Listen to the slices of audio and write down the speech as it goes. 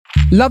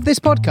Love this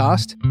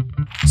podcast?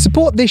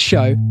 Support this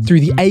show through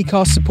the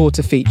Acast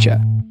supporter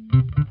feature.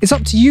 It's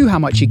up to you how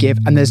much you give,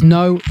 and there's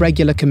no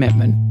regular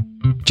commitment.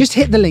 Just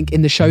hit the link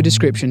in the show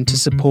description to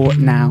support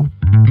now.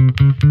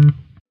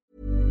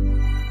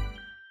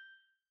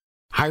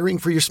 Hiring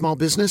for your small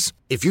business?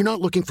 If you're not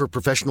looking for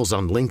professionals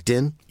on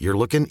LinkedIn, you're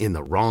looking in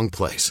the wrong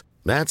place.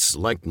 That's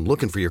like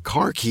looking for your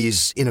car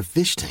keys in a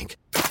fish tank.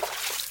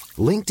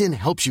 LinkedIn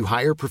helps you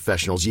hire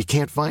professionals you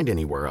can't find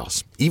anywhere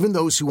else, even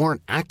those who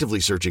aren't actively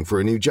searching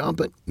for a new job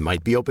but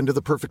might be open to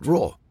the perfect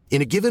role.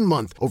 In a given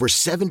month, over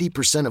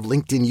 70% of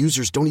LinkedIn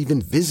users don't even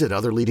visit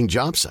other leading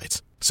job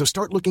sites. So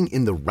start looking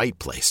in the right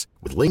place.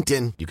 With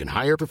LinkedIn, you can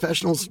hire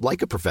professionals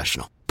like a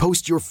professional.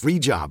 Post your free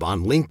job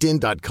on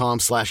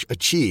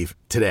linkedin.com/achieve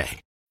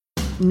today.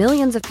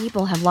 Millions of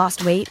people have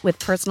lost weight with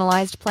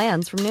personalized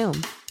plans from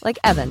Noom. Like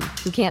Evan,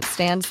 who can't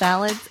stand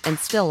salads and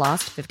still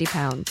lost 50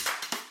 pounds.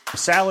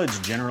 Salads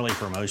generally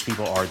for most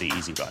people are the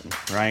easy button,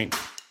 right?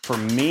 For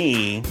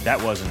me, that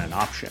wasn't an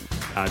option.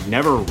 I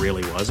never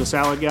really was a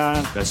salad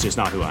guy. That's just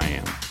not who I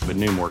am. But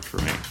Noom worked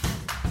for me.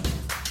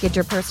 Get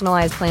your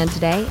personalized plan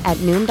today at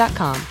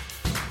Noom.com.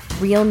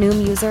 Real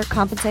Noom user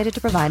compensated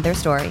to provide their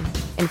story.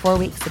 In 4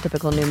 weeks, the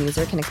typical Noom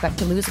user can expect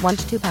to lose 1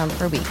 to 2 pounds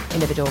per week.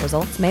 Individual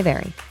results may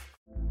vary.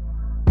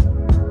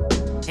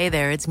 Hey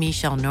there, it's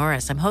Michelle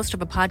Norris. I'm host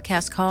of a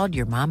podcast called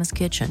Your Mama's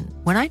Kitchen.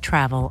 When I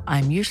travel,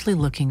 I'm usually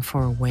looking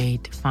for a way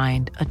to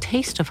find a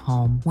taste of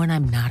home when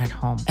I'm not at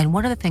home. And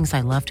one of the things I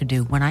love to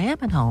do when I am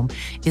at home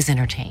is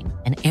entertain.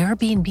 And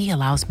Airbnb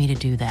allows me to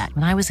do that.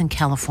 When I was in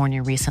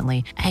California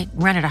recently, I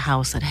rented a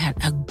house that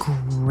had a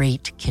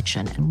great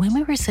kitchen. And when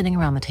we were sitting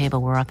around the table,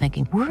 we were all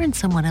thinking, we're in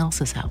someone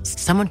else's house.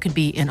 Someone could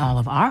be in all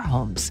of our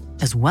homes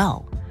as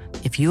well.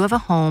 If you have a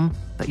home,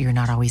 but you're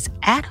not always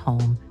at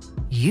home,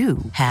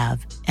 you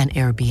have an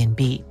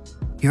Airbnb.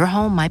 Your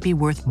home might be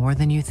worth more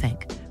than you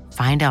think.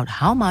 Find out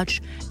how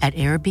much at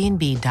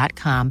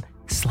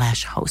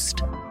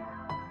airbnb.com/host.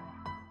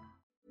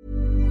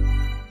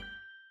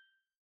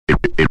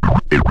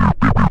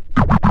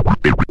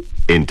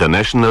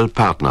 International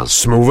Partners.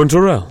 Smoove und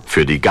Turrell.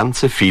 Für die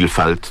ganze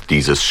Vielfalt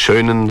dieses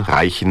schönen,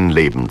 reichen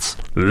Lebens.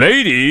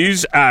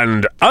 Ladies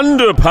and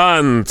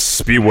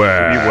underpants,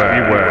 beware.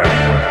 Beware. Beware.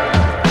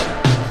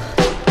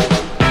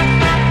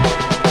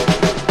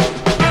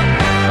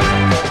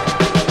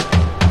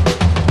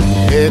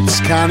 It's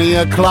Canny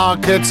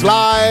O'Clock, it's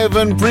live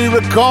and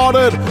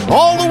pre-recorded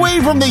all the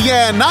way from the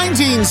year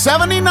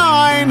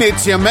 1979.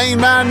 It's your main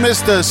man,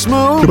 Mr.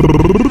 Smoove,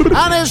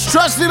 and his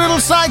trusty little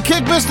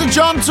sidekick, Mr.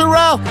 John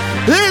Turrell.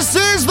 This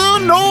is the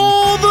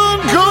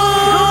Northern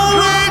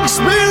Gold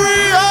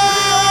Experience!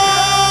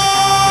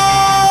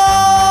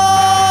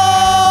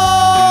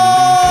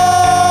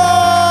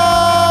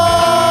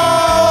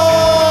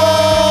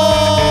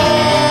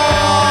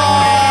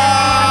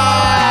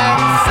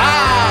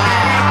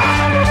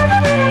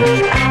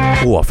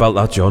 Oh, I felt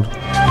that, John.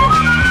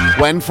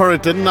 Went for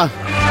it, didn't I?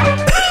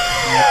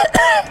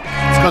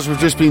 It's because we've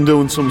just been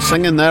doing some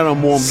singing there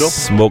and warmed up.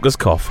 Smoker's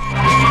cough.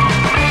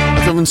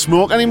 I don't even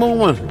smoke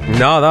anymore, man.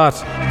 No, that.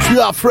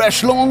 Pure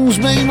fresh lungs,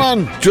 me,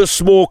 man. Just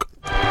smoke.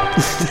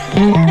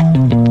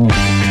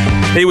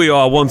 Here we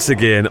are once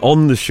again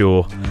on the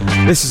show.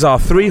 This is our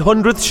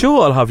 300th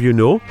show, I'll have you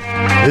know.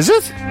 Is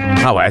it?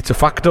 Oh, it's a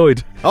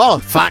factoid.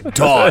 Oh,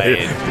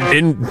 factoid.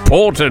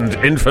 Important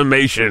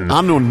information.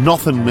 I know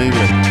nothing, maybe.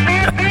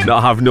 No,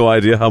 I have no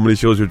idea how many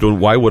shows we've done.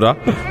 Why would I?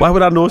 Why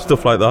would I know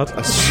stuff like that?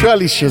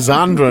 Surely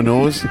Shazandra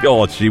knows.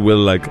 Oh, she will,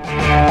 like.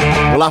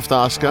 We'll have to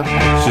ask her.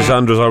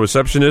 Shazandra's our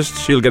receptionist.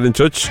 She'll get in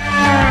touch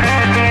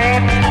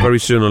very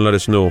soon and let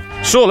us know.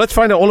 So, let's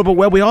find out all about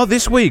where we are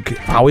this week.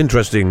 How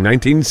interesting.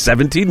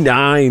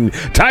 1979.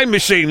 Time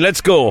machine,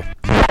 let's go.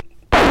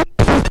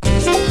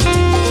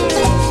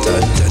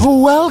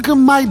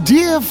 Welcome, my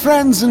dear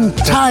friends and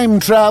time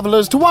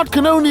travelers, to what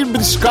can only be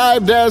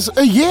described as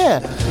a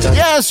year.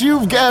 Yes,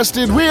 you've guessed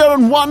it, we are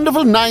in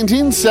wonderful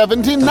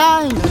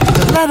 1979.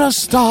 Let us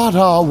start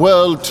our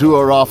world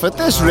tour off at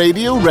this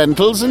Radio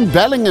Rentals in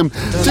Bellingham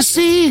to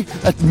see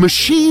a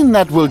machine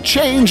that will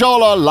change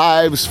all our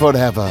lives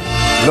forever.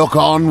 Look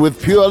on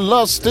with pure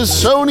lust as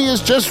Sony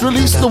has just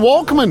released the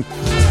Walkman.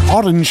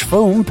 Orange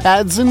foam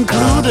pads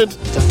included.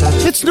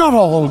 It's not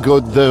all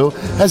good, though,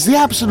 as the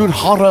absolute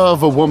horror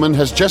of a woman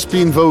has just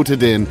been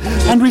voted in,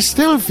 and we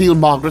still feel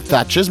Margaret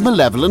Thatcher's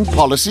malevolent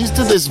policies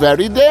to this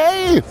very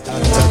day.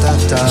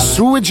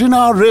 Sewage in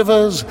our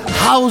rivers,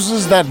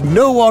 houses that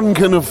no one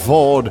can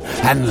afford,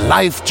 and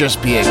life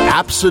just being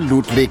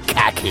absolutely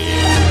khaki.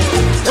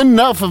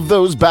 Enough of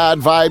those bad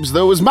vibes,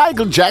 though, as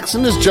Michael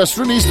Jackson has just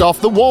released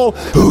Off the Wall.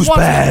 Who's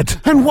bad?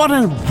 And what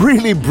a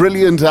really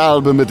brilliant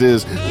album it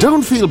is.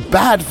 Don't feel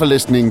bad for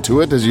listening to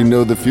it, as you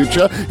know the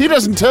future. He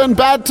doesn't turn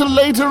bad till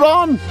later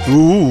on.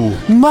 Ooh.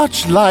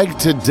 Much like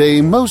today,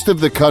 most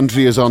of the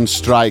country is on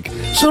strike.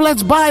 So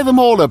let's buy them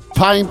all a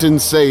pint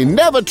and say,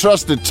 never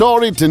trust a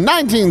Tory to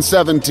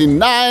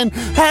 1979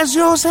 as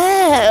yours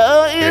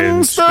hair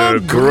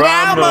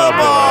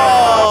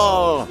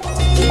Instagrammable.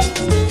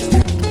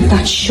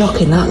 That's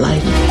shocking, that,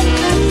 like.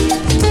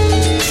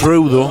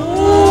 True, though.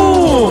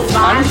 Ooh,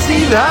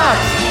 fancy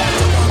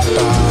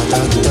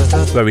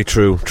Very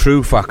true.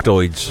 True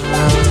factoids.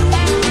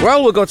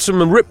 Well, we've got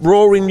some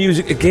rip-roaring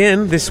music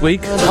again this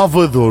week. Have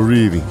we though,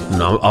 really?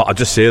 No, I'll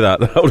just say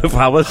that out of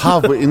habit.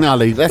 Have we? No,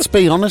 like, let's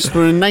be honest,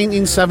 we're in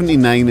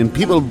 1979 and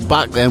people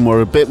back then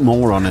were a bit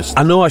more honest.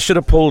 I know I should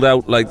have pulled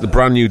out, like, the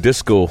brand new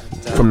disco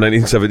from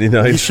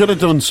 1979. You should have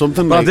done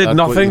something like that. I did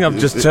nothing, I've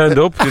just turned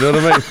up, you know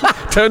what I mean?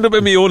 Turned up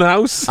in my own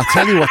house. I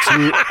tell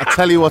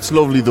you what's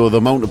lovely though, the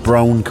amount of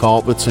brown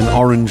carpets and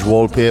orange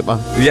wallpaper.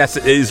 Yes,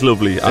 it is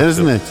lovely.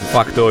 Isn't it?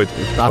 Factoid.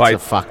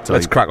 That's a factoid.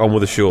 Let's crack on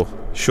with the show.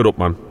 Shut up,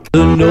 man.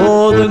 The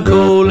Northern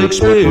Coal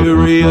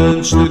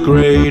Experience, the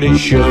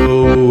greatest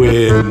show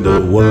in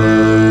the world.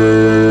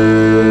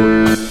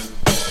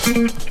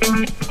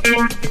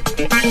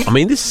 I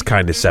mean, this is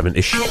kind of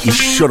 7-ish. You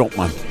shut up,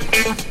 man.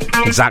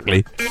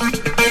 Exactly.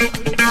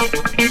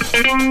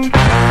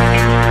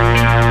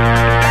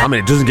 I mean,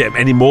 it doesn't get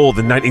any more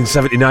than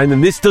 1979 than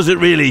this, does it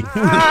really?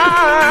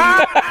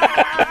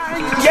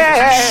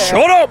 Yeah.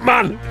 Shut up,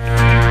 man.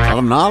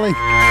 I'm gnarly.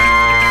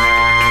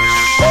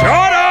 Shut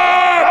up!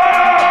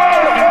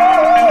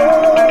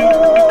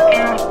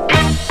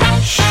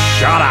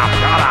 Shut up!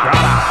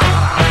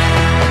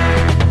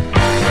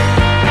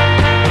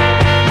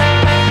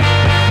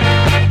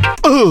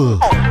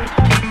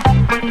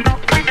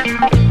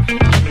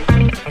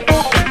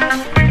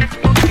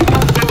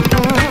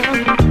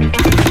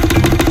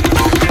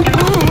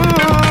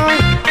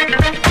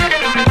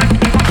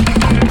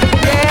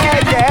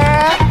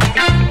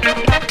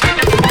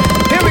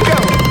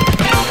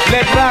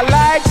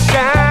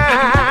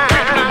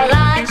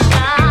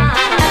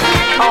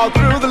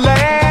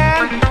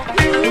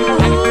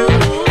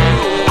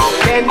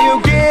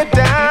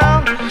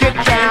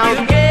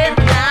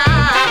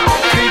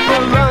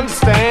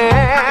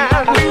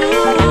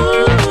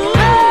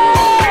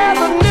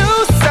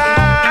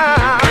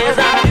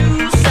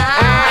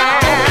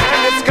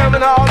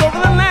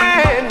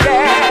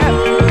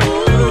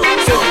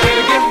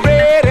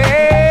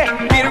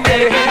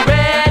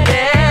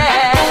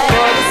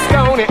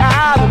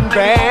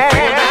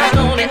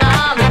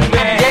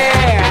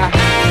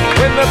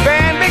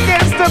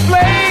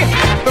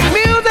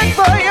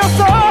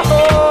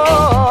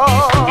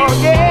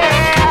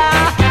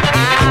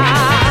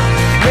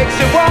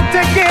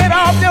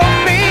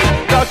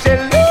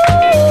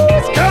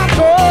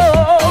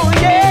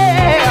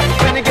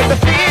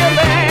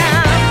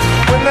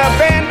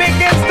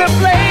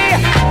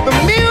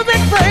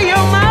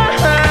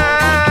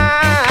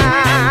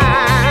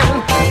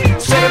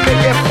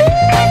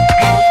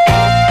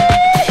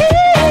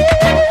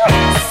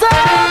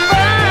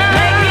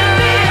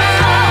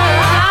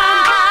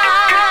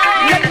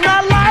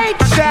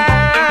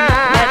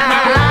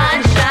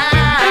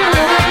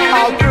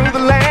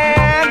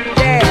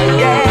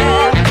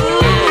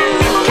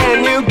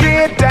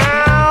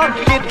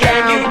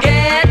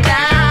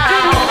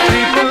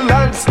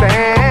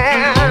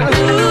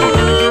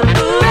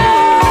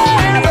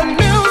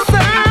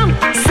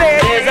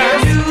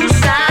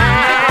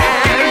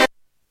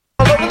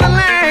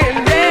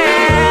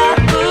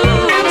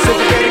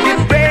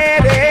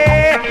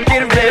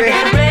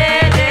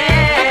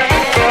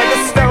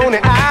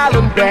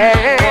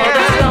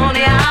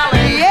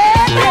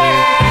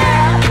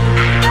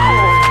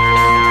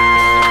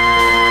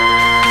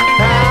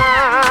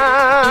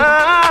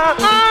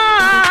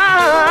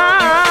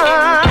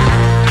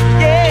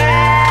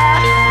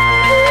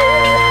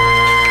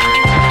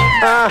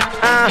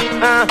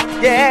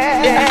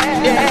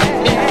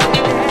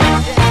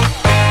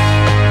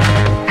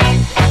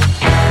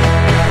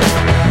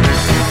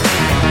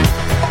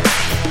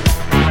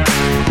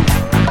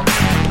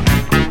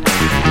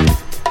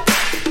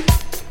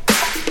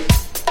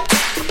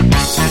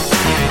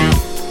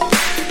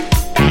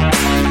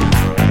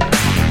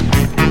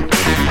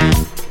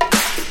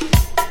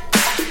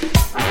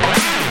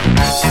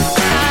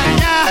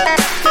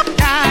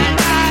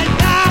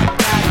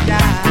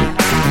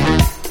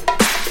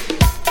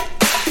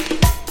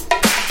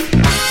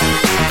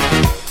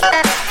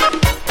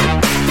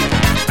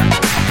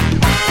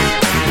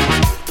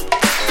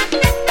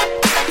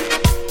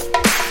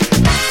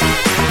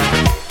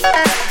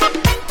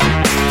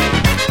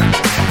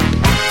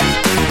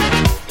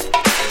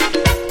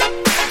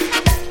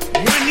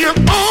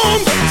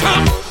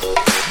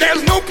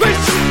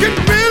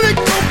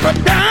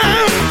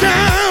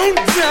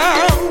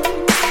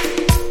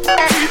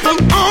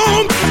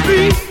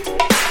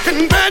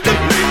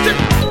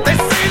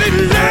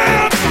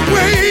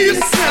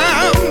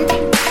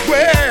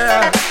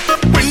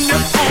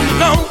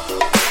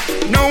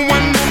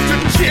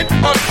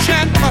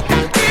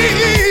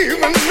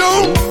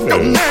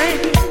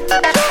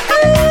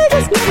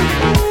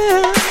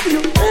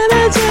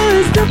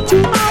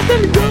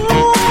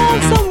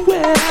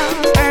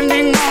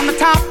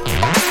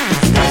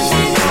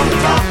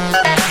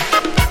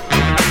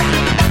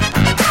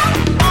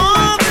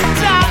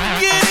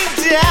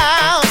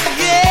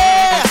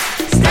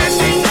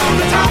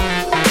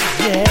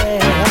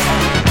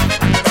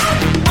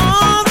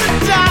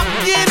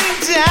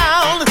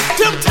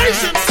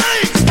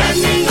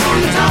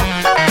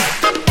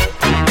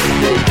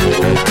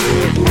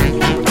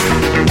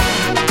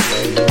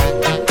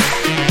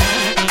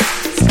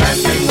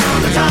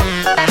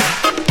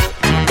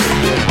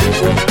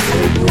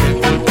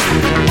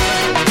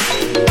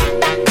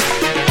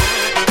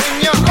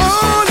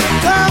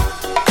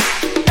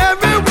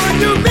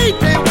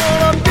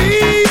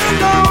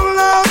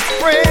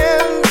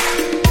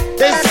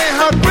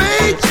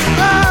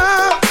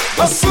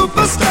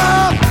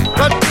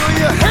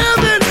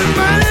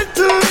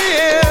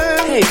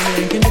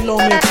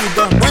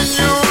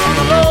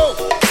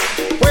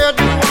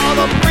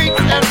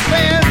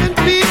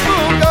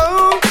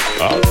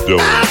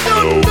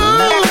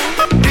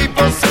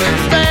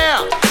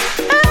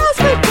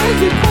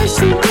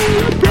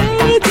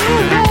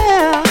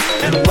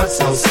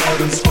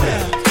 7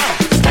 Square.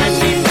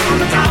 Standing on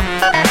the top.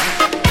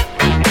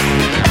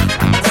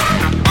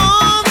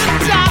 On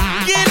the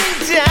top,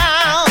 getting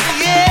down,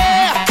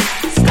 yeah.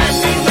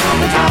 Standing on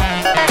the top.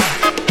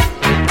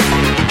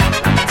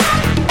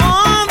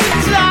 On the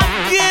top,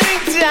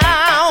 getting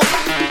down.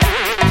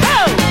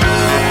 Oh.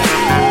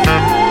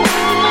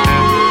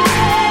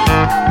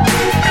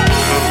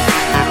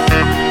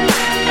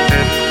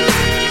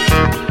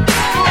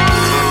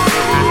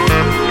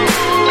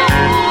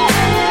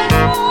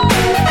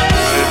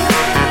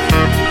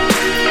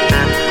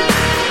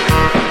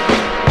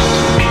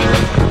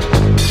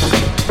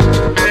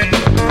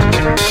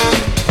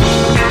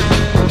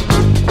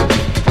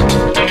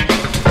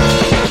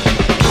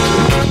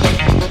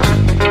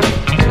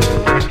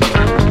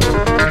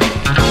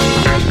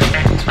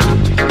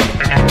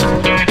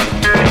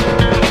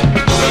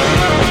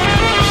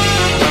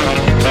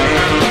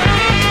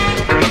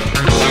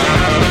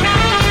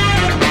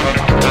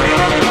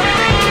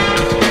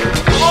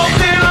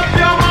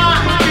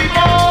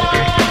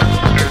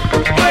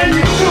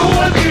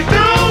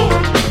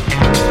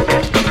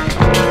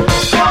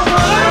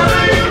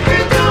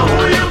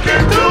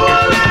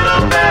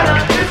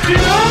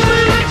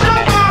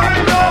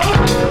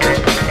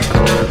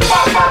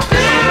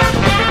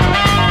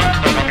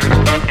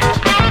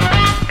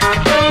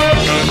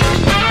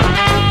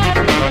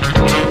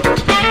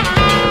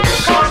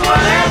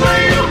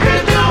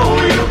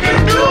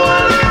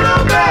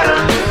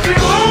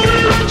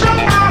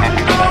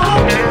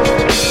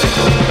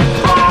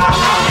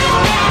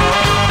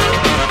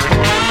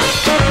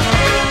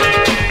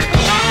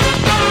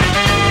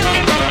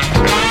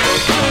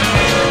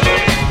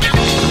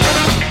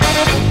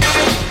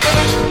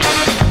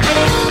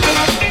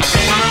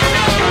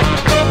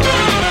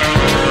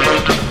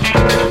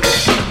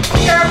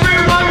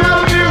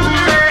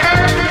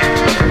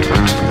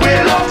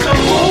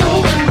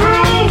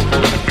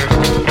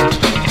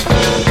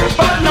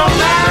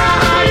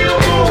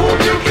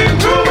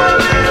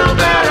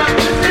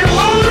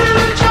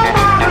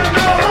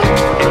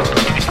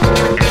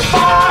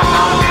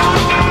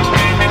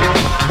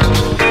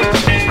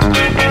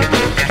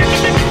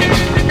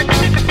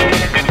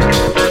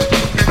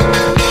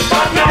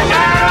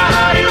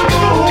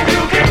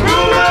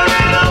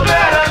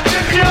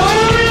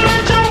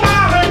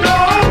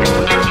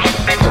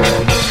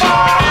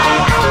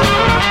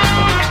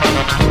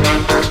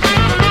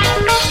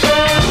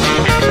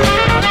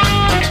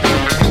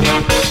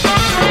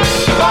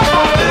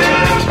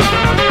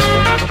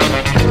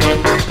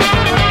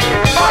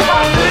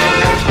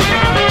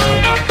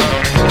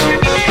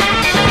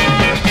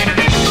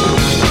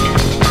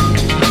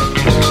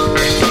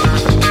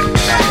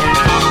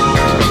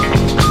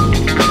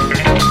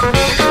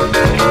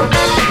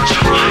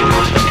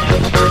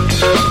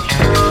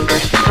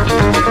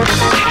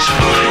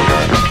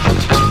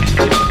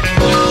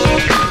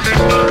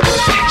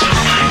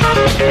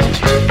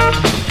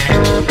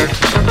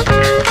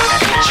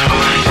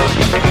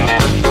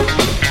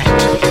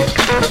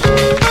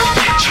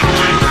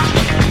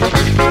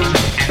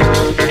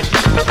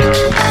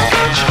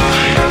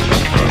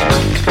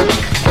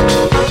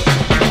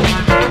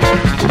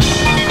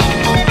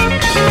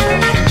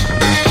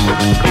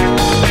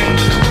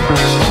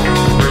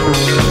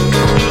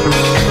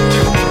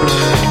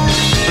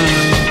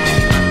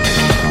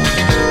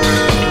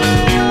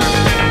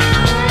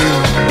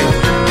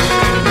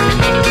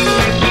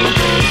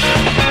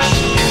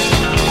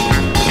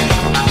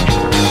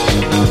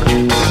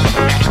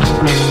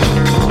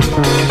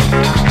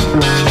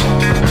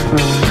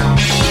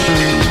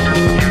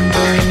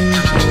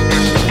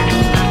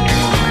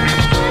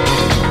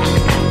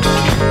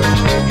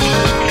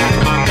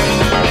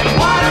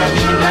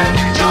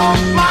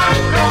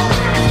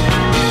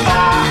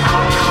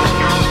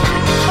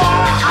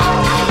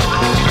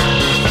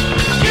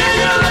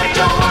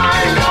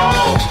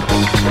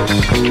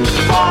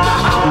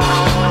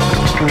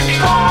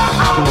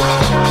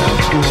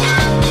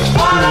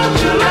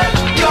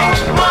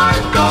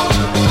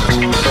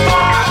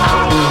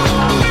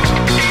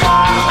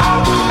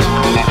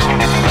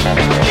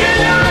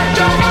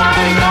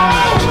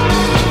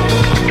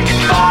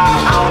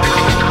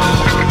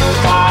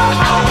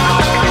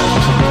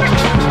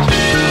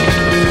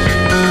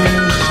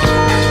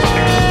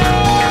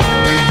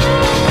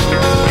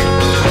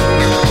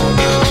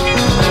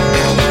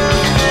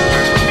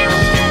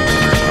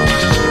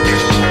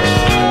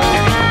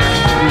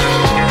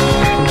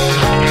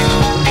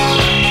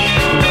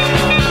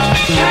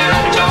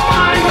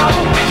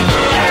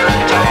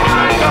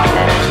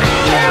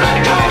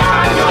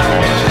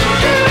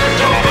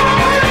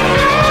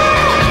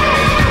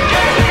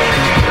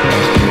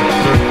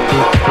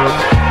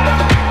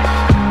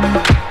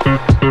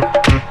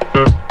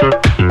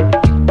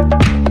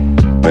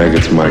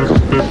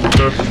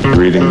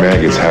 Reading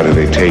maggots, how do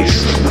they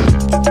taste?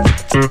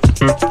 The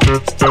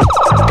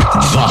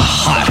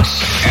Hot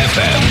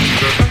FM.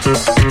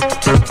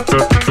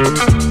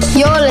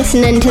 You're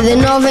listening to the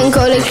Northern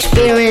Coal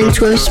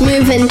Experience with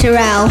Smoove and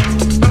Turrell.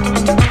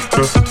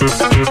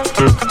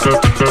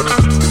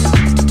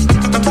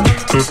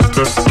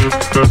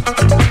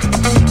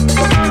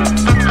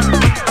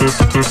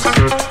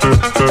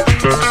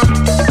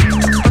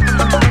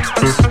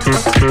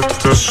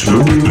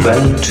 Smoove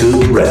and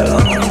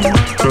Turrell,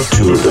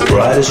 two of the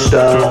brightest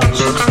stars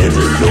in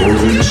the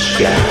northern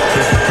sky.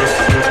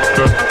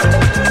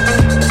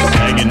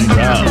 Hanging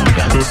round.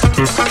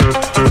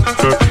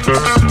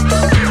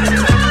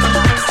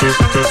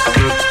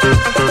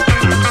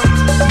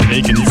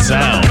 Making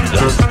sound.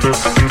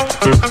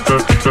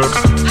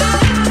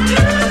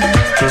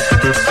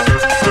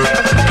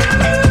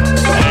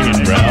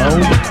 Hanging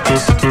round.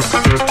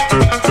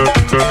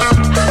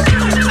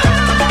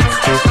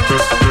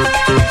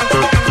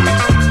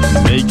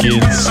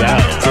 Making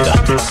sound.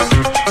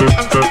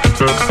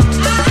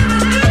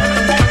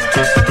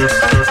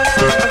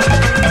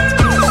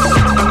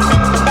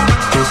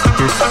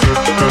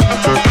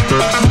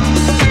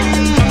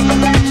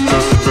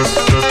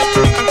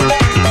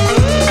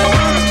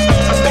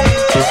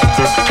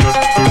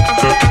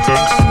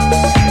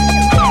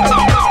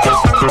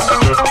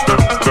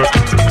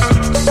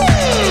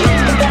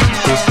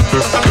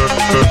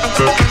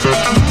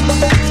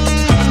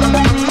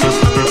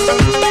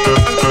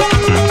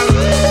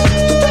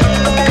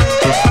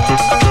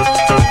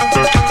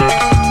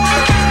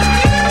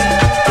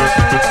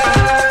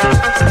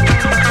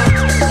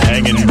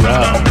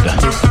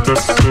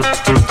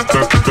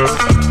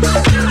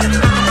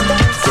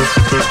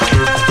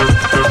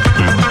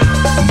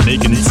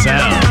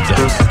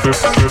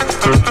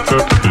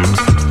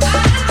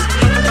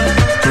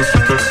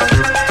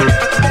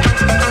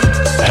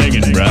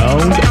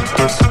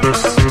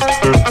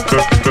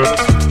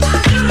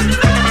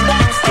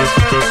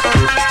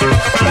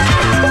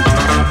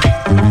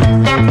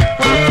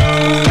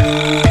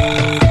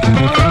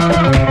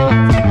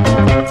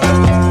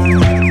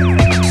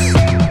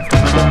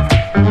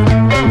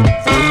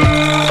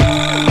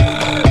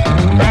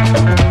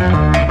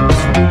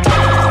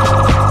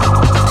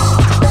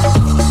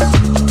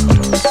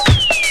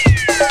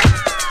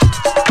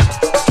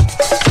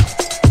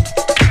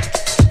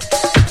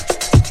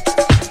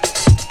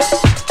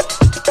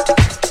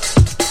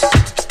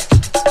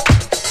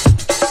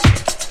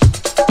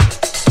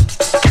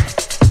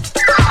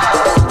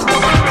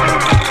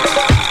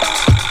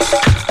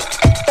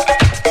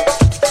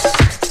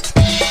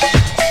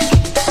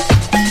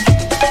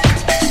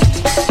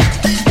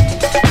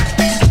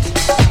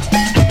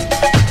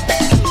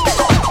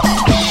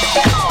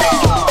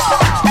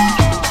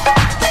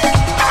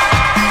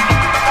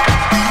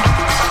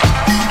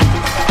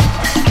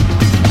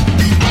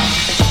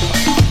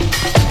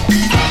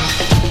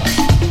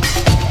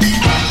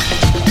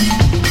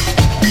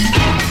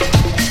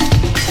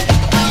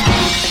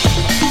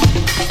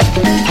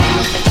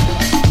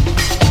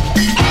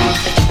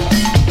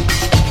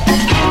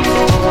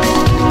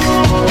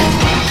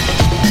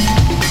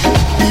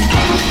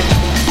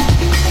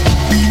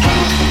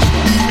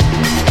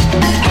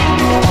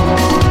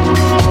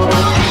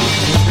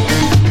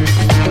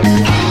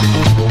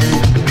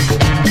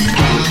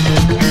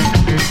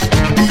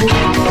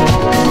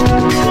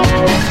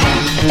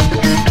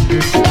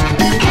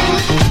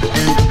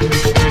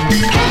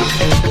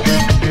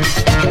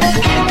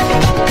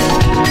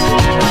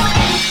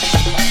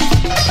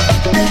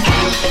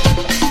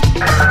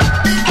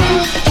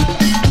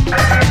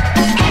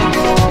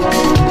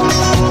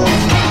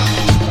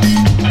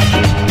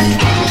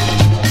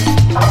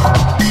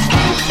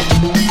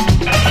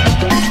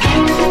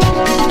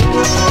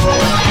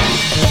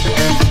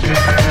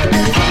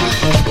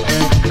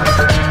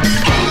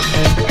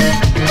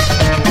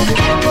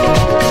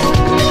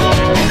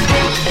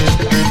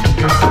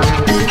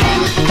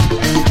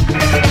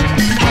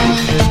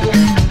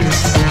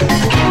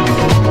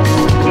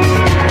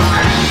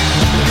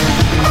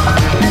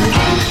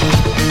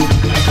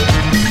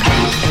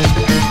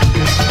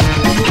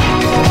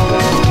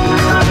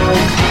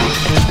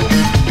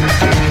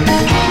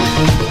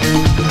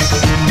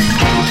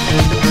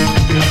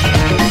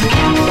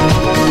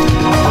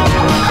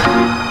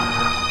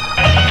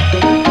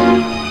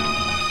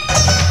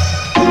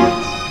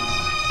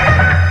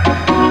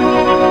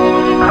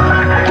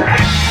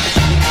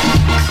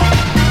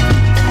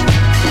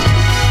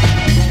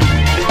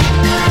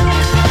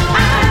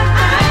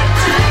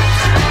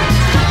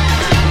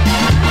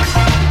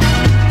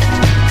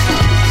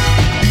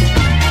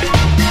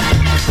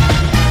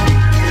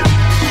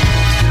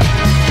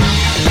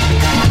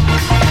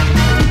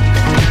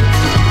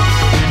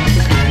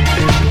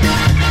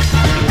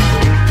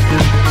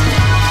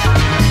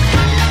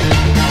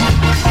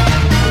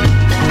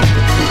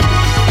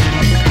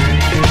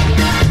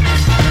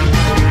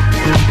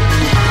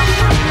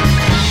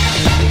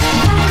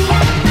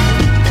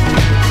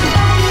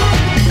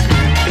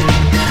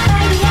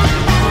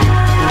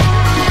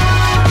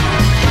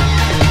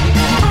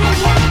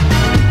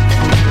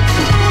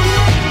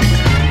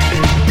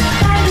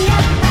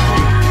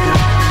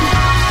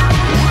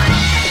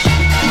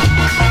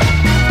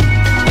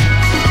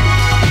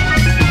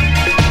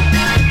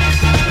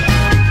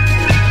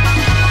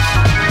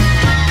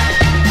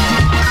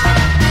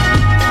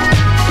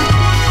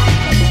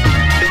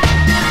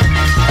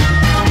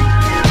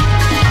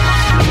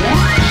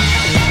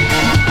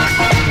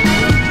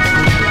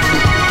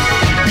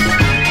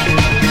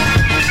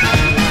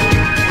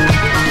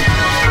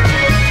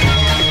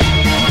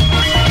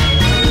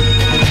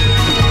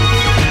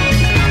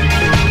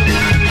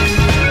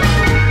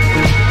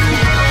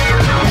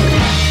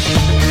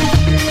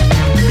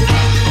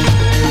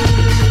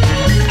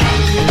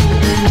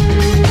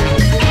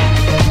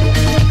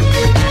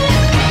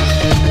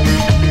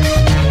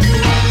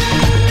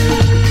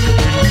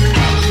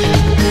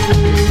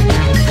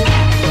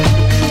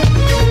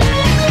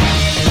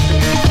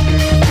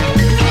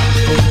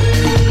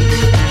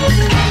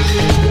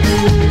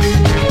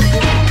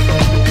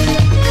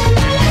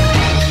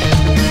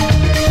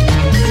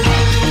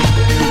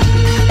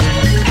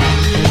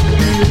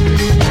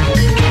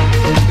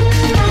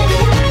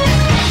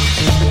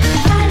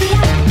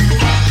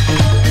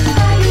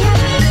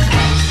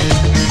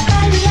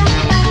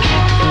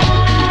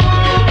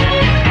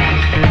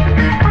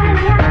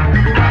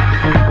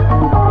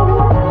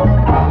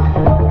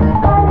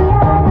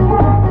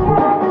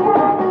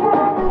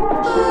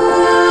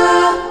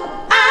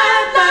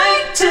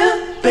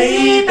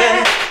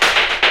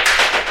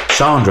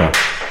 Sandra,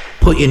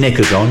 put your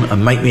knickers on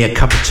and make me a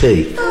cup of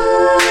tea.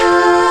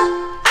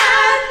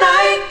 I'd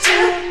like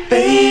to,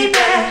 baby.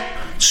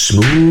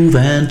 Smoove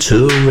and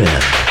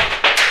Turrell.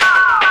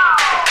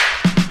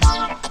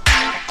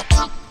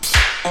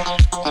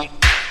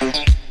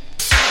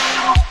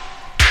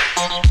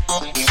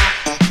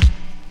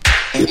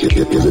 If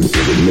it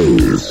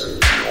moves,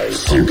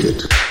 funk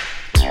it.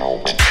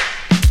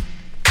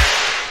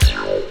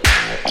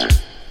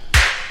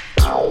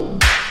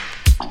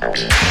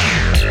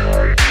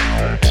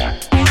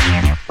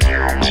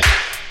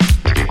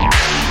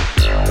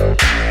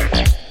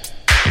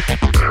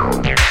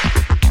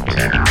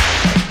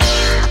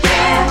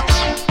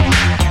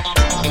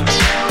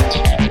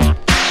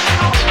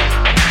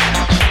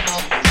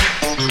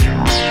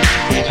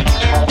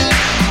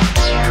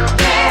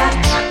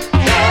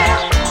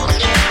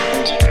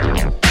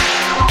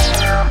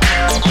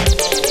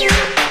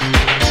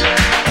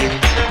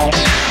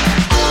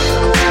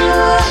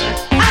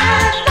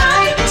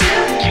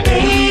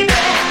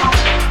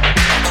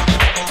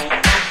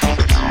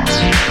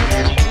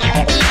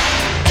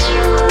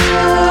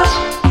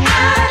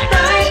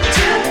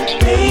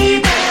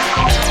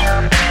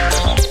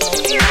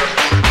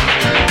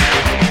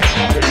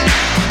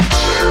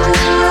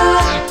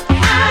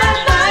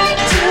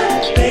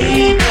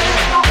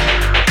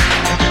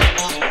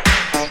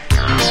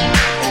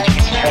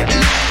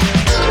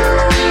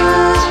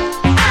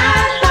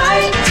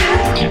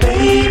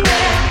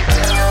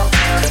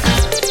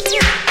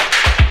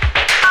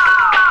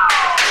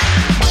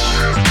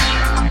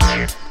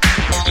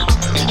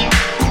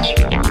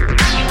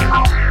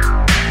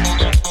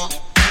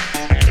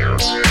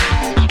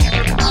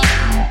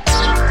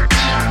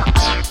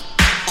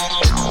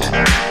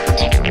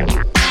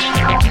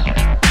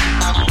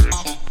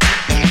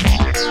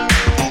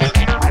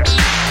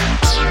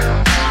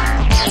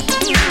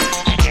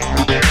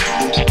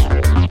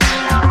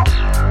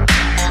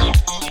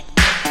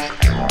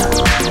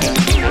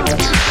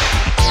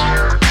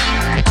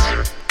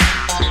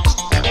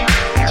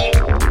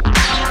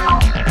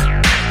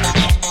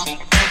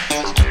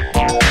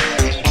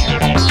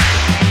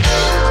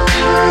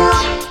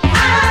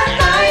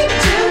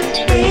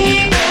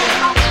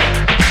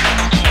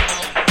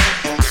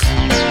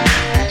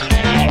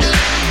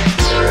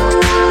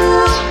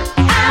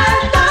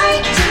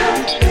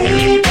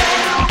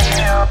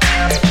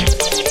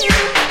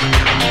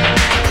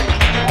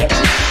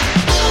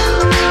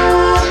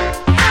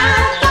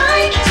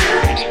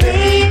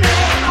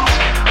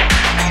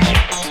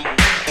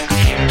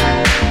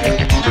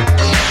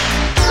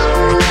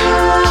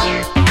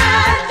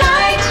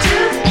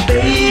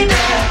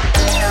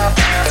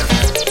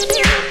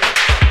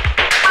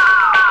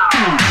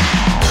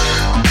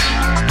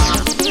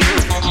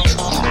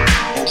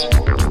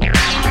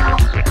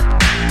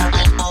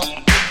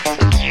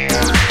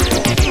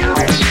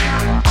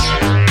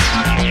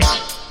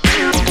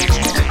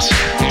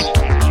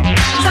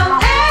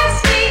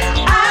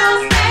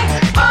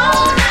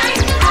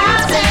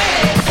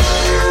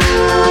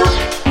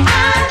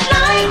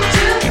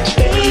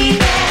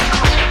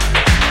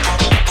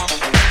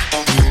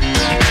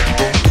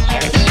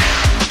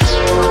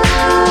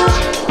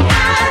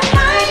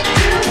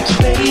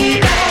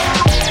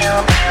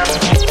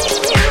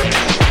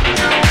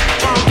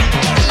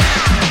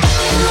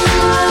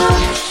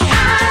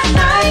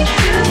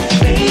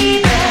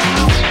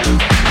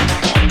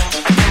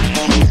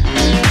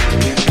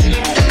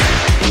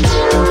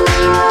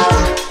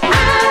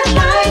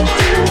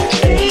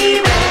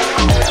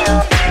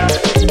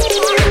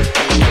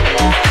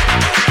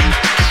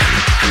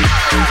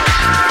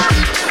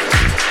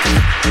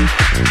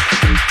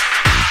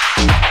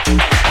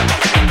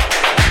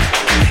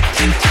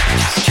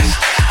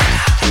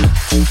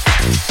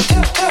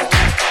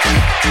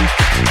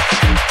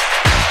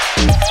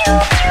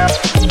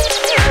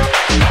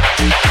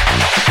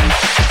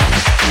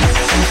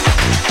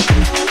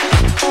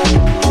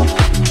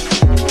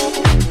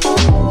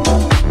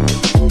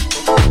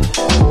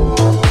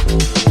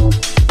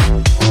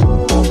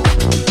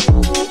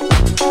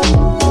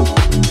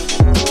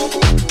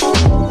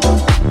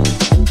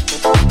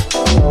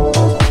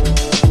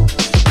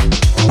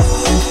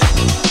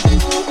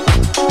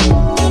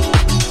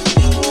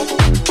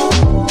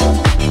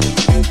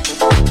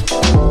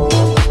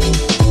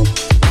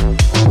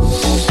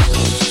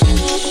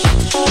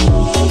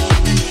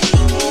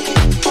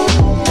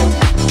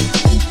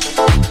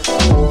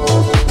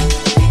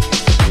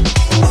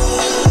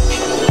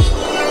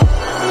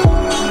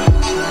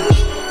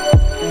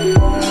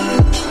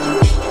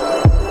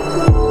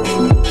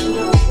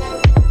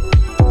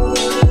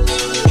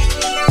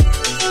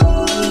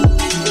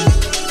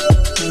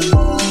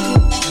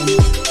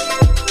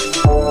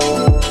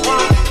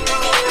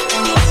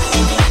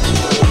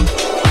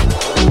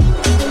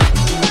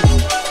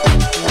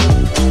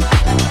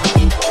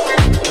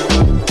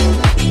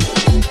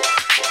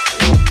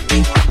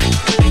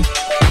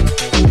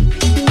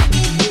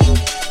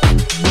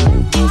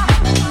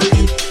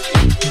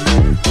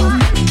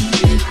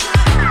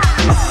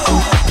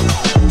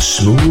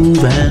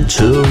 Smoove and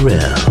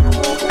Turrell.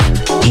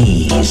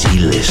 Eve. Easy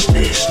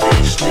listening.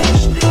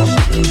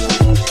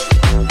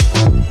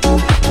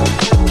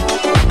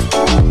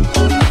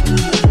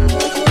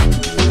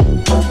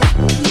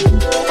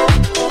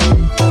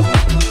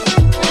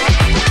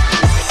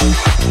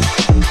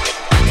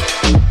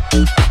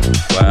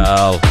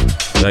 Well,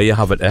 there you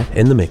have it,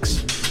 in the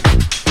mix.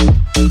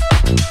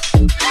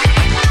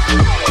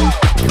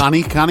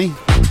 Canny.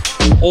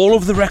 All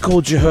of the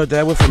records you heard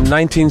there were from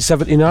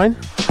 1979?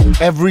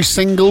 Every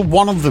single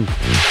one of them.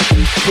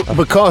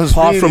 Because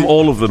apart from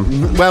all of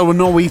them. Well,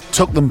 no, we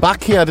took them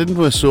back here, didn't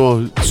we?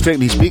 So,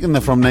 strictly speaking,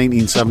 they're from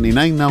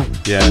 1979 now.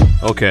 Yeah,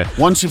 okay.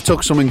 Once you've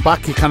took something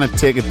back, you kind of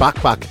take it back.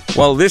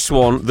 Well, this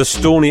one, the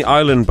Stony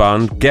Island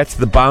Band, Get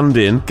the Band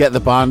In.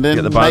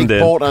 Mike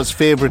Porter's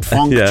favourite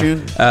funk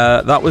tune.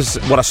 That was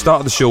what I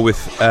started the show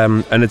with,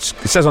 and it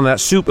says on there,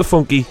 super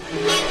funky,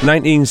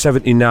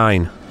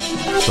 1979.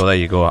 So there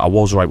you go, I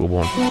was right with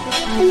one.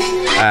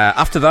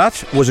 After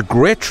that was a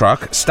great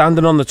track,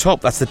 Standing on the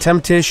Top. That's The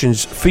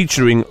Temptations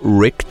featuring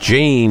Rick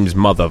James,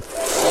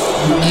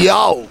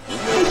 Yo!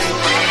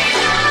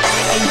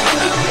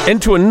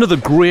 Into another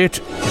great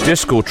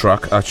disco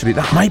track, actually.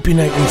 That might be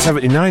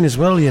 1979 as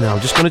well, you know. I'm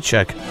just going to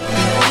check.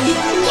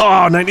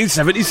 Oh,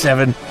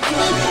 1977.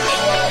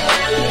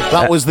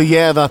 That was the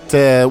year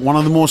that one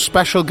of the most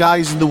special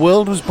guys in the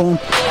world was born.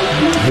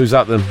 Who's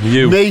that then?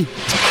 You? Me.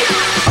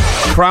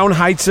 Crown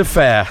Heights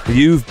Affair.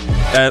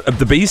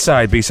 The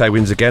B-side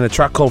wins again. A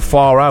track called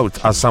Far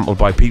Out, as sampled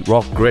by Pete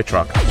Rock. Great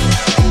track.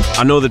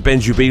 I know that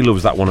Benji B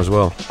loves that one as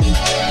well.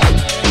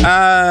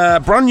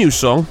 Brand new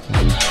song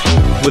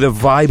with a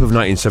vibe of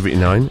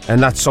 1979,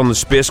 and that's on the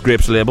Space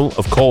Grapes label,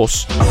 of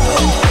course.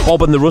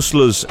 Bob and the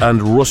Rustlers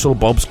and Russell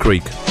Bob's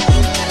Creek.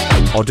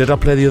 Or did I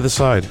play the other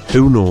side?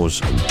 Who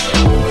knows?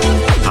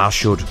 I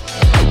should.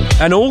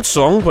 An old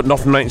song, but not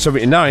from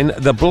 1979,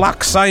 the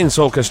Black Science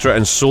Orchestra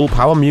and Soul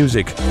Power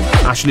Music.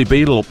 Ashley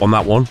Beadle up on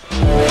that one.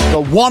 The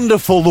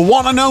wonderful, the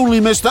one and only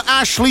Mr.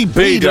 Ashley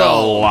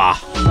Beadle.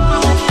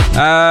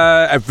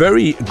 A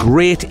very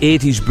great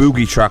 80s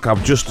boogie track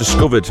I've just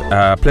discovered.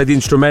 Played the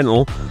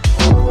instrumental.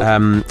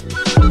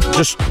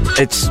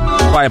 It's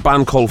by a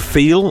band called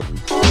Feel.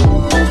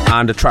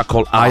 And a track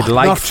called I'd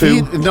Like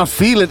To. Not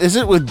Feel It, is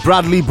it? With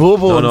Bradley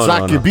Bobo and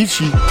Zach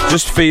Yabici.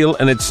 Just Feel,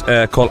 and it's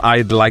called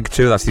I'd Like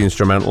To. That's the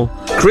instrumental.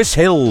 Chris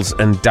Hills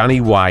and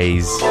Danny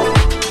Wise.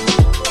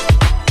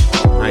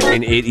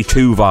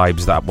 1982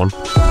 vibes, that one.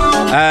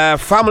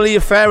 Family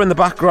Affair in the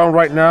background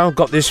right now.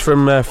 Got this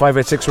from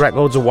 586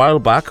 Records a while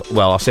back.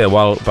 Well, I'll say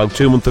about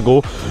 2 months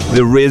ago.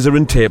 The Razor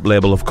and Tape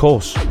label, of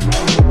course.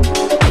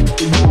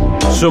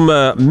 Some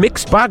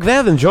mixed bag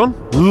there then, John.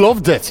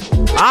 Loved it.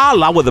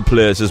 All over the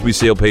place, as we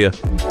see up here.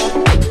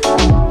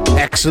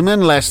 Exham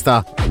and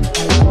Leicester.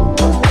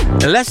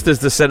 And Leicester's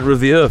the centre of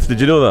the earth.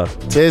 Did you know that?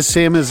 It is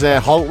same as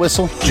Holt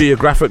Whistle.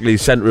 Geographically,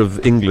 centre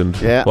of England.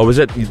 Yeah. What was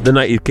it? The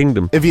United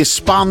Kingdom. If you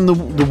span the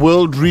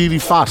world really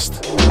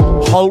fast,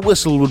 Holt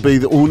Whistle would be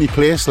the only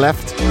place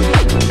left.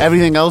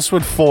 Everything else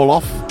would fall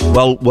off.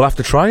 Well, we'll have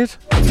to try it.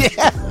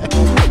 Yeah.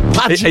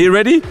 Are you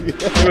ready?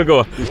 Here we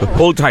go.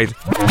 Hold tight.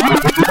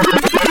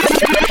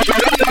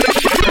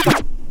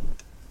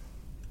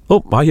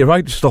 Oh, you're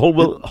right. Just the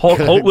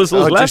Holt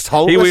Whistle's left.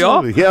 Here we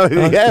are.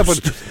 Yeah, but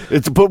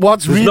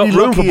what's There's really not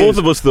room lucky for both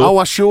of us, though.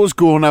 Our show's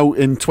going out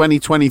in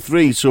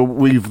 2023, so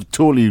we've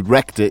totally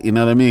wrecked it, you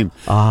know what I mean?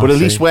 But at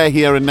least we're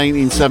here in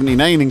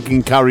 1979 and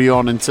can carry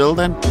on until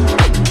then.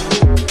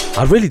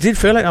 I really did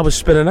feel like I was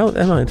spinning out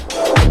there, mate.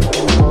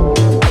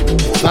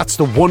 That's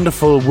the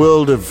wonderful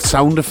world of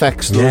sound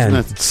effects, though, isn't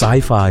it?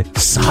 Sci-fi.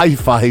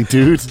 Sci-fi,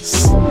 dude.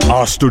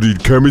 I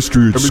studied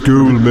chemistry at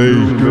school,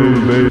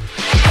 mate.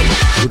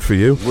 Good for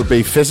you. Would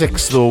be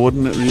physics, though,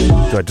 wouldn't it?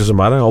 It doesn't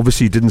matter.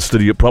 Obviously, he didn't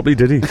study it properly,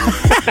 did he?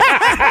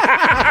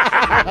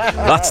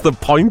 That's the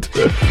point.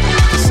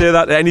 Say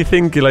that to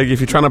anything, like if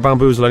you're trying to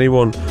bamboozle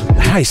anyone.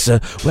 Hi, sir.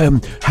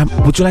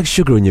 Would you like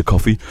sugar in your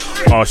coffee?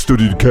 I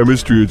studied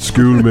chemistry at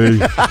school,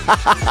 mate.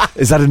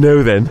 Is that a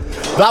no, then?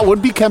 That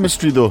would be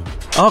chemistry, though.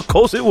 Oh, of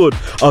course it would.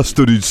 I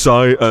studied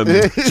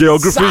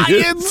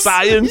geography.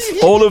 Science.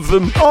 All of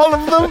them.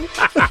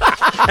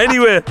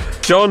 Anyway,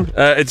 John,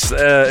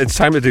 it's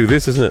time to do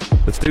this, isn't it?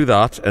 Let's do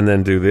that and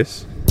then do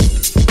this.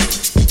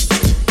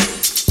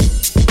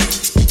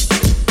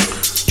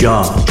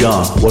 John,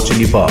 what's in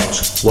your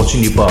box? What's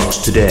in your box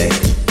today?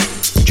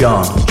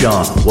 John,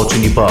 what's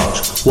in your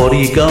box? What are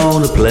you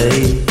gonna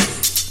play?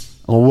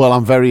 Oh, well,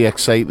 I'm very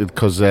excited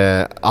because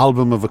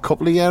album of a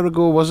couple of years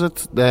ago, was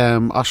it?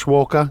 Ash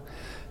Walker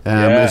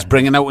is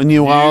bringing out a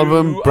new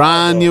album,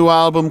 brand new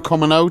album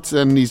coming out,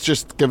 and he's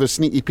just give a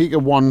sneaky peek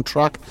at one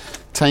track.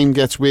 Time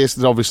Gets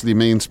Wasted. Obviously,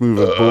 me and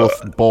Smoove have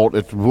both bought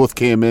it. Both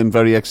came in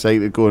very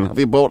excited, going, "Have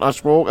you bought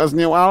Ash Walker's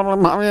new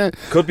album? Have you?"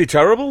 Could be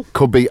terrible.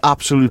 Could be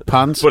absolute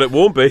pants, but it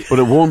won't be.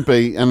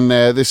 And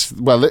if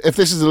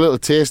this is a little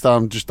taste,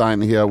 I'm just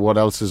dying to hear what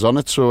else is on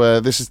it. So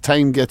this is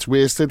Time Gets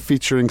Wasted,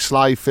 featuring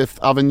Sly, Fifth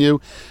Avenue,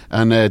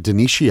 and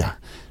Denisha.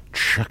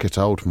 Check it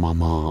out, my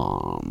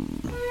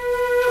mom.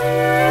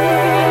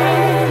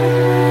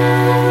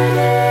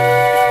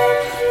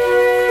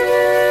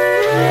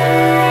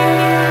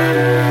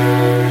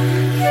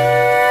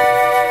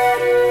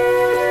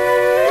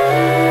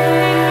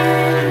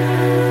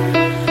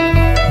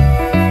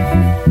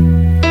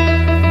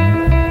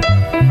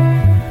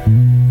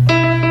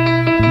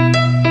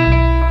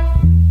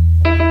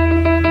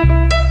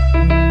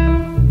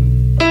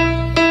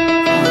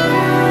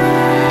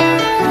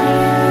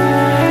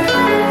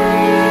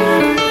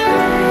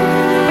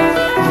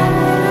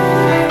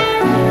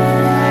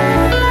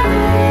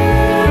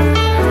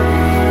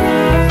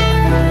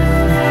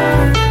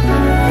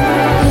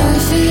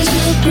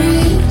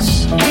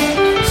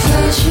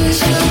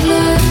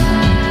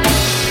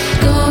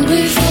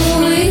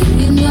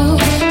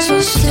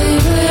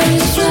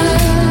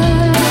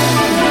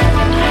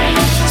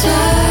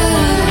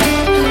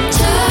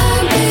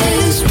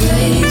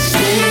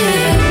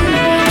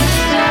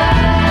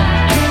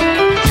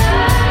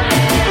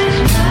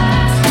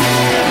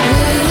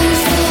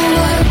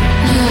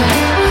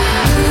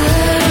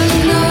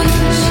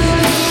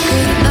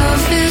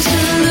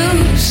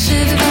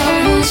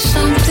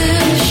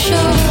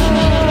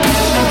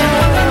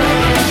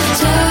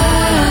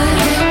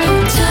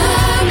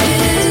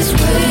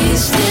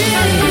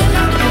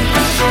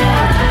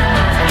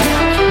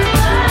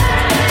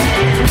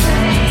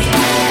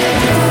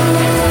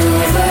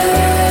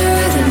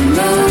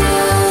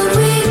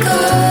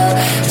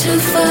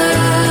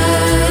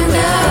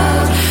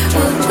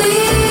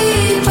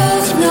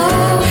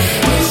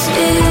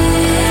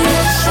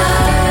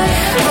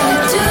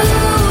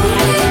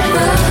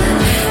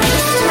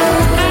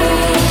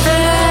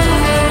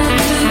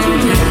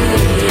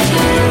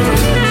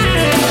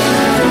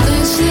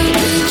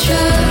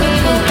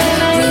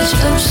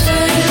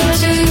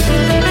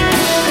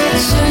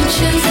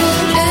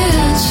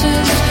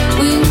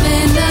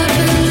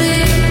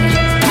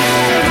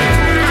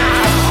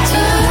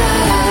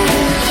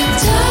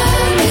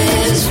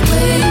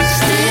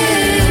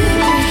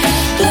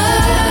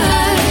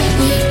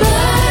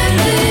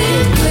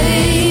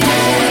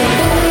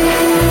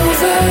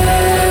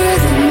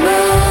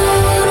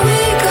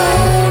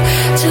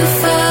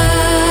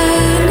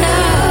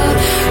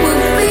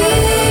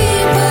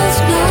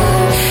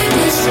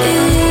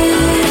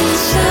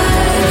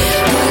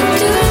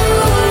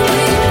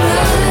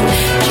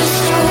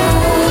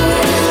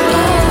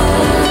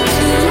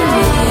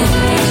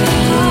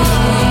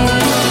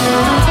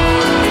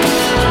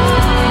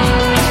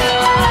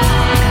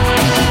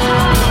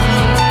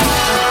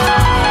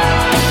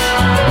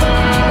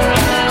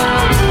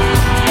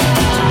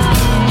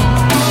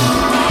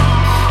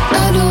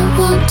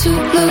 to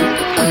look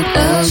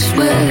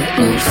elsewhere,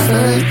 no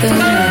further.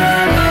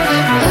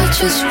 I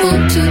just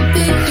want to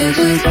be here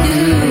with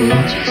you.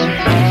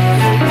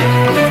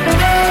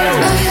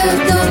 I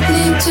have no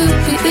need to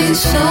be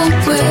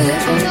somewhere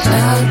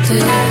out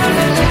there.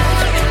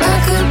 I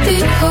could be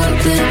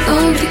holding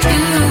on to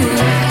you.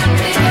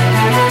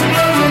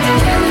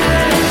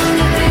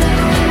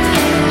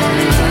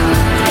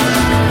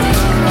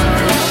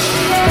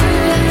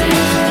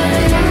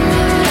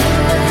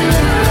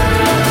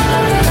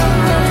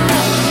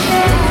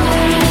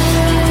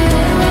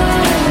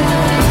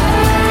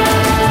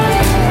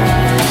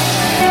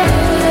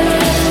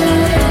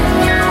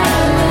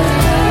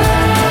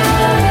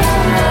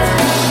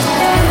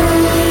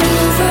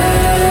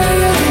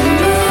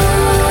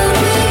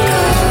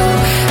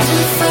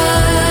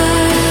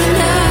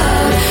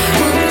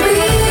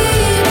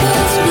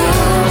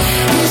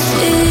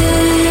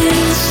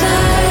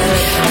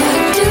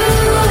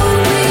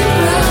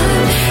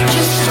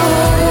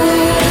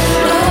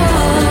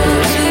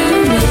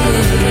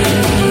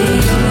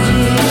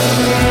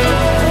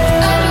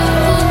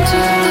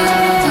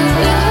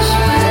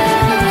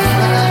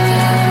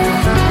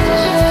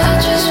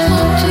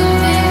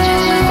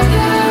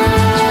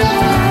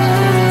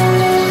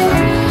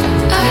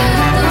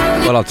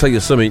 Well, I'll tell you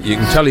something. You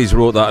can tell he's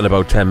wrote that in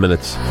about 10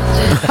 minutes.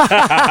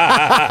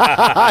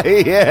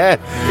 Yeah.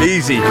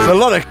 Easy. There's a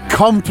lot of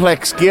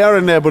complex gear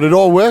in there, but it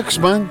all works,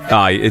 man.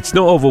 Aye, it's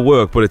not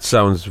overworked, but it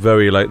sounds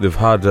very like they've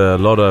had a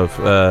lot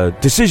of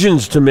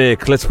decisions to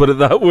make, let's put it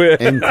that way.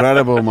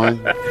 Incredible, man.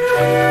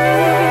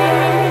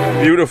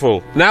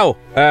 Beautiful. Now,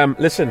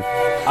 listen,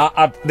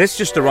 this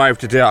just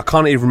arrived today. I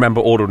can't even remember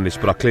ordering this,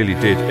 but I clearly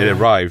did. It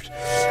arrived.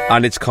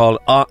 And it's called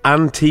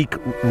Antique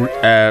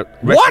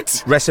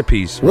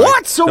Recipes. Right?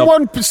 What?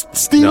 Someone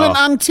stealing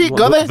antique,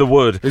 got it? The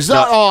word. Is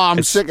that?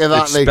 I'm sick of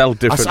that. It's spelled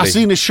differently. I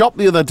seen a shop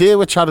the other day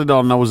which had it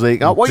on, and I was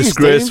like, what he's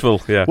doing?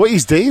 Disgraceful, yeah. What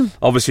he's doing?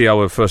 Obviously,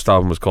 our first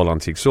album was called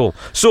Antique Soul.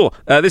 So,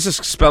 this is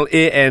spelled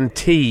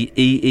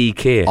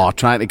Anteek. Oh,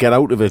 trying to get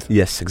out of it.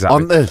 Yes, exactly.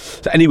 Aren't they?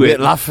 So anyway,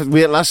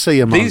 wait, let's see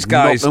you, man. These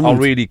guys are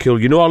really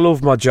cool. You know, I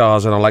love my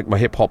jars, and I like my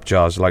hip-hop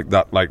jars, like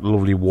that, like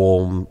lovely,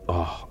 warm...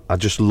 I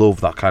just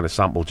love that kind of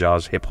sample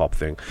jazz hip-hop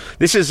thing.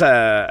 This is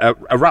a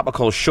rapper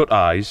called Shut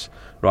Eyes,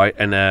 right,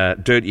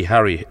 and Dirty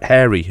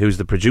Harry, who's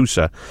the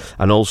producer,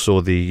 and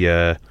also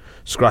the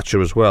scratcher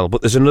as well.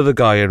 But there's another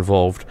guy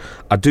involved.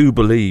 I do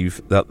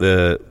believe that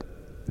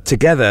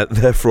together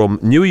they're from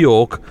New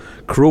York,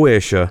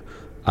 Croatia,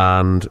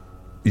 and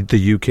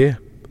the UK.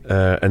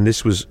 And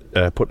this was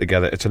put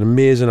together. It's an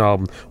amazing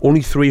album.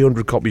 Only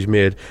 300 copies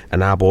made,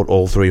 and I bought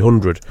all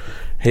 300.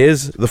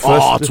 Here's the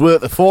first. Oh, it's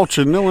worth a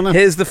fortune, no, isn't it?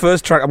 Here's the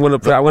first track I'm going to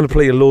play. I'm going to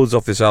play you loads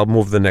off this album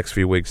over the next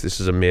few weeks. This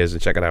is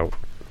amazing. Check it out.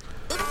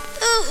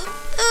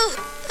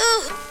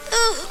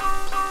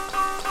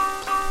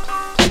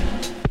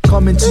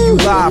 Coming to you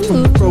live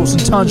from the frozen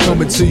tundra.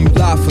 Coming to you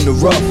live from the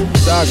rough.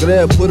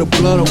 Zagreb, put a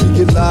blunt on, we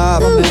get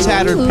live. From the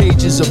tattered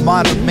pages of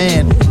Modern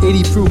Man,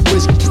 80 proof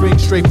whiskey drink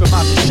straight from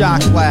out the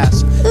shot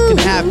glass. Can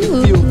have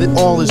you feel that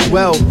all is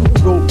well.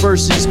 Wrote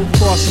verses,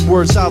 crossing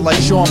words out like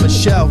Jean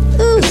Michel.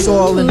 It's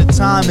all in the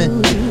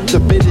timing. The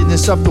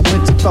bitterness of the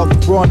winter felt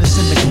the rawness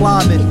in the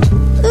climate.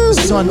 The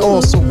sun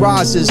also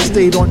rises,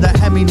 stayed on the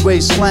Hemingway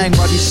slang.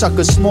 While these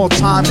suckers small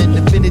time in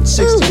the vintage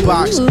 60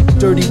 box.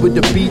 Dirty with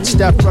the beat,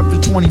 step up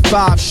to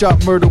 25.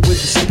 Shot murder with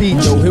the speech.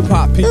 No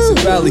hip-hop peaks and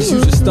valleys, you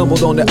just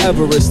stumbled on the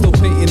Everest. Still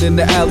painting in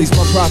the alleys,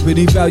 my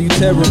property value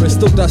terrorist.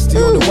 Still dusty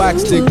on the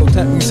wax stick, no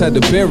techniques had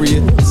to bury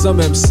it. Some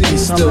MCs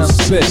still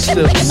spit,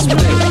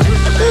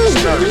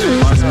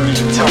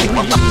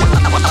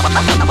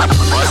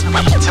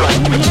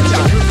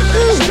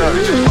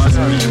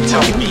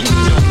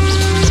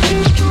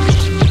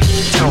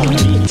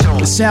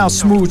 It sounds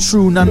smooth,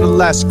 true,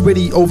 nonetheless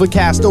gritty.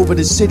 Overcast over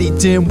the city,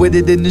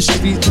 dim-witted in the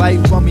street light.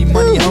 Rummy,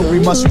 money hungry,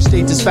 must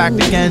restate this fact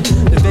again.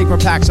 The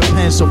vagrant packs of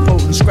pens so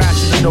potent,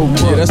 scratching the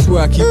notebook. Yeah, that's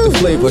where I keep the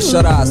flavor.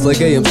 Shut eyes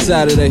like AM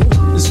Saturday.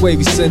 This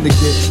wavy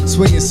syndicate,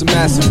 swinging some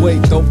massive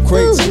weight. Dope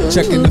crates,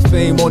 checking the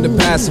fame on the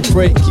passing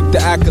freight. Keep the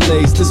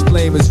accolades, this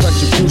flame is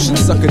retribution.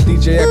 Sucker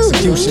DJ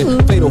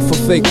execution, fatal for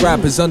fake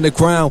rappers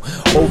underground.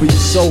 Over your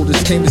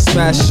shoulders, came to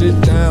smash shit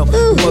down.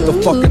 The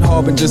motherfucking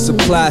harbingers of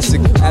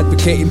plastic,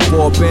 advocating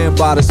for a band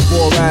by the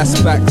 4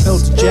 aspects.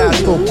 Built to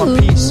jazz, broke one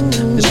piece.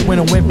 This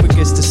winter whimper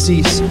gets to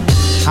cease.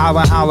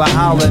 Holla, holla,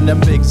 holla, and them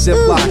big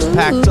ziplocs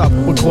packed up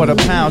with quarter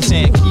pounds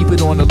in. Keep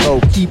it on the low,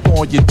 keep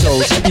on your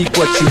toes, speak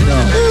what you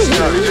know.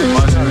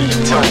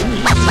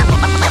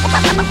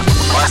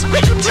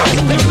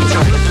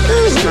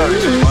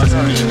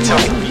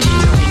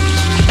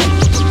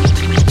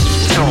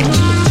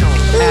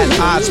 At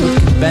odds with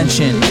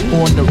convention,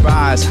 On the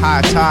rise,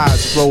 high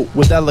tides wrote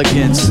with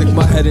elegance. Stick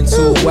my head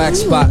into a wax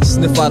spot,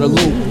 sniff out a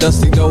loop.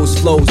 Dusty nose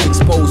flows,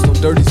 exposed, no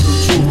dirty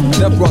truth.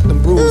 That brought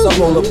them brews. I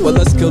roll up, but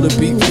let's kill the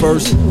beat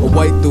first. A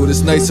white dude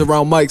is nice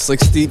around mics like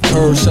Steve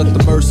Kerr. Shut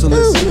the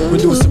merciless,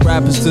 reducing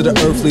rappers to the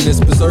earthliness.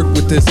 Berserk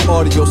with this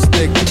audio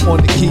stick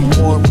on the key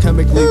form.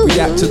 Chemically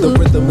react to the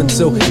rhythm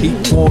until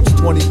heat forms.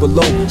 20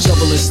 below,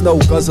 shoveling snow,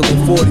 guzzling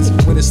 40s.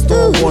 When it's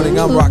storm warning,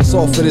 I'm rocks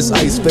off of this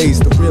ice phase.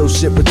 The real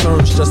shit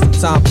returns just in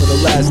time for the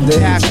last day.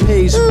 Cash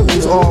pays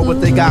who's all what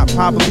they got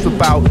problems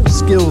about.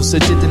 Skills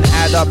that didn't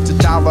add up to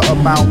dollar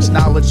amounts.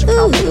 Knowledge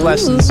count the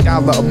blessings.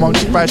 Scholar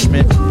amongst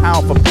freshmen.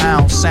 Pound for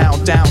pound,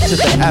 sound down to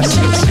the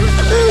essence.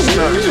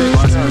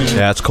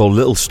 Yeah, it's called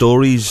Little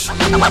Stories.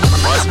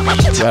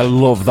 I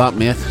love that,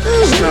 mate.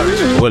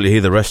 Well, you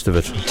hear the rest of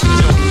it.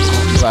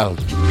 Well,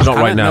 not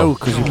right now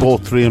because you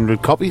bought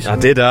 300 copies. I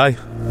did, I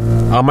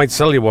might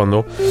sell you one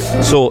though.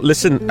 So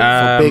listen,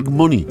 for big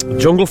money.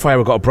 Jungle Fire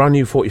have got a brand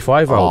new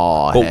 45 out.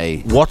 Oh, but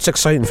hey. What's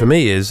exciting for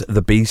me is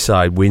the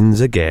B-side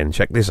wins again.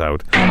 Check this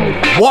out.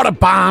 What a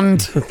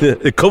band!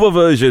 The cover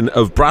version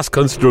of Brass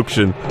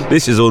Construction.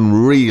 This is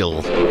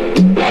unreal.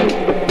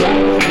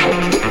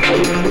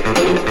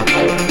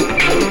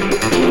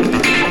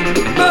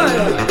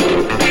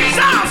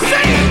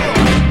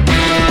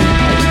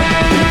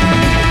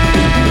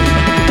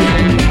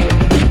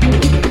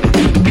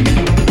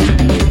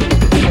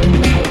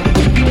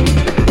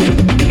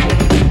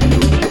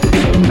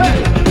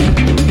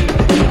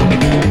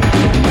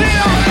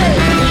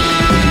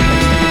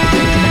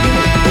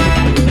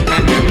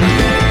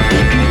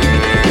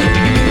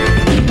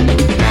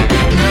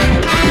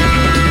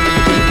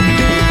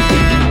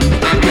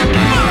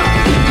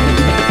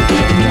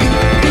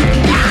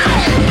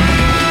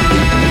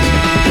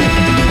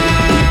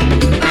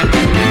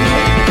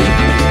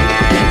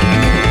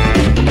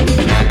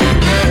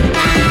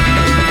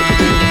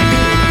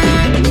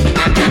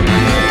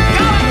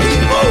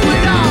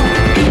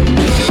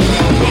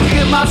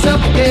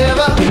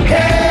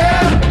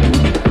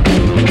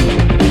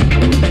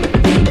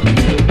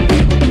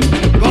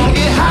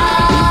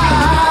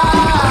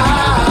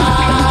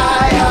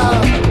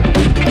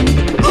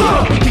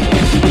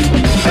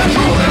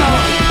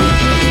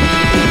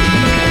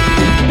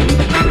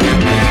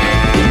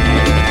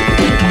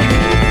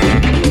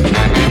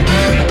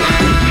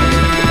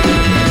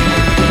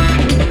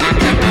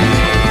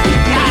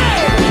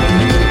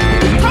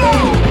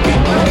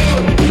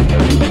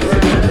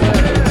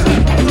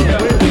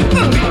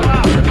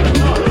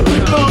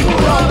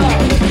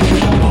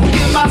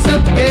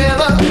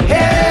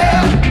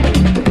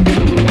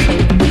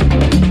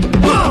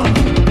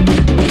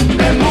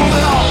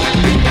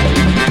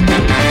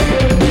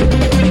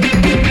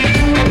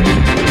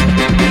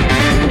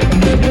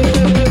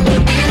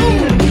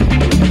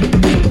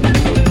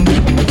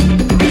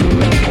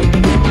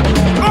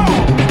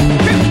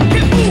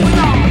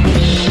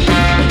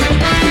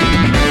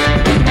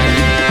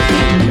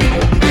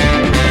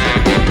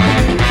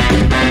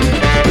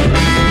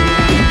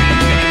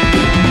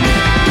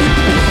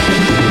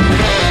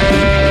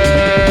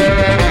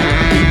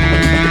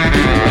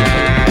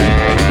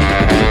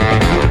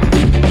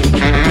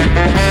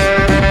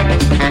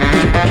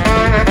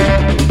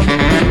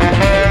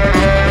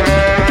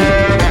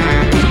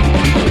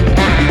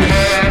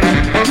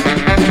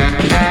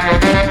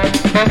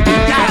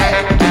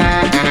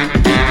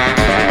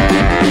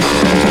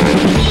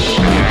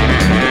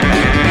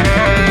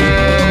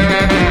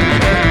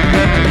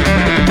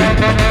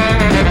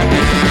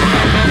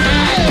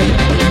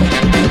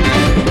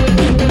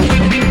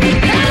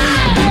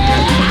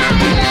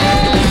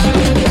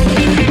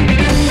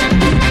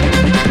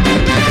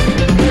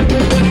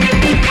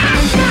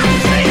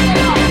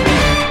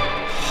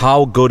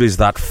 How good is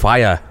that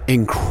fire?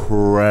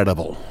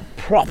 Incredible.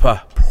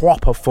 Proper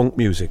funk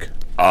music.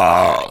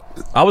 I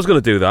was going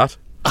to do that.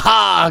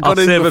 I'll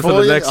save it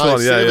for the next one.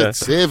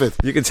 Save it.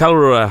 You can tell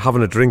we're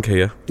having a drink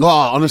here. Oh,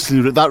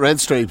 honestly, that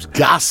Red Stripe's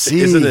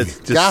gassy. Isn't it?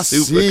 Just gassy.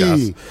 super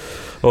gas.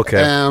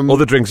 Okay.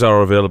 Other drinks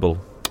are available.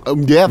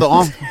 Yeah, they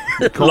are.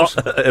 Of course.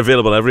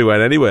 Available everywhere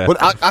and anywhere.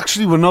 But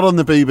actually, we're not on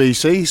the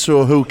BBC,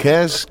 so who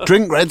cares?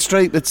 Drink Red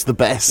Stripe, it's the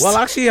best. Well,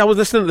 actually, I was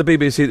listening to the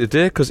BBC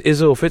today because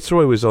Izzo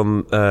Fitzroy was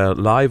on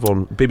live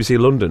on BBC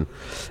London,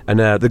 and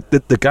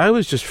the guy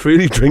was just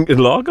freely drinking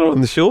lager on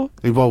the show.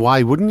 Well,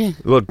 why wouldn't you?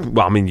 Well,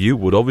 I mean, you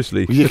would,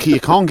 obviously. You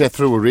can't get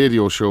through a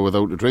radio show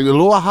without a drink.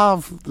 Although I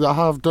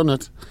have done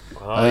it.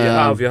 You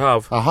have.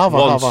 I have.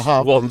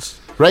 Once.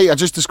 Right, I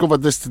just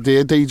discovered this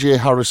today. DJ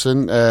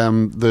Harrison.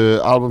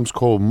 The album's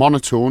called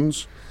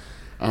Monotones,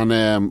 and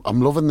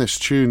I'm loving this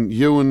tune.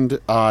 You and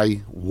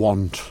I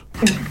Want.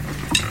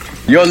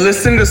 You're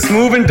listening to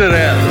Smoove and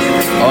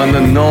Turrell on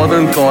the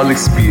Northern Call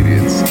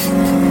Experience.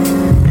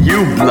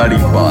 You bloody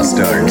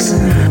bastards.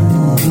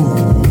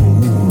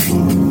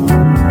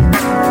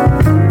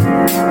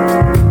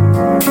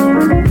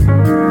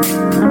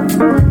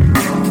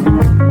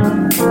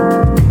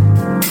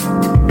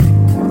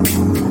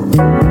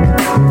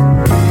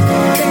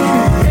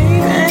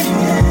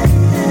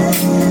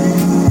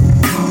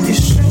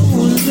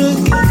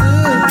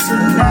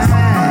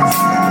 Tonight.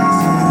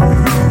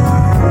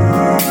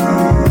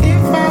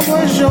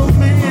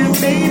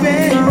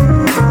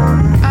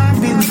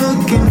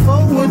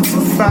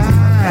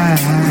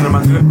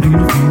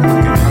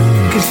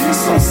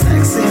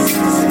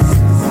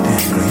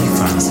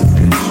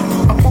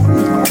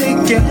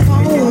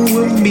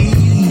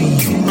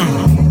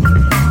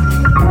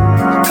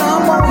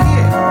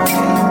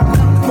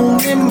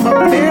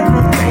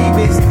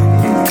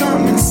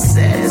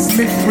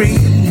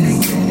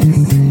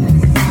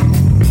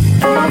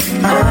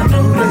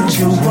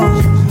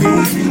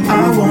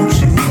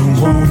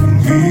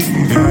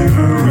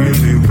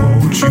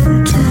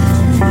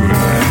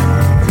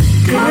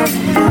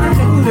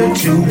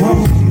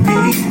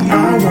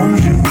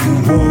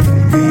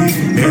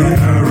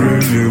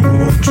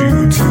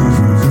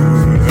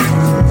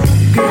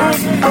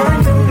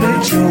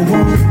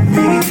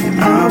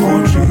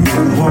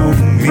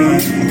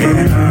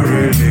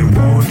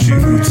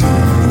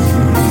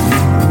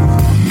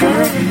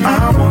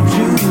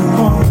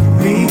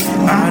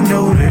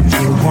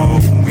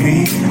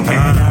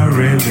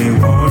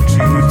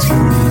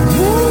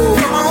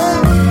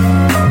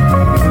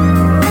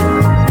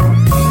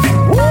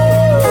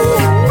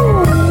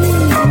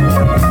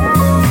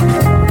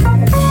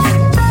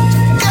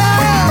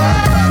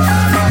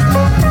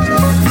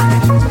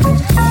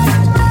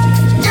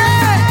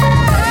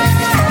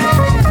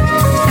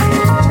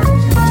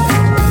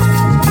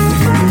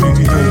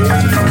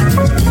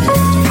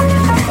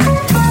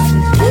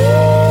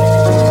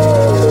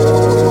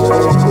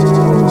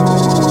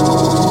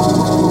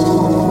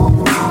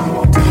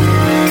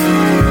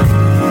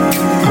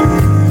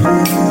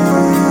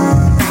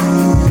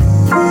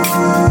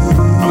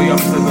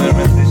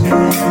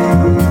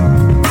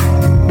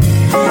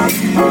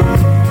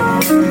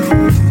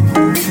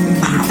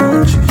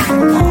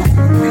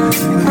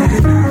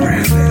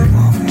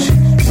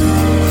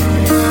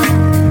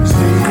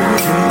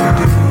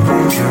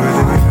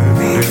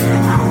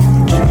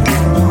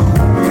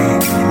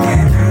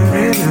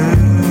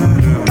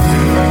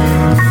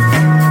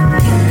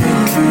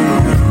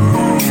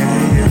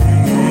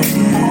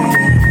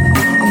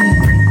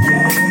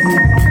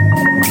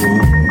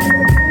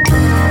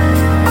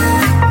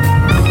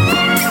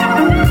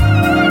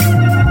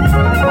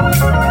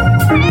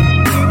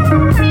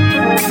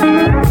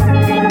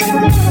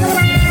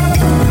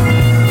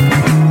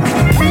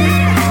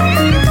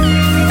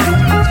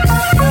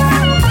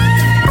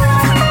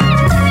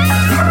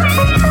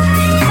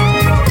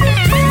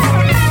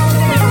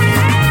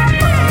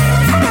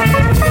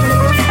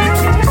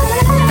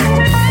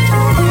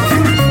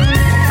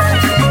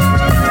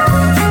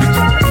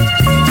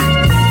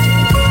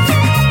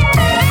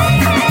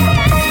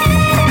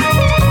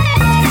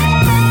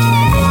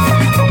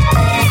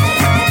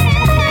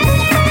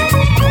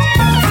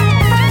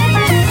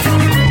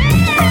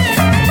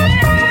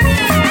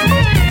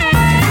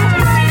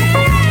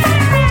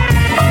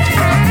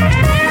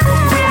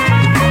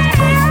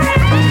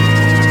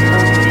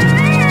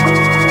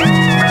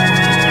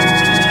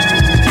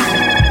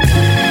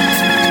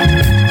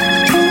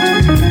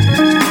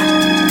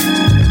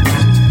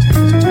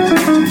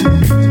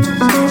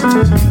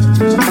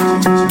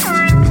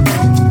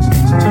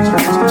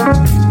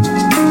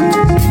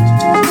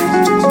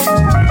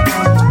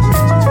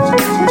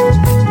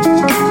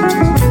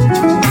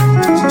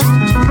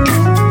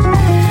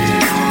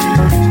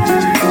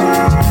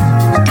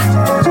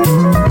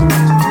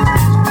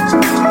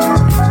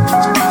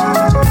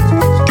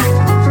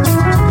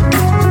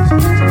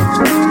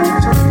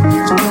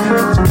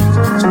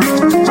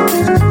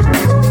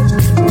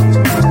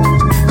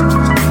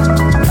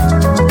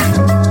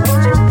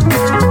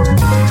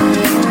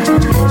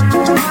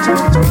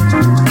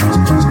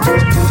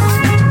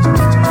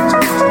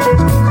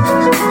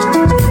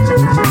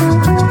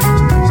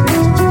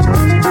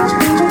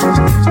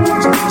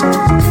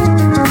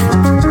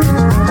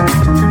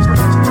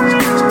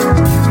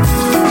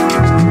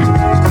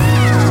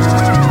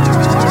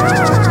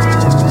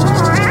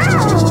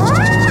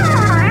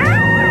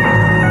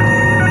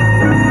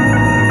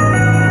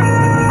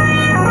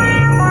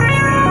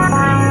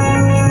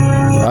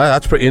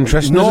 pretty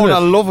interesting, You know isn't what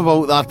it? I love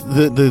about that?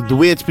 The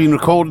way it's been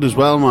recorded as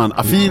well, man.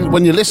 I feel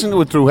when you listen to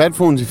it through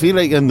headphones, you feel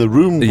like you're in the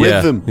room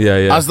with them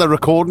as they're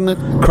recording it.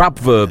 Crap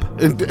verb.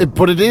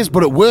 But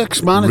it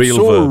works, man. Real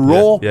it's so verb.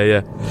 raw.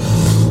 Yeah.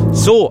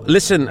 So,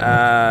 listen,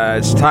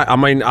 it's time. I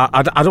mean,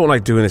 I don't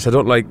like doing this. I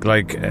don't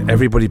like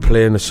everybody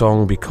playing a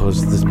song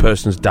because this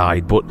person's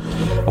died. But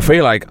I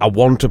feel like I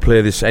want to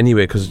play this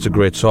anyway because it's a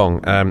great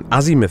song.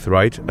 Azimuth,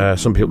 right?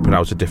 Some people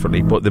pronounce it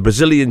differently. But the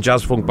Brazilian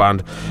jazz funk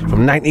band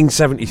from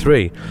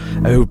 1973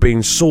 who've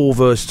been so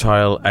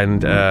versatile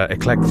and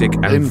eclectic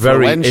and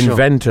very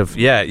inventive.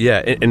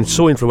 And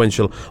so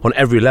influential on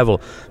every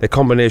level. The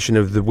combination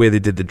of the way they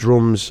did the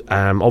drums.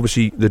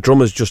 Obviously, the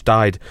drummer's just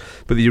died,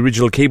 but the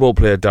original keyboard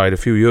player died a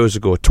few years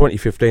ago,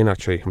 2015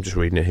 actually. I'm just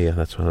reading it here.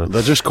 That's what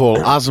they're just called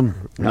Asm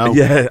now.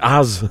 Yeah,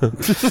 Az.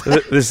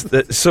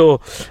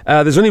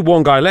 There's only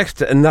one guy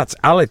left, and that's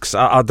Alex.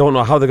 I don't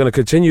know how they're going to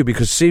continue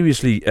because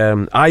seriously,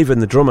 Ivan,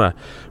 the drummer,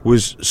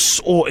 was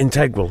so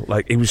integral.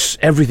 Like he was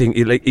everything.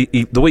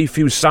 The way he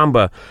fused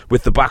samba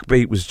with the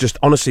backbeat was just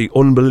honestly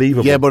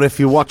unbelievable. Yeah, but if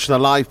you watch the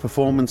live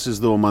performances,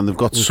 though, man, they've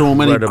got so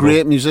many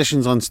great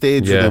musicians on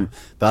stage with them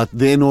that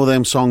they know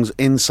them songs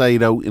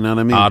inside out. You know what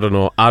I mean? I don't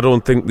know. I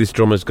don't think this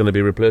drummer's going to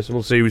be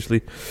replaceable.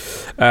 Seriously.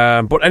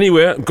 But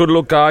anyway, good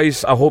luck,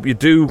 guys. I hope you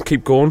do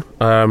keep going,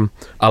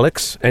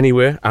 Alex.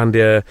 Anyway, and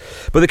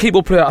but the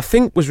keyboard player I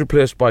think was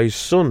replaced by his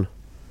son,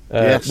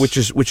 yes. which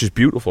is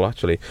beautiful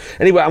actually.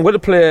 Anyway, I'm going to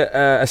play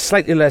a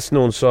slightly less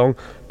known song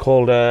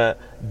called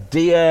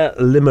 "Dear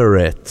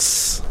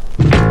Limerence."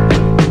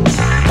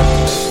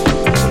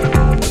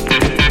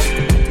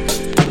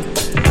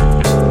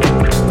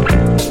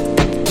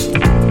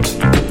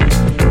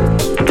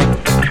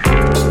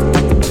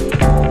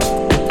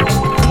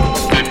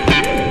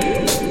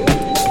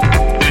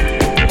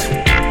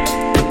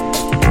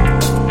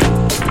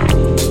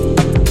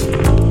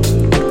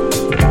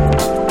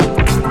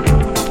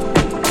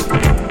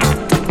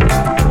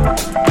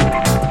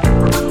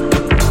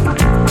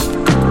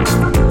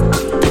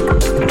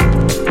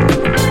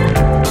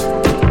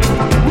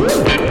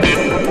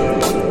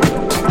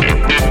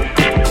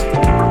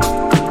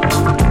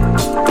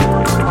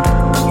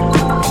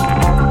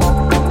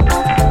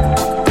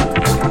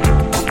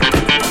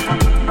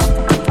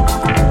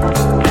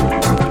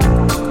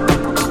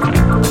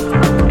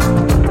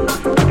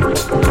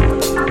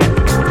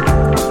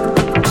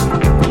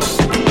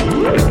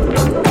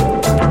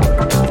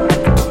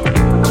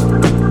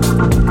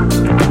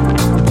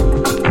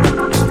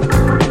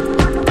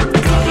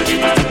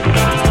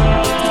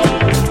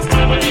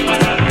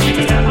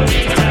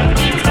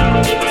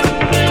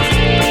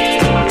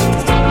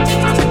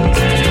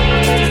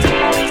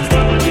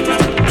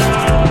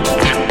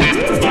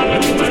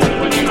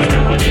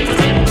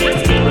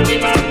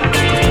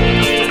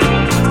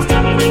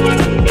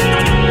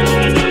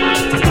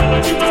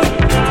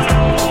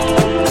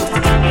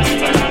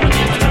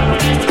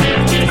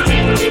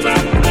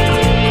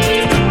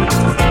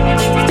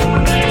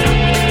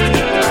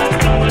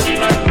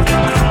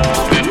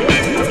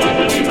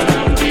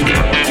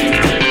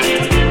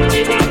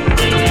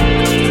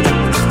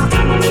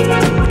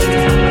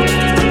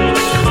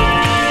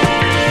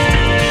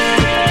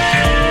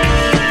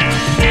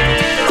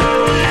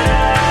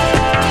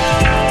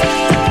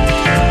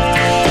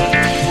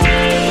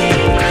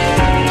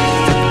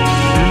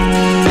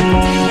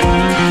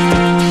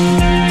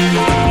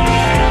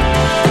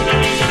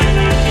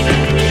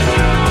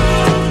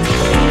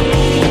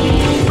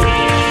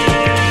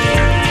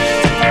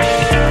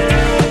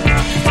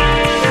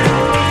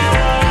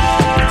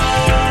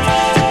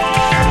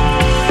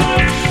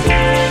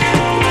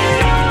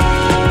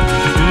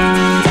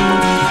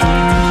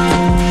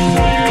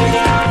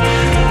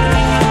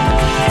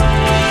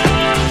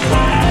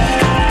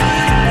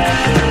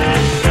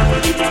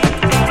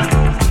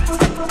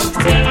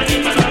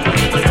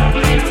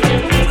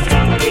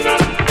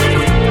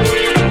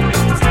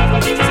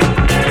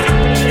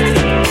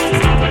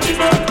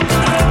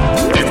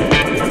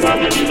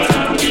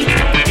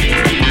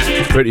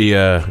 Pretty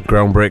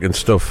groundbreaking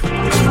stuff.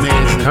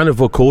 Amazing. Kind of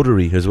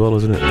vocodary as well,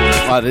 isn't it?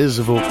 That is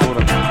a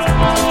vocoder.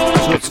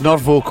 So it's not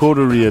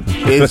vocodary, it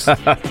is.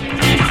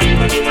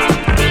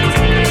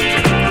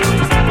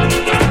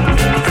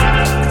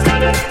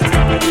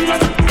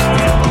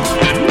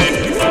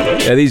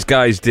 Yeah, these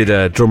guys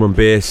did drum and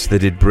bass, they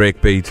did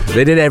breakbeat,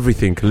 they did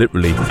everything,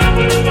 literally.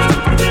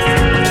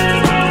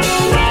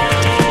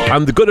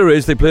 And the gutter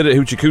is, they played at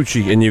Hoochie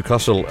Coochie in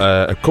Newcastle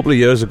a couple of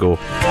years ago.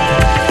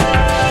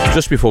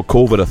 Just before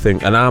COVID, I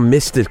think, and I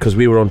missed it because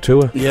we were on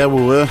tour. Yeah,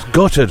 we were.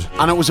 Gutted.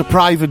 And it was a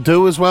private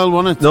do as well,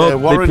 wasn't it? No,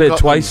 Warren they played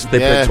twice. They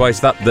played twice.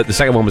 The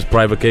second one was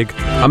private gig.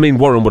 I mean,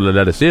 Warren would have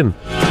let us in.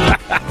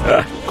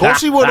 Of course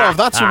he would have.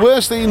 That's the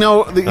worst thing,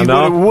 that he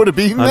would have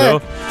been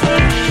there.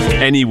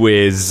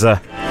 Anyways,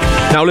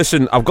 now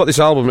listen, I've got this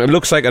album. It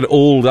looks like an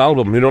old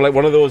album, like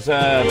one of those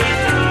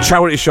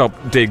charity shop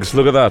digs.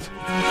 Look at that.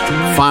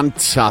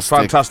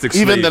 Fantastic.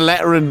 Even sleeve. the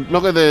lettering.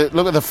 Look at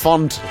the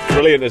font.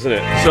 Brilliant, isn't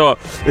it? So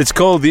it's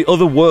called The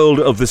Other World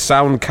of the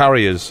Sound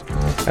Carriers,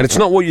 and it's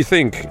not what you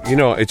think.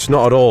 It's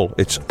not at all.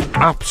 It's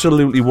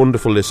absolutely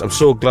wonderful list. I'm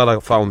so glad I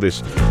found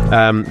this.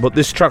 But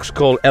this track's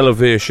called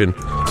Elevation.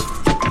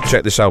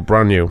 Check this out,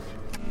 brand new.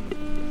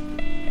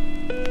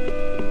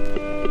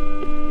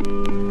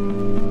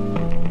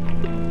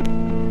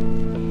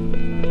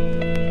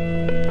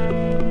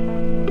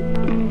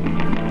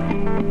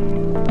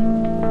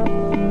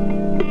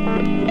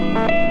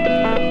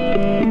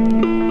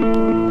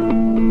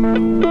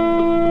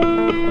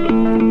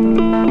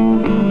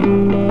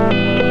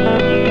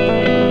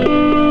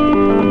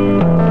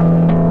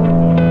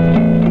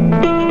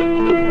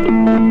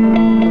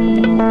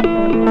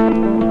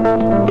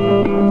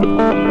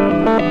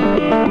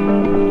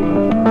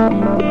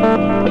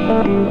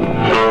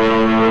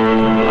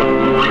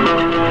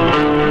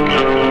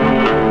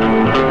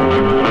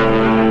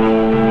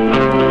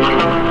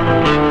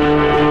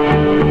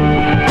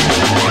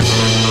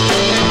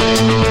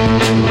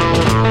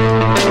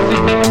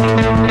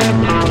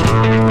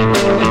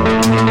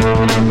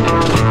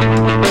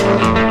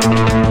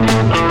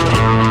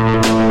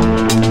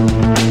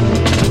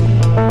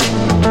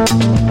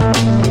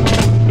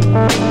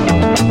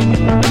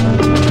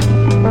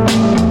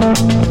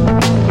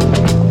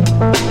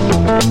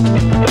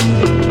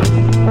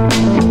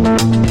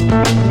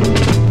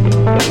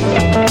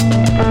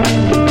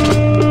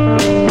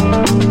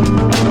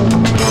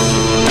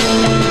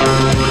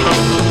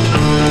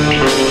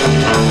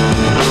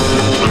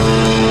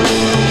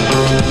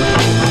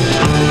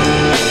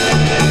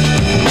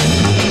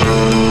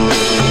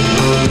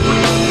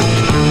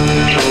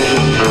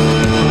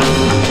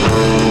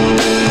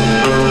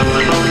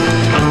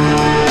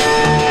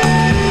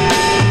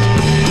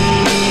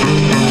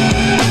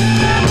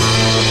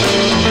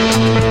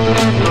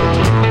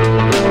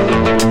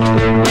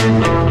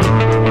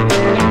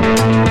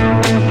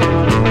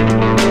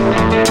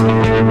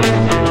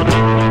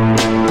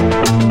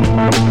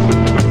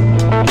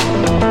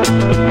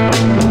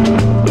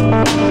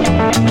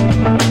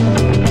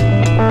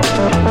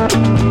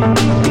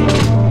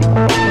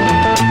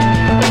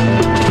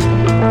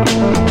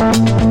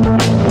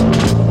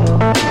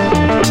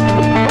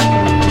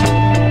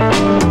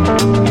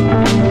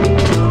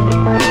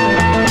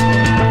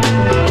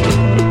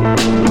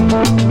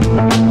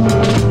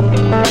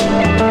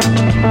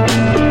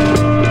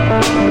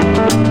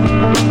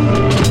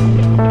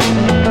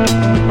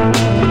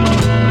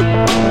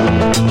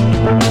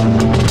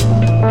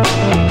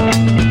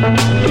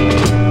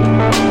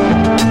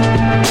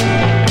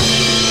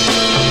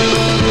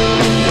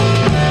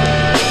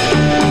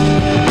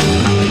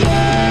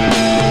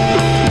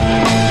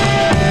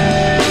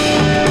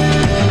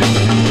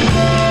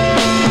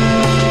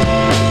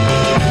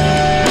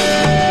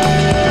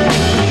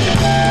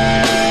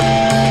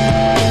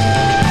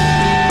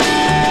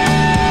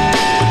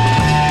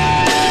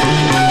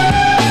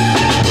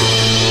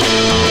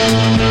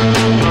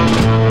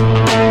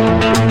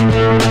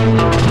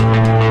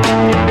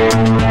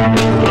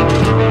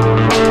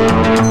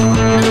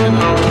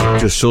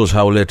 Shows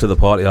how late to the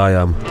party I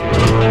am.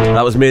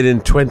 That was made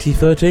in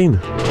 2013.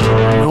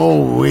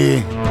 No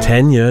way.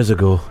 10 years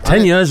ago.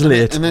 10 years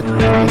late.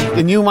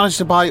 And you managed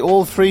to buy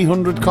all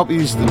 300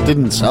 copies that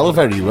didn't sell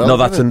very well. No,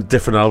 that's a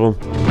different album.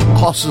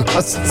 Oh,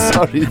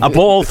 sorry. I bought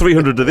all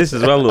 300 of this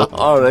as well, though.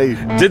 All right.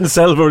 Didn't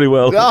sell very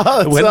well. No,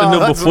 it went to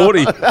number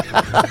 40. That's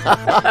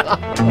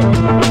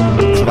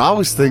what I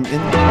was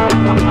thinking.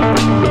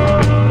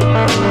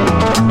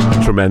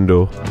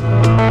 Tremendo.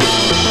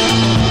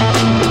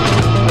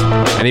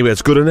 Anyway,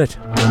 it's good, isn't it?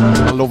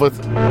 I love it.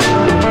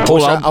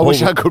 I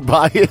wish I could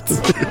buy it.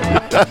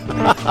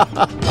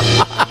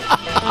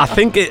 I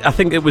think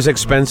it was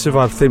expensive.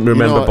 I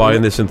remember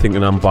buying this and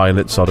thinking I'm buying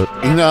it, sod it.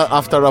 You know,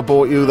 after I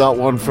bought you that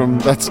one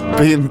that's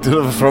being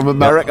delivered from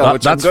America,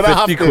 that's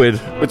 50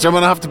 quid. Which I'm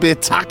going to have to pay a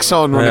tax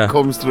on when it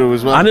comes through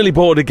as well. I nearly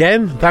bought it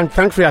again.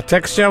 Thankfully, I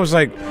texted you. I was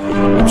like,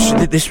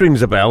 this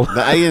rings a bell.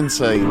 The A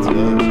inside,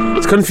 yeah.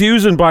 It's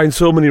confusing buying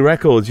so many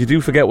records. You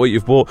do forget what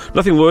you've bought.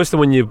 Nothing worse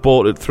than when you've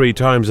bought it 3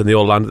 times and they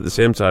all land at the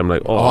same time.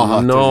 Like, oh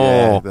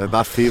no. Yeah,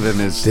 that feeling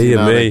is...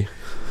 Dear me.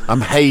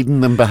 I'm hiding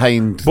them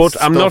behind. But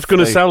I'm not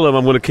going to sell them.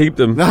 I'm going to keep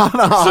them.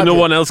 So no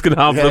one else can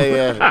have them.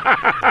 Yeah.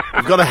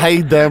 You've got to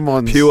hide them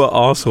ones. Pure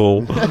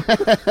arsehole.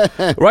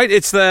 Right,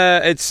 it's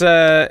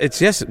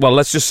yes. Well,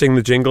 let's just sing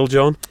the jingle,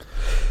 John.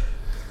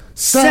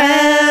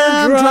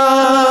 Sandra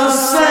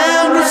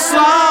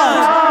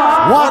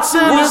Slot, what's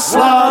in your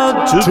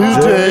slot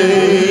today?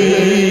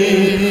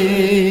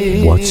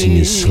 What's in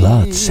your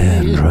slot,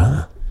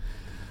 Sandra?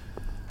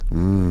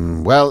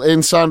 Well,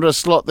 in Sandra's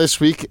slot this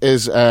week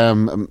is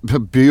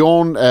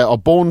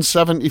Beyond Bone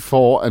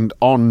 74 and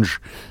Onge,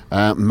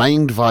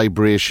 Mind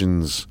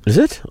Vibrations. Is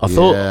it? I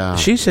thought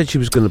she said she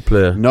was going to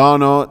play.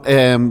 No.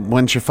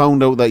 When she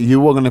found out that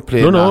you were going to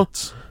play No.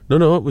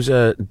 It was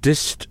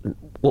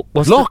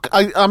What's Look,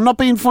 I'm not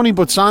being funny,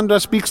 but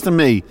Sandra speaks to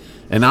me,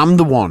 and I'm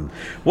the one.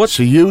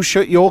 So you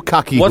shut your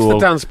cocky What's hole the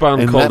dance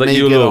band and called let that me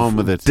you get love? on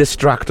with it.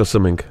 Distract or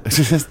something.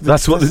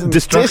 That's what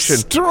distraction.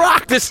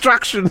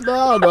 Distraction.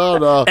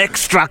 No.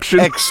 Extraction.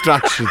 they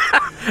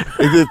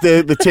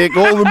take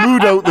all the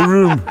mood out the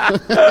room.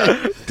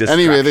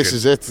 Anyway, this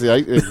is it.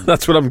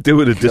 That's what I'm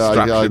doing. A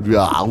distraction.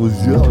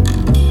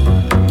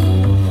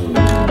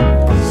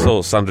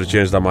 So Sandra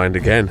changed her mind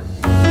again.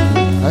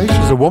 Hey,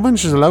 she's a woman.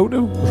 She's allowed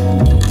to.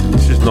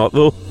 She's not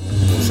though.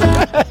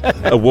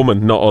 A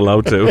woman not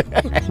allowed to.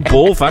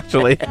 Both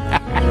actually.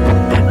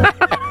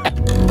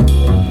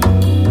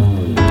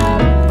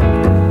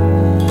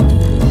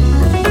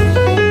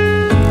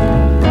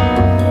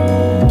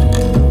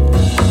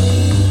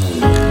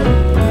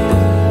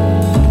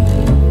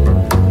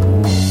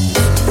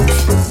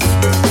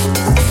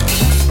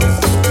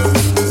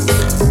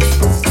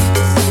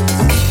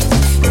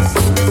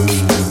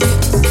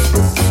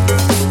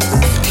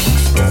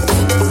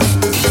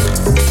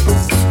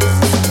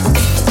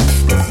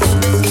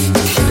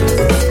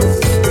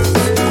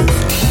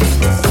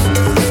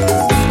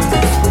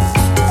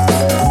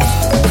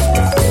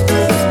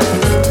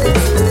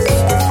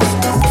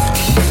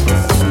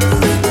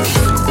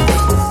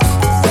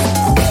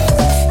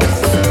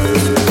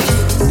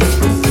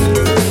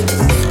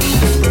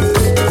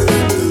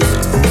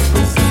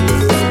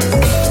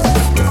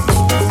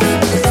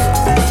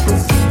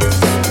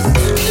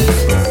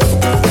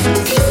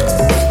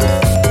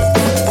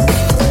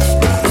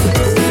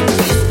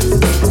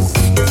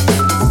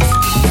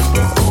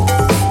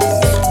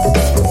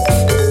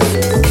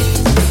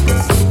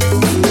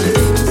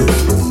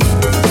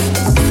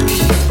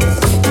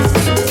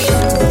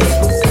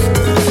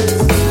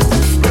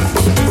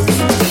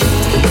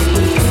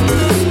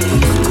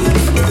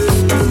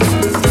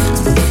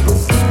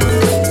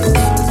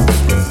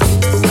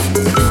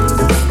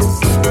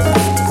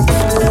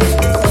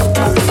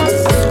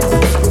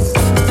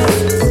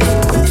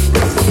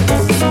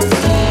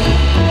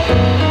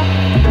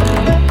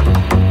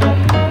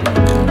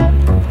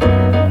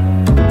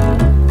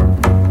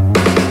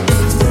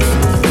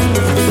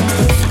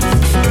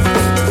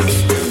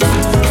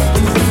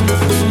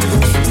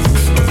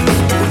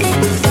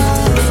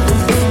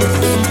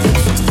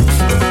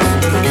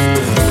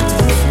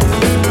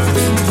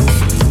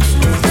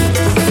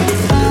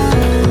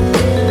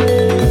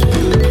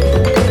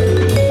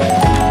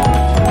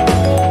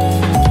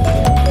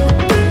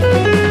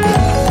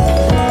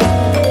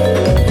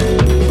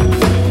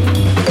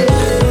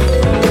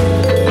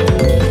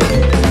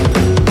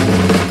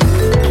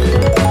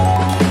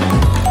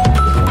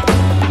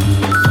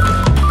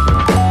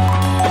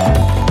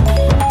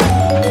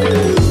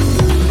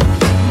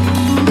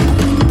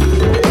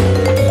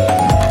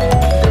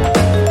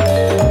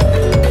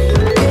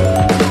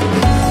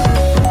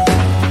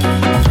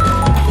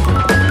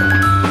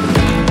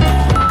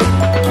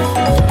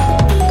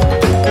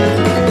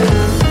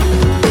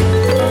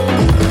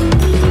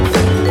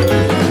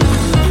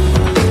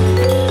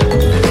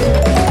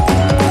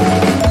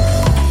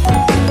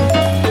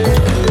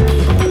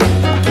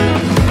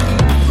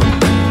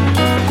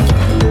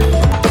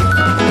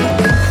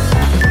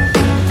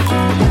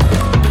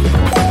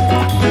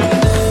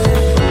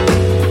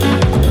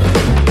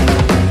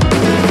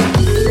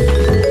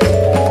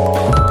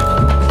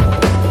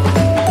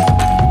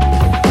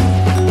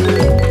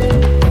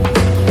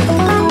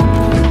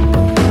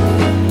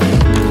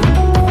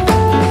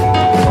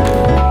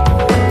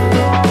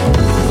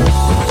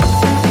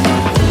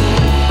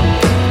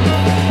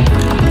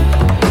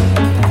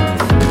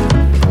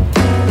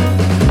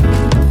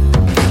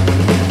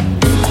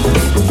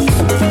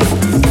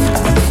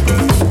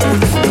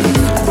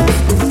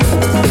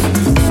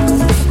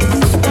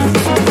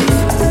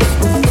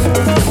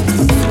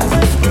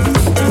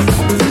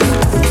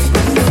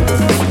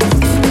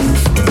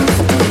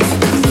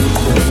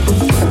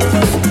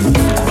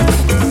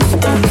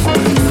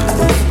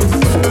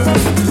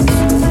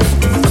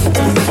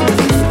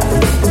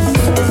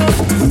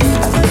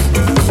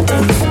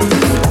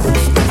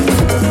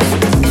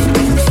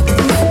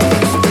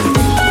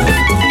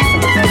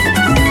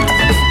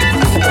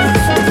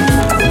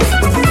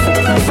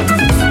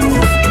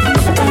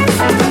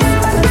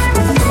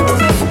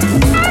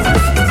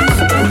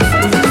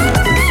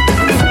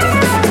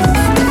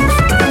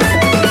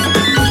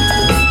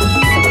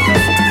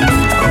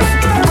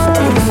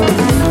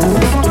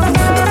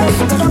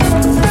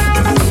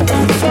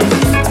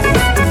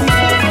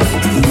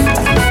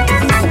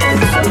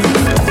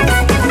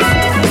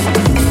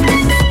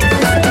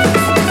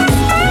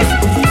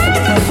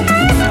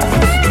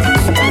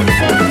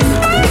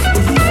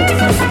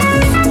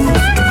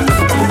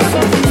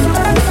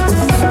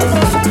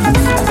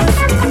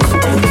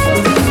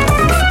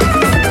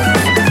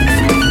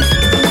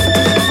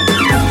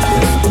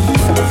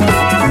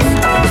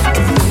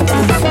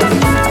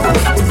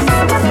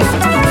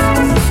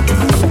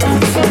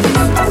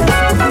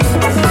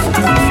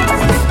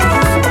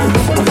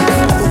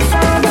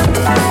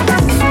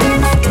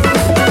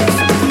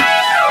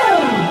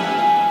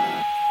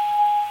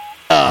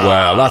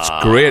 Well, that's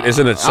great,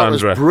 isn't it, Sandra?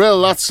 That was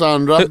brilliant, that's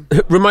Sandra.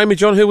 Remind me,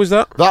 John, who was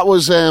that? That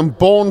was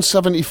Born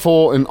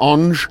 74 in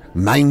Onge,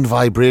 Mind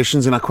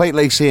Vibrations, and I quite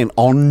like saying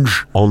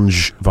Onge.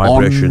 Onge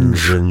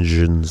Vibrations.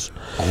 Engines.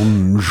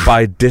 Onge.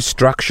 By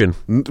Distraction.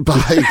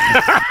 By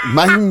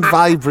Mind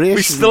Vibrations.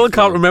 We still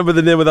can't remember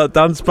the name of that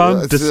dance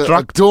band.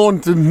 Distract.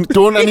 Don't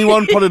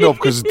anyone put it up,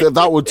 because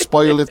that would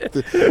spoil it.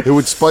 It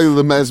would spoil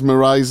the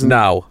mesmerising.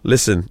 Now,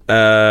 listen,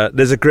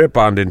 there's a great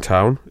band in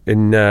town.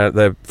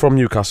 They're from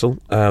Newcastle.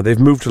 They've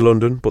moved to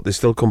London, but they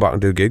still come back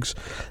and do gigs.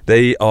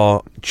 They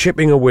are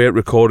chipping away at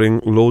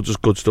recording loads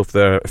of good stuff.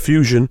 They're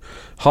fusion,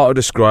 hard to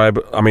describe.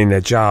 I mean,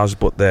 they're jazz,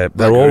 but they're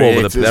all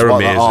over they're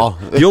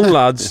amazing. Young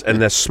lads,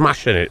 and they're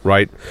smashing it,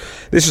 right?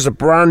 This is a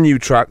brand new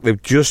track.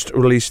 They've just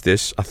released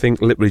this, I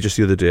think, literally just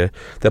the other day.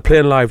 They're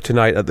playing live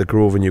tonight at the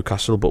Grove in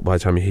Newcastle, but by the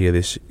time you hear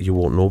this, you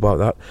won't know about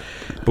that.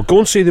 But go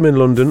and see them in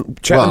London.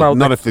 Check them out.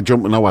 Not if they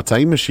jump in our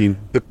time machine.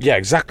 Yeah,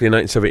 exactly,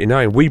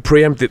 1979. We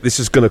preempted this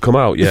is going to come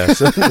out, yes.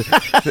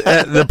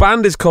 The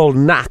band is called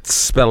Nats,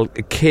 spelled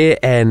Knats,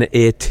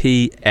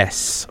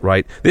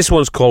 right? This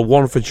one's called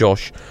One for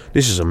Josh.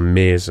 This is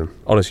amazing.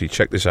 Honestly,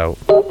 check this out.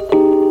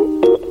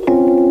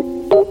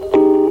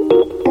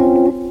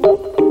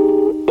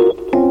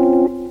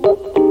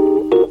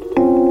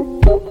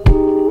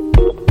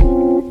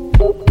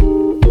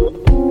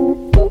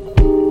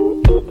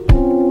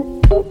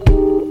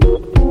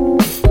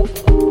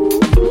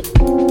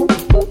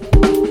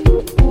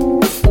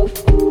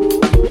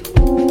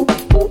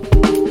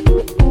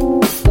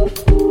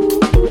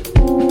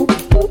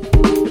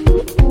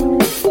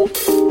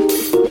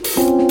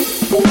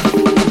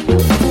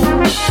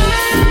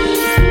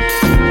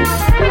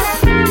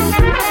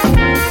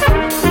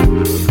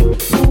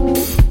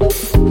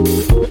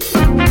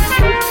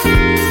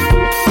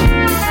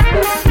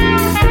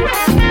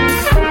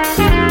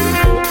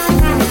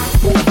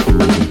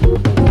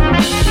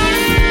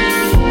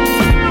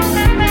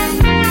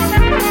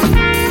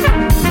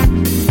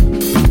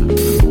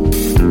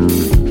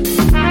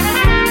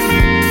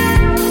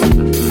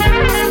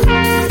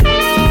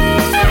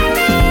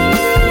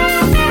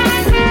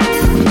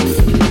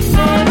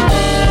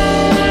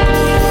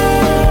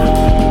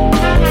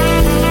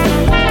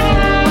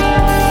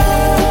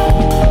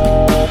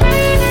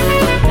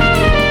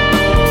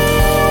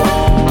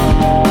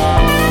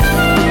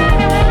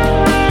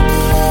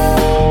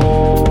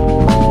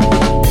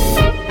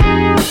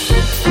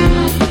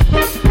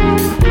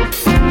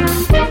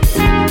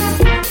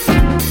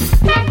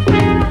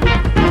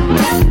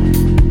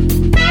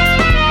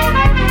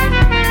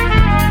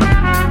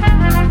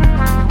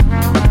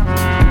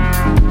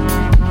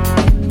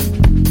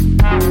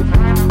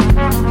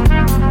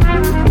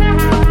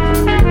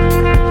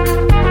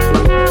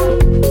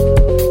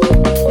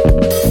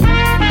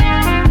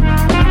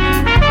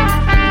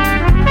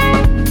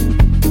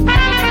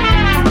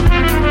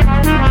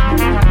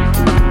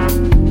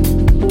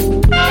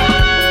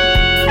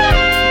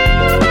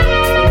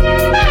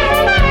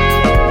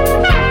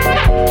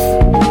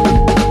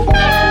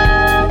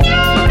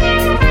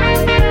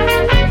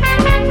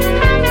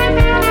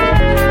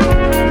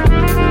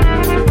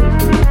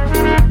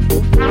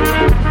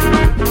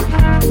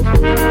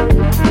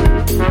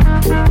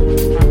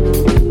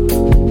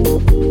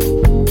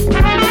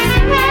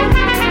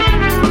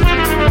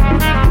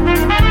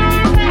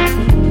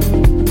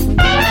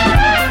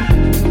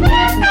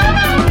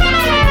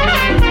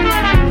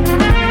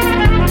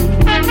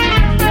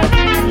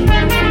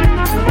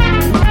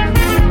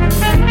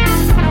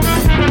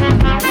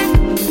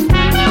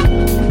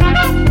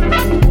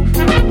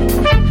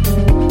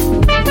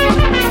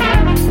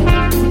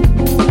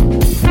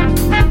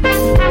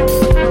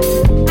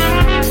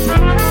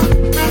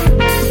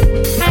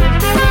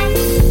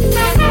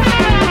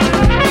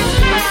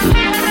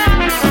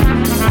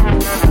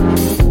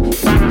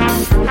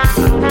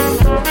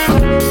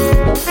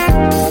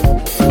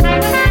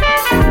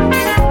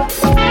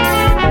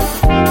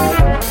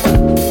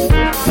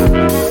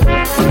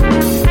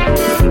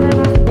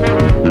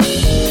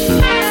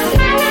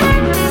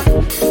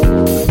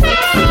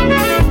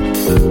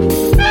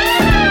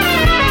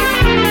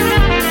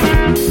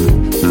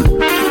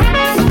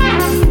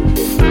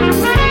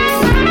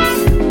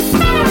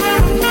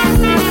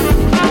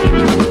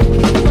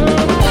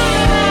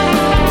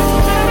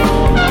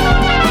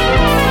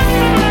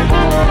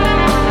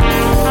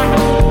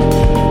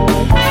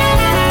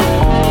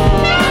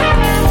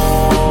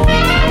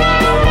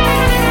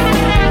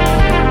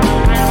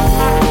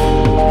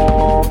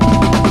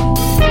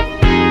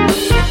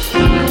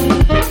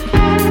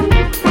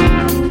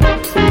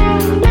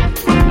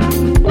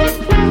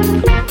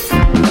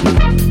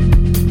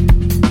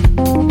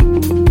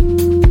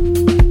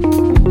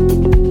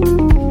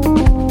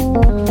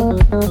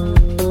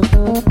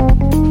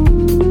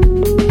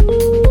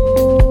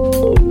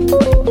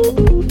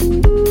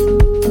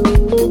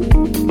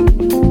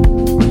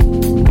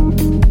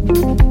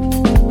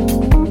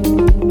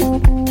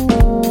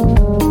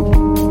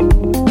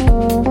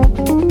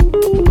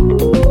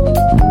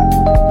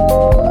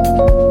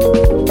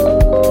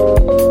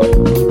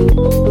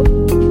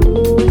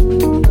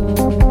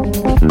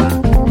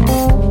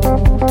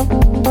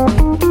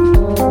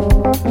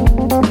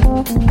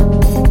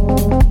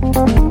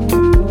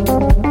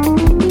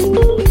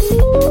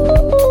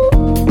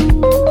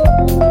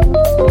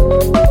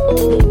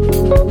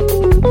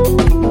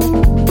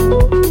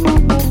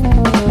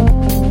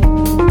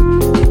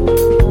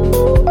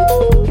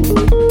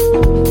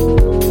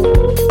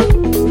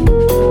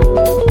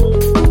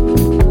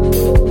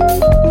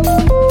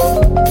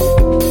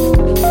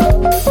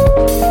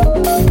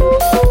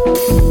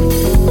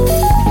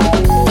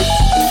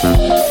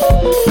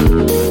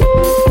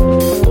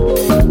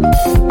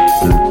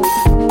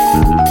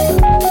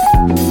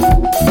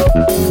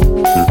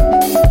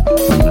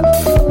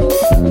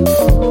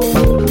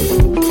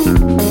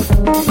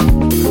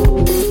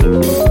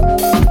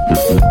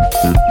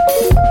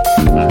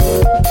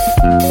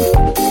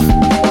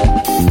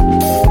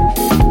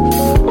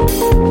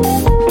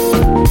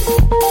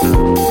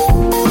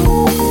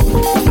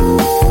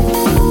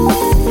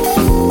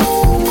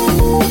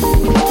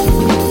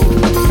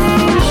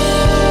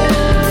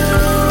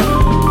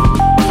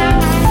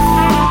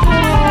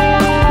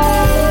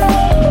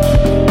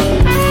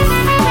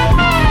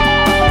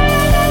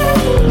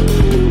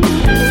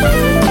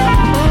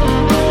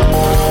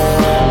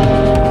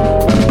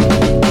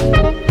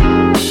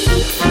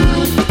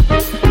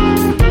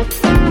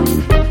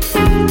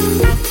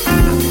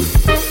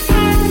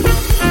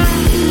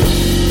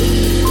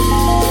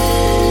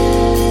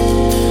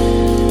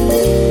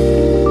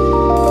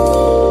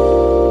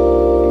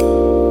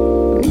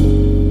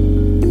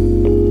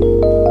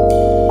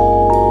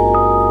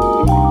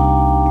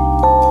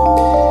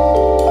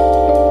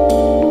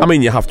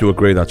 mean, you have to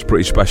agree that's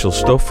pretty special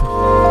stuff.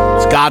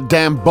 It's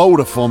goddamn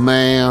beautiful,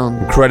 man.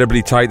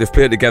 Incredibly tight. They've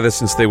played together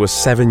since they were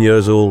 7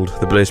 years old,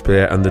 the bass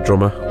player and the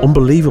drummer.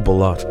 Unbelievable,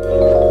 that.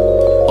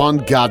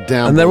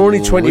 Ungoddamn. And they're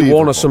only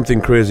 21 or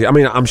something crazy. I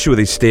mean, I'm sure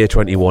they stay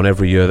 21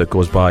 every year that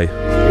goes by.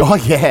 Oh,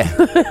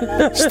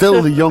 yeah.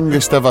 Still the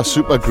youngest ever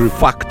supergroup.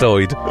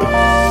 Factoid.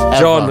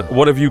 John,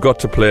 what have you got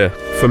to play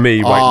for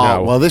me right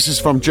now? Well, this is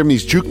from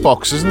Jimmy's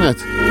Jukebox, isn't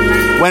it?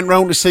 Went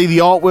round to see the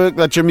artwork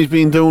that Jimmy's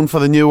been doing for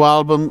the new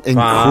album.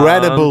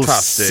 Incredible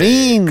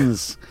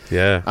scenes.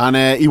 Yeah.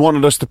 And he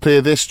wanted us to play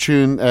this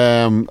tune,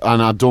 and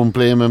I don't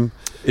blame him.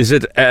 Is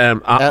it,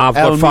 I've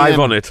got 5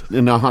 on it?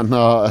 No,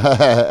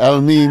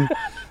 El Mean,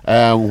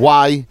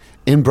 Y,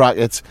 in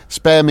brackets,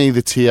 spare me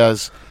the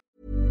tears.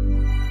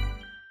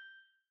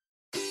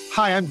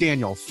 Hi, I'm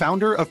Daniel,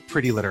 founder of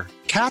Pretty Litter.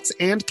 Cats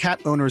and cat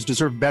owners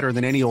deserve better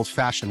than any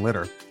old-fashioned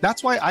litter.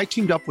 That's why I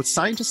teamed up with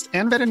scientists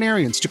and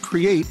veterinarians to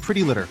create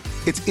Pretty Litter.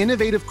 Its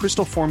innovative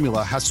crystal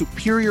formula has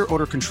superior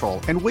odor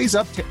control and weighs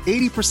up to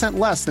 80%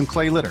 less than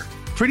clay litter.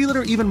 Pretty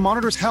Litter even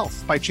monitors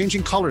health by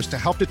changing colors to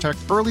help detect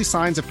early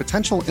signs of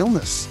potential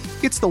illness.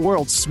 It's the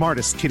world's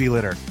smartest kitty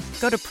litter.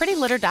 Go to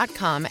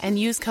prettylitter.com and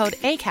use code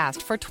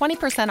ACAST for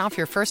 20% off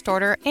your first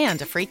order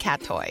and a free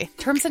cat toy.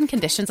 Terms and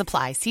conditions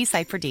apply. See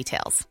site for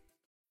details.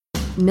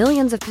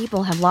 Millions of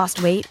people have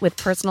lost weight with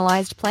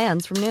personalized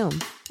plans from Noom.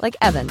 Like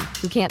Evan,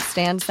 who can't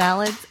stand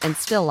salads and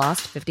still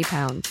lost 50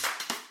 pounds.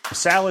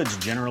 Salads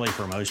generally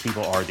for most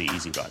people are the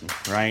easy button,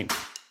 right?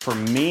 For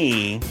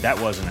me,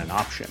 that wasn't an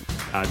option.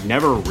 I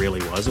never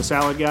really was a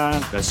salad guy.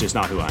 That's just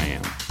not who I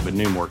am. But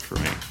Noom worked for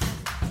me.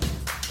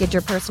 Get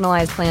your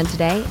personalized plan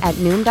today at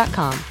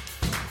Noom.com.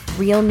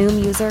 Real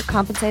Noom user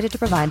compensated to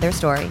provide their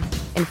story.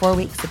 In 4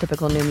 weeks, the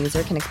typical Noom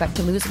user can expect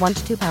to lose 1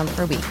 to 2 pounds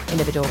per week.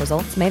 Individual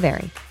results may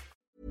vary.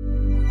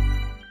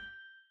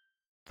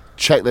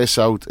 Check this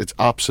out. It's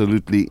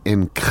absolutely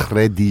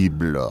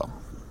incredible.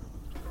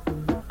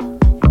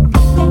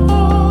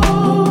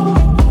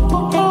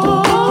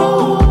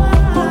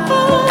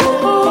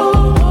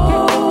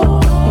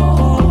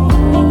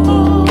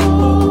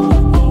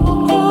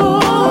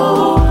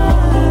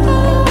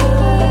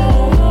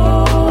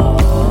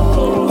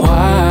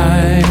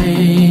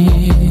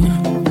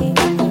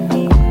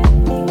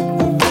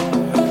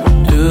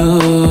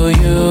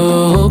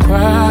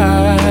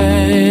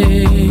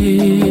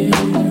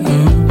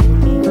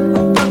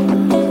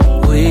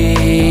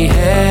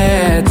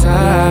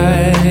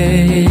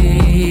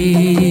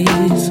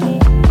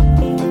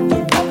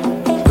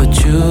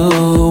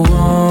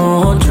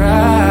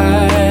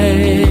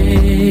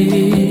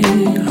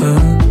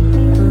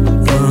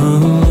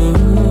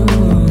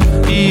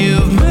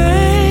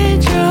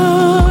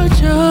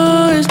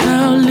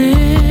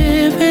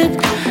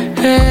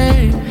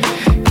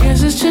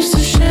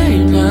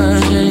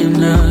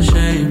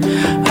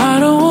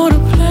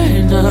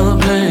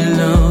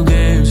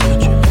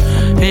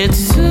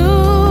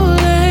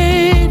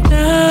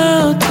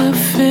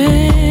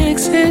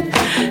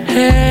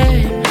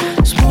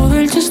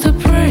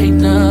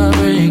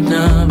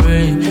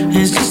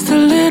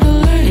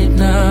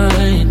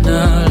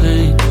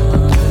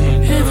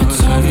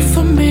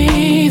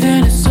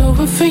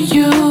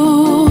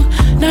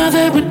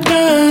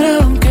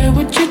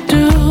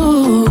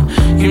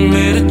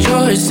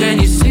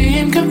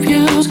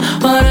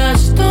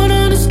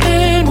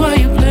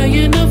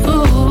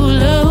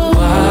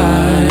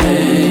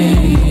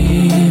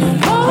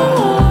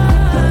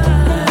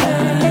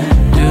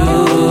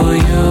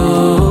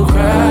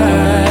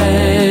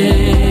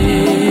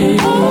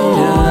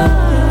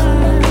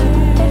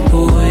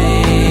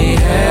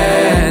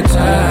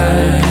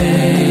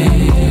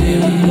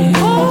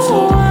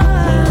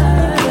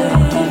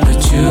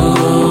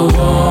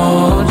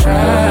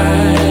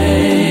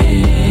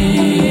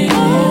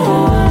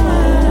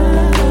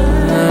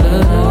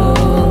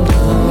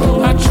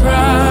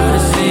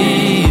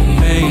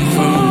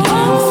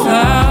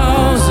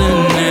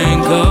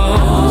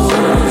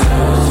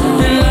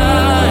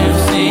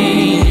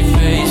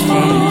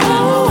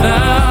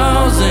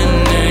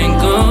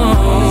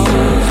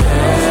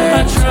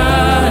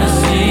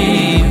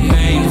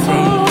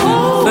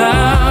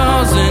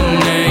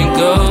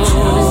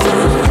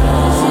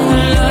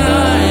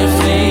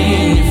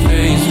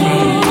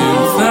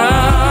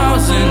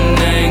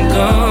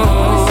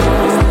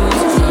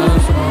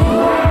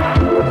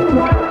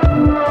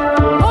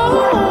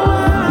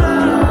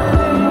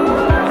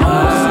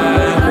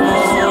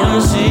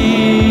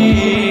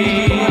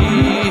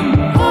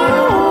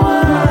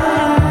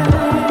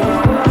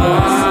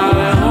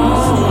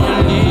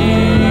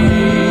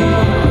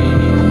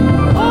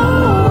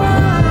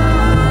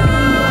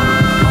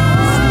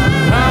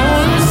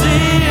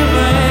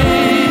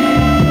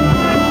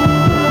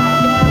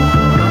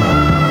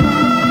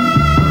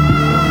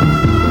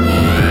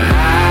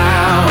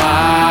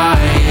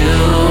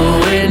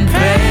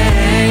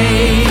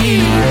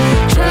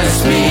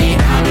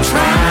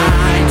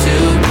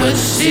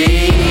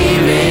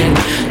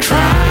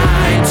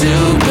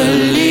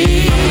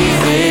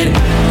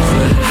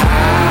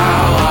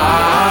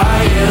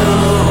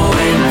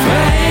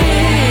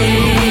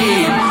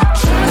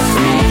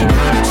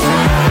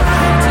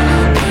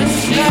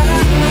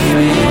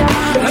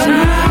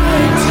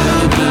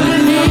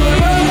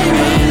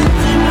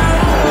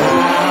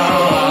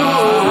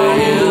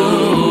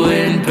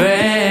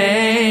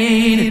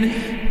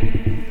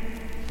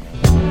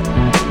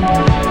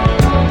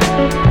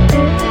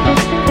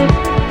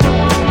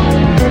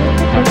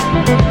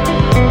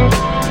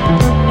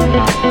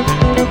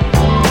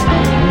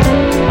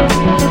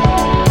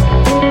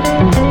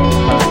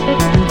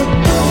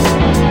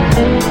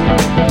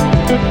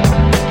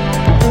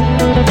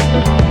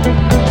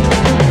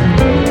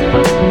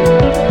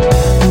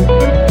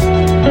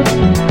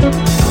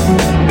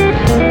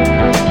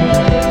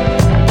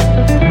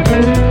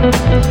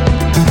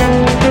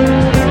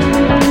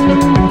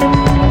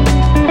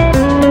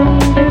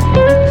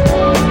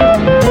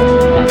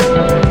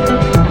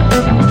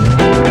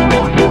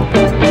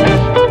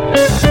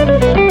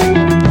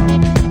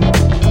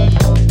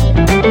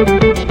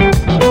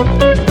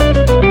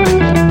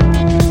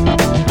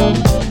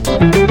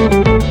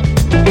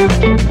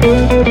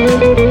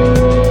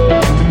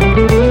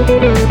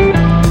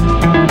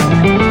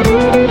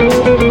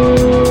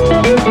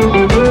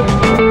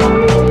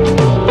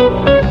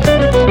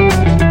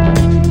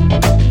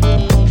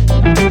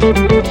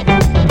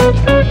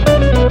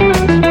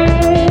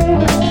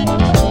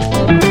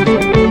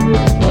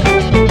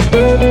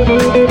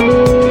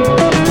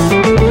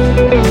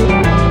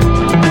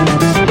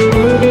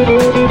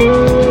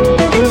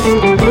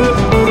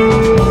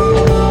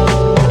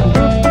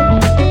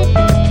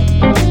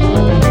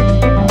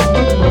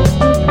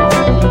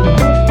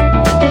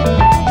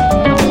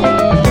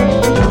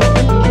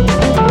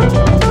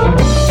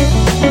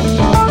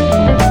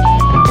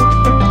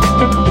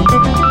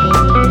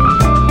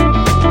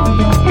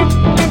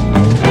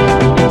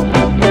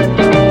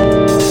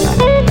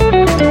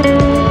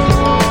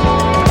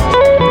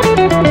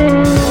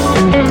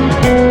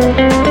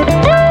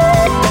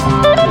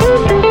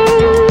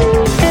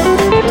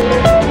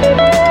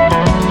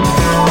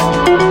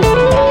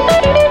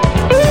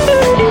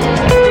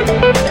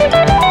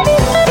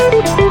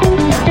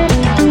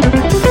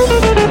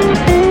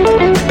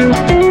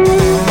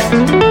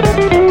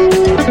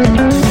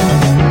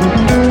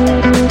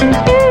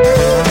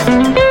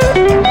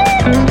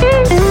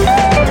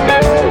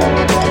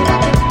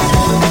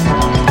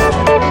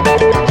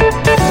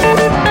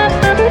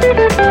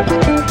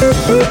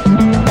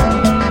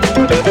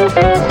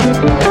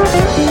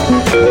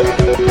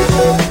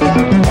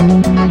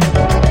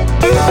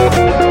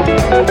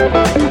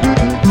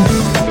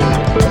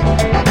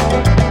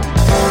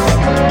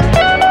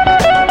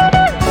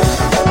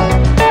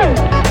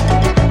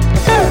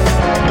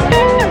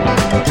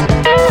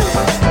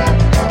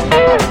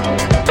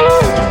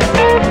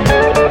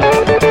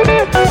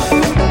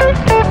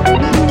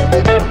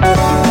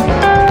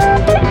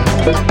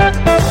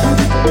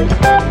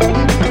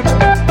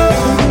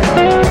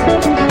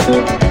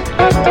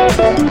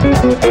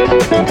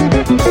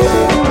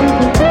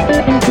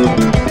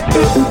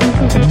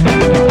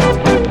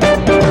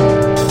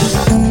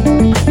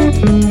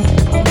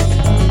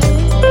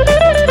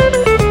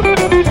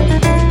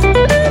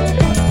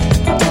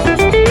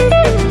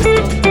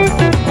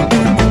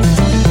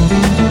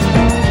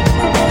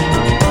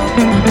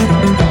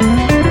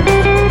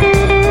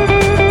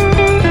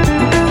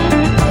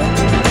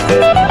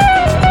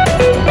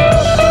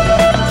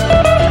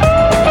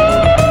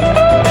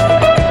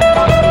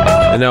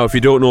 if you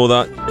don't know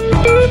that,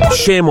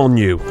 shame on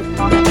you.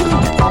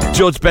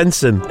 George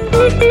Benson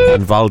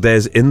and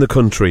Valdez in the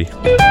Country.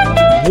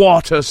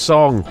 What a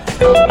song.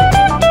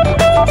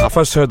 I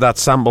first heard that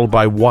sample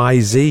by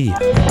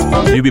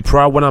YZ. You'll Be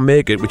Proud When I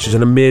Make It, which is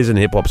an amazing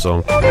hip-hop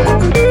song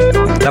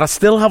that I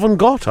still haven't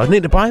got. I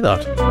need to buy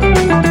that.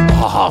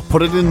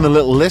 Put it in the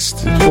little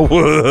list.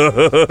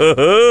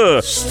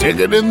 Stick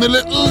it in the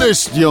little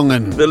list,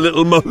 young'un. The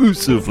little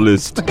Mahusive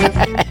list.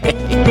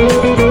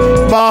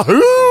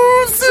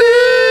 Mahusive!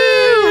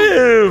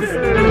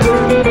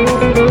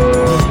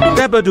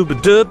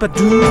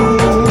 Dabba-dooba-dooba-doo.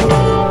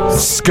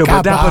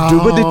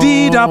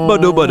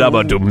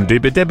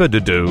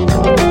 Skabba-dabba-dooba-dee-dabba-dooba-dabba-doom-dibba-dabba-doo.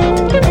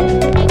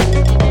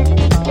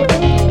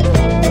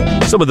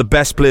 Some of the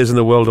best players in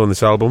the world on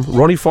this album.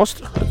 Ronnie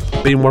Foster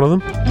being one of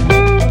them.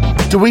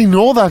 Do we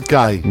know that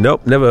guy?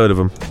 Nope, never heard of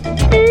him.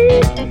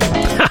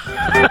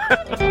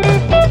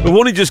 We've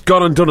only just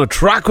gone and done a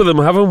track with him,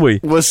 haven't we?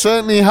 We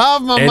certainly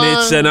have, my man. And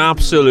it's an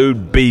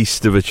absolute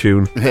beast of a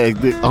tune. Hey,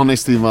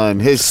 honestly, man,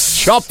 his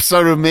chops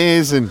are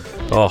amazing.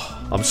 Oh,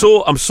 I'm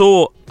so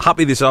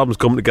happy this album's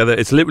come together.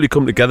 It's literally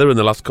come together in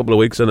the last couple of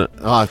weeks, isn't it?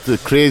 Oh, the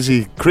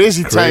crazy times.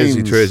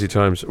 Crazy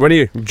times. When are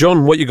you?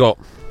 John, what you got?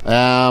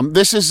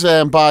 This is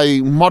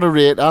by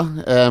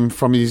Moderator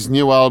from his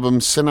new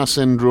album Sinner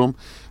Syndrome,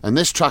 and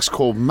this track's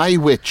called My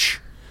Witch.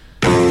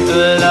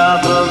 The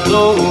lover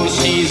blows,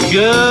 she's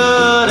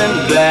good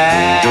and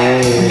bad.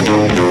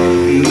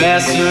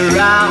 Mess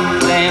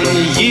around and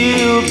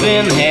you've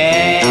been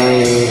had.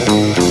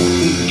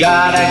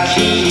 Got a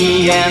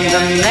key and a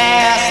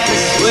nasty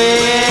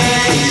switch.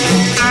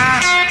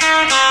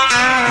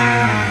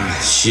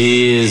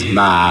 She's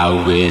my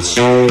witch.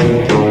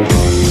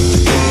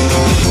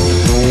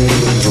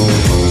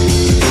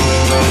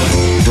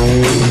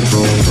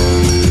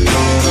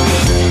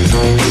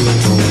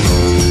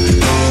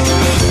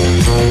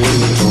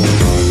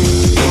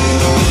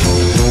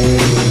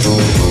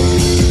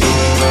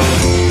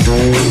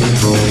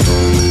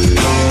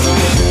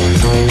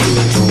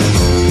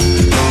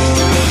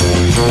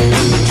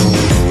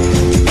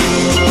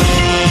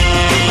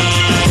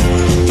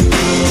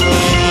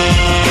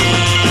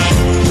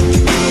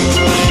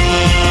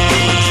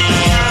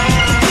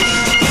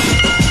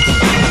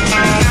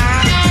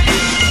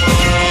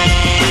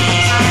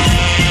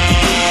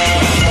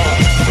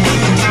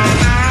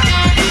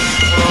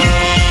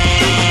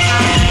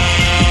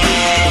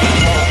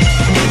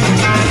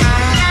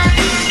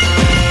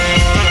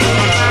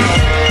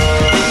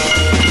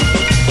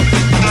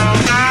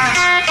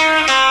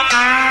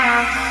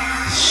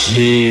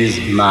 She's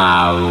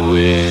my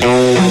witch.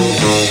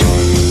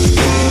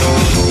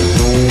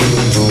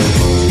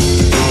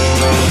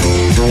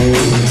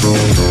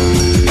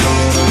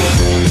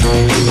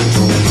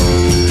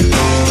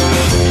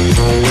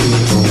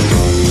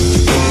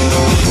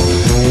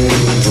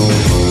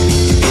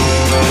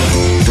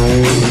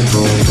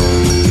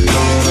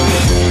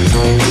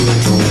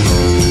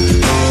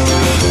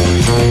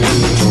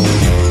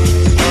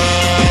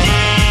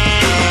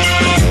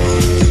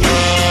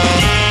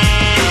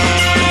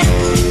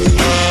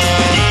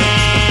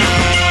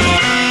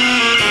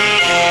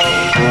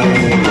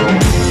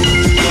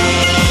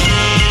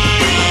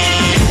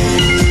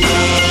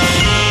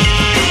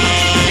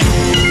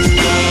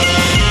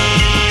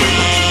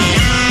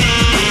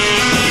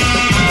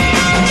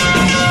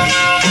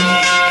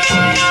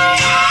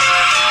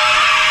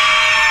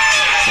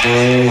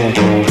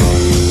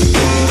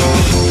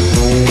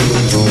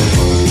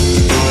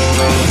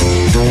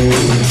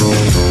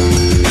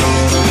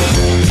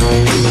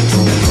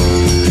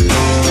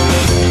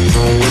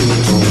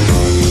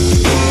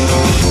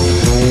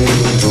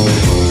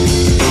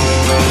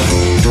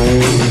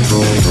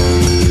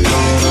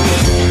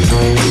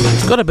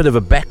 Got a bit of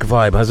a Beck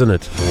vibe, hasn't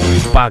it?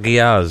 Baggy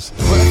as.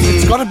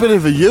 It's got a bit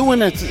of a you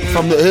in it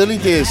from the early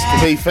days, to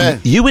be fair.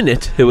 You in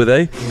it? Who are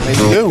they?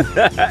 You.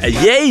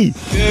 Yay!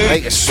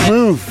 Like a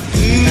Smoove.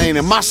 I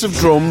mean, massive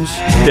drums.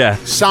 Yeah.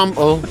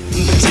 Sample.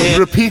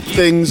 Repeat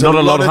things. Not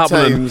a lot of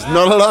happening. Times.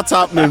 Not a lot's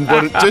happening,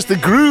 but just a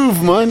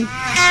groove, man.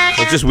 I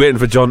was just waiting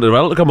for John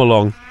Turrell to come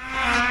along.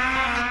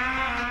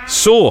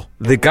 So,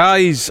 the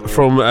guys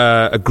from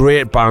a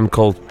great band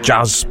called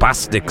Jazz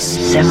Spastics.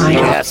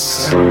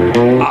 Yes.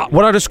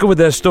 When I discovered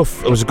their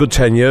stuff, it was a good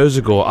 10 years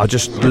ago. I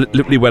just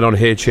literally went on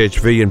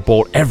HHV and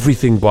bought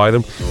everything by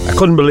them. I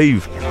couldn't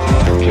believe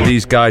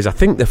these guys, I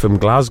think they're from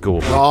Glasgow.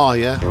 Oh,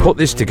 yeah. Put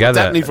this together.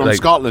 Definitely from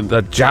Scotland.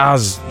 The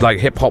jazz,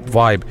 hip-hop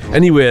vibe.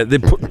 Anyway, they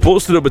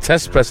posted up a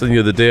test press the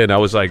other day and I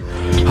was like,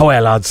 oh, yeah,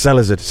 lads, sell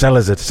us it.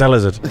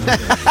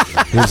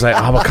 He was like,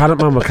 I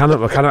can't. I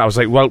was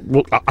like, well,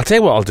 I'll tell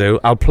you what I'll do.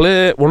 I'll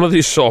play one of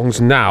these songs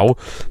now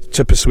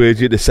to persuade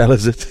you to sell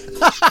us it.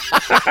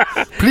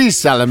 Please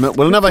sell them.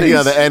 We'll never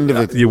hear the end of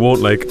it. You won't,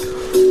 like.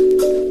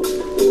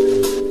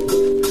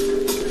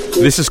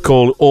 This is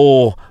called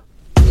Oh,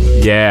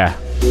 Yeah,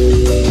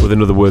 with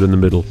another word in the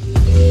middle.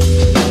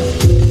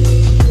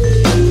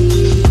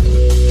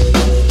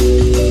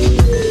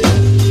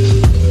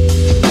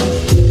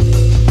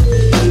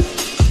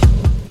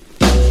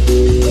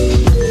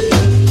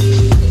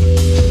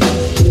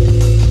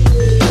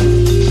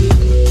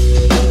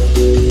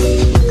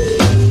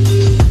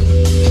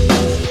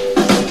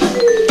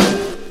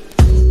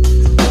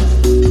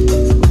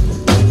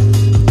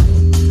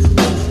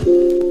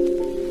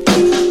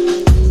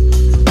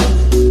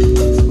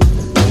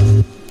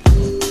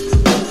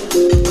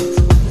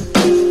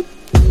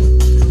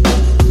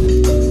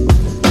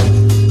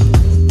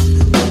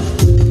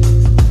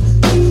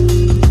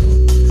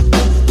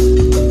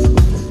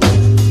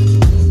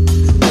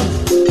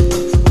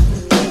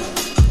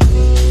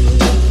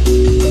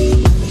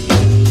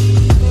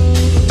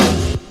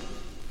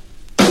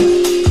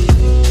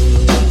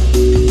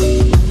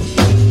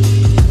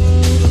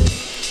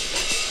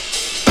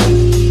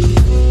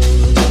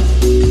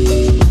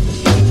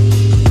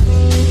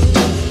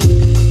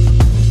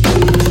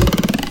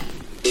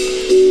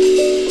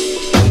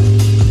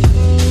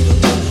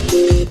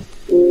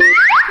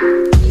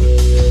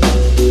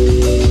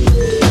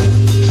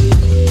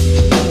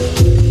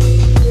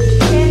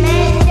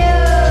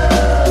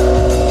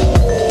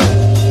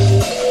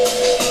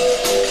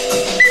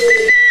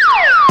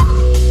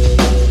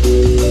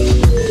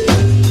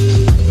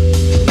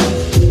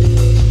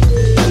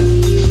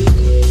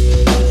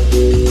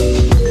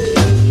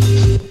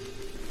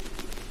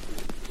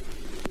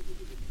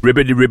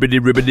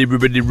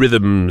 ribbity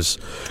rhythms.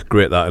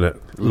 Great, that, innit?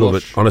 Love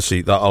it.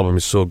 Honestly, that album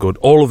is so good.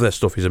 All of their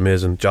stuff is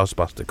amazing. Jazz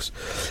Spastics.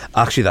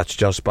 Actually, that's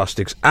Jazz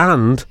Spastics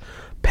and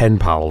Pen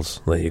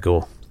Pals. There you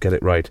go. Get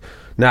it right.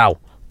 Now,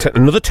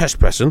 another test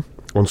pressing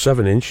on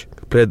 7-inch.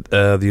 Played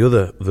the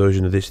other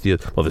version of this.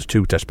 Well, there's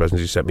 2 test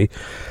pressings he sent me.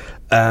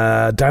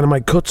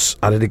 Dynamite Cuts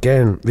at it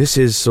again. This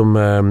is some,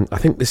 I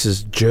think this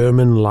is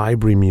German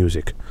library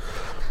music.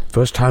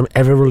 First time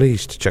ever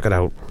released. Check it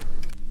out.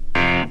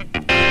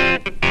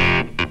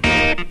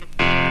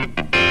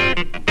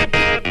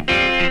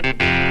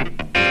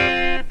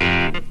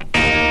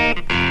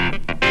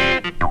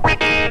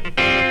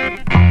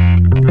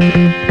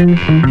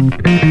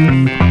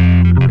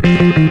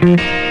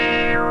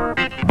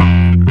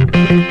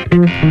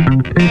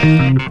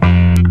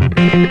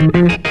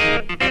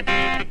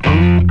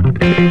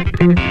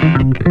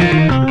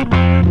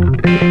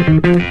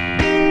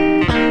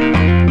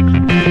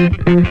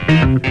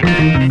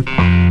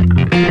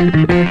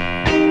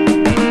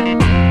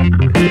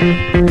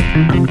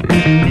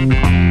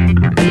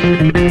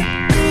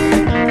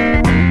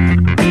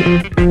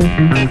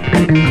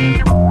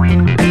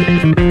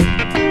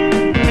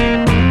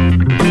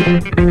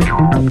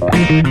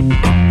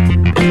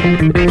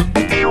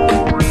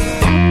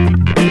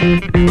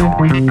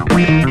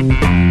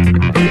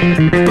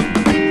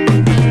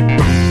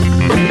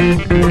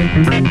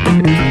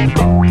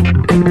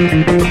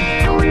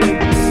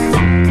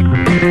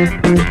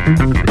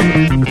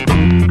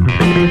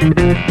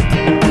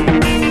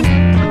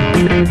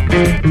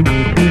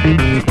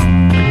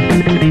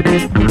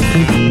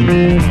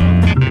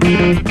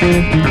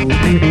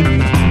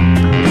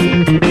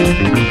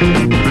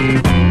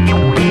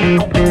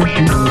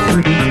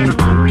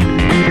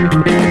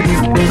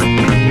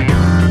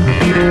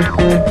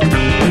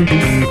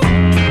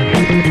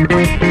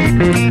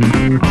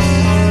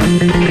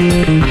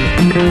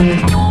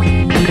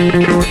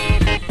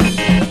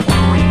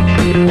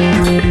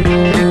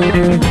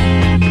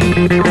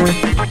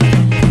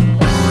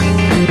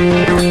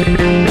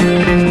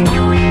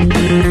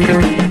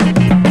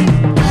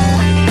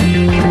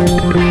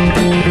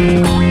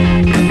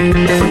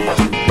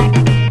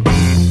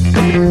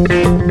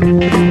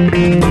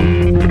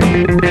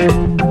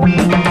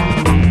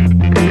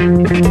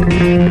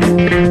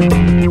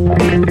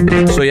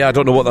 I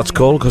don't know what that's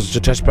called because it's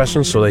a test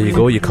pressing, so there you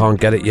go, you can't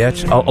get it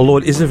yet. Although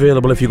it is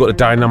available if you go to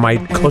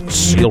Dynamite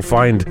Cuts, you'll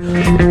find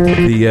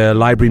the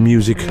library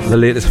music, the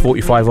latest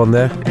 45 on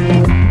there.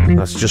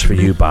 That's just for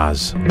you,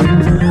 Baz.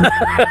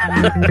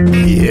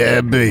 Yeah,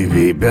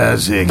 baby,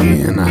 Baz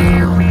again.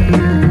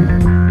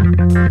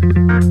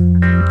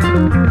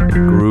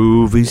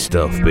 Groovy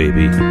stuff,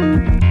 baby.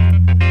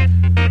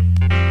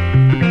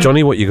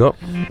 Johnny, what you got?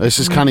 This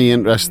is kind of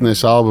interesting,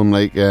 this album,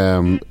 like,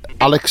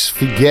 Alex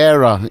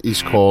Figuera,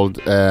 he's called,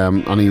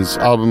 and his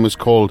album is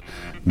called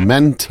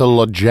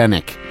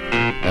Mentalogenic.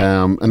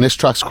 And this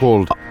track's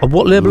called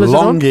what label is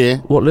Longue. it on?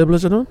 What label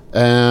is it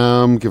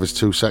on? Give us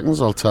 2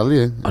 seconds, I'll tell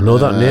you. I know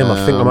that name.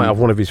 I think I might have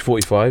one of his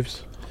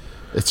 45s.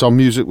 It's on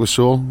Music with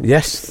Soul.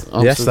 Yes,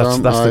 Amsterdam. yes, that's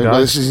the guy.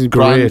 This is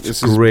great.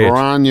 This is a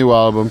brand new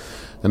album,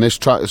 and this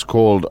track is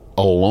called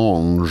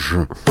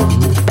Allonge.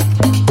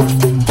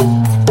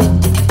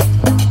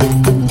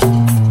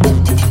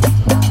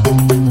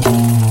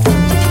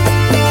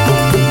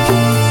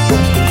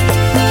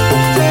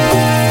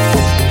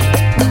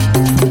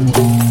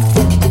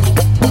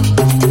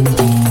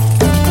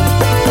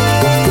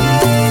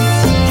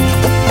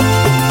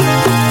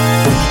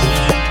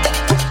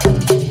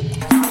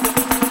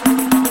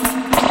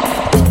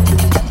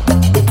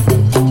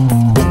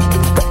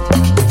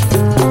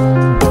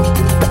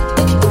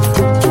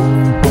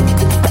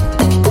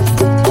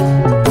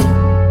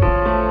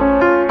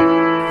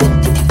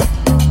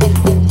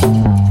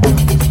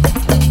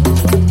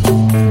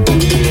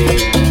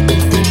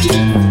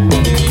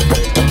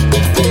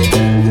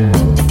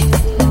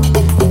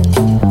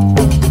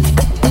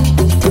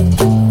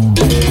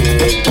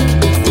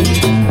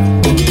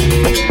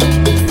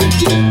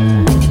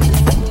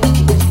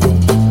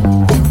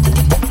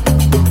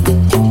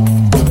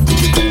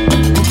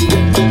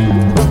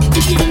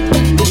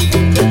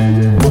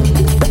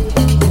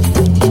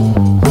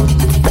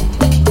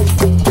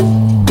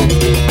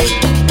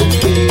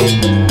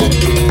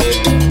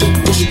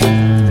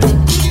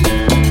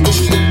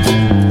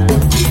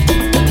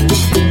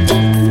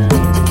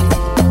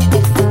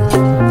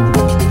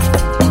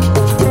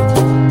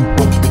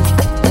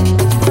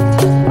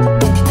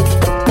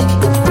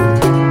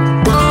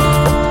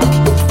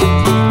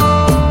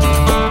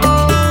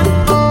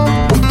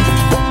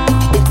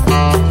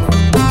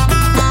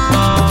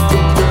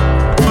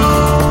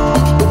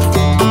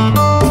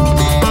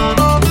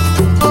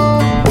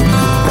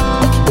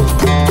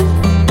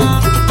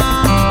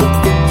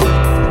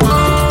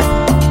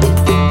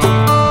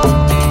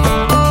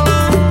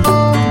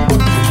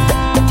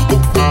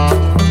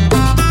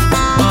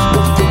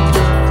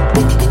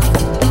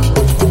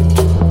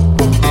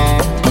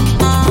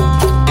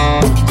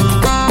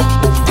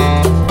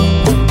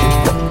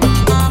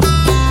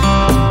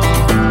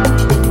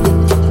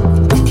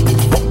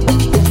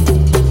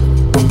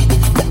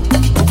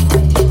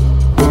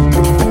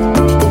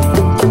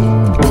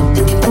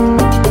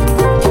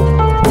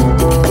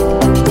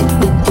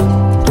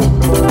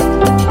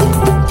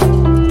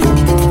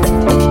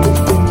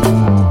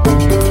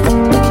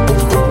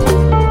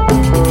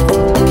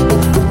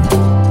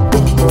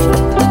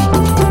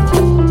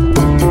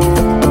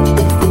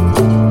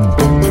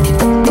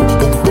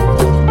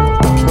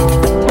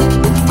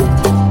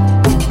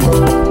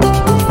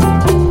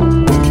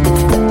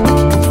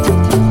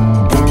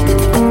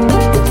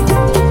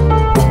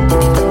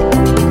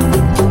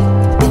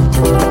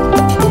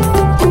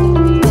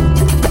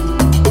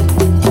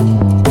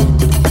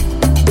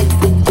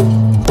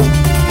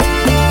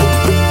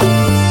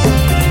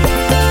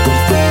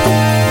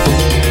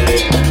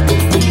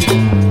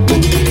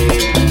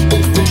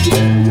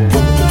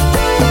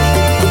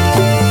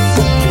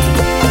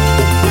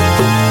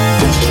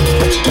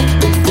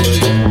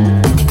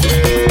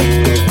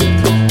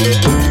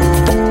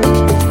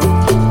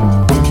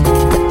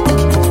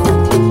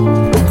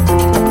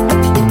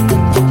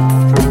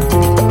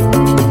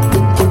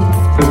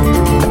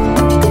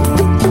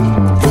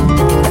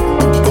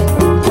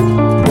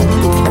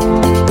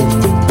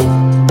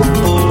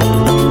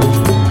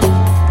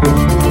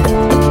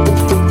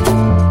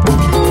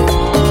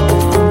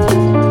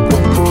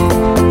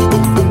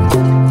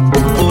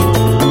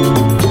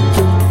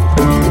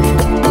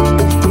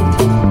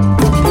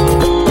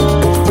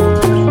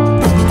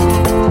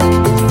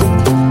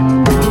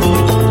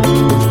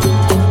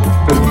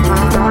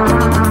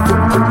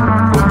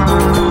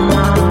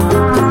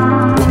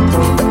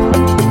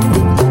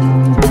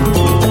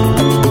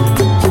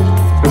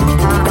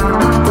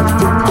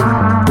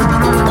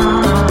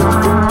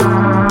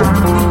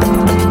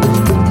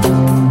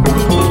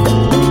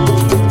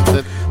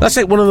 That's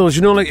like one of those,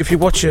 like if you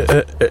watch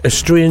a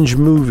strange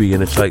movie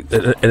and it's like,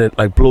 and it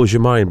like blows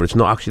your mind, but it's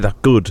not actually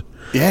that good.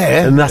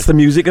 Yeah. And that's the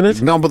music in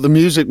it? No, but the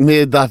music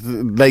made that,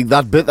 like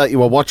that bit that you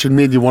were watching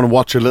made you want to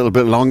watch a little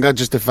bit longer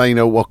just to find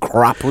out what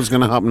crap was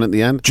going to happen at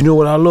the end. Do you know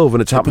what I love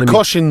when it's happening?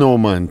 Percussion, though,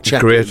 man.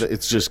 Check Great.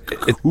 It's just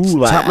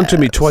cool. It's happened to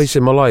me twice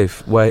in my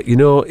life where,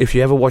 if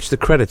you ever watch the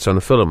credits on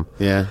a film,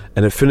 yeah,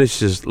 and it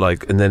finishes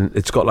and then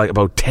it's got like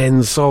about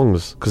 10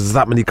 songs because there's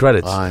that many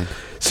credits. Aye.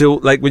 So,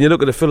 like, when you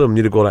look at a film,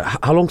 you go like,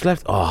 how long's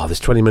left? Oh, there's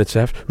 20 minutes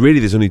left. Really,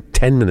 there's only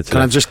 10 minutes left.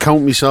 Can I just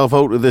count myself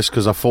out of this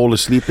because I fall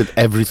asleep at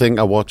everything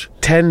I watch?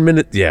 10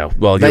 minutes, yeah.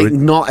 Well,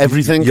 not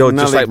everything. You're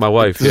just like my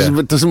wife,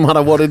 It doesn't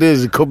matter what it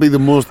is. It could be the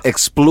most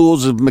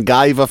explosive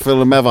MacGyver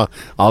film ever.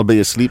 I'll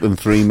be asleep in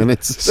 3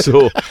 minutes.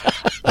 So,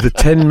 the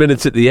 10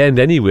 minutes at the end,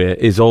 anyway,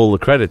 is all the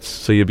credits.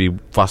 So you'll be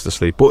fast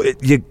asleep. But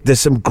there's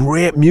some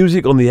great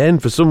music on the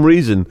end for some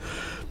reason.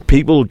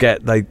 People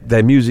get like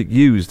their music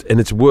used, and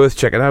it's worth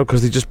checking out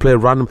because they just play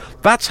random.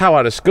 That's how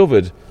I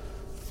discovered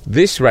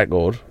this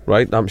record,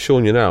 right? I'm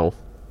showing you now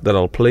that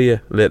I'll play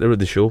you later at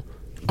the show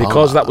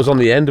because that was on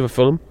the end of a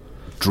film.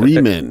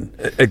 Dreaming.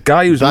 A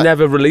guy who's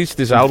never released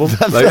this album.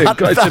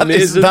 It's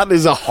amazing. That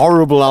is a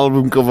horrible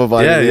album cover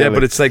by Yeah,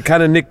 but it's like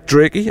kind of Nick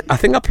Drakey. I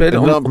think I played it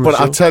on But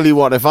I'll tell you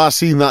what, if I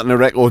seen that in a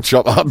record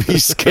shop, I'd be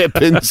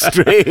skipping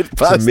straight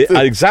past it.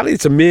 Exactly,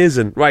 it's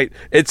amazing. Right,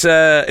 it's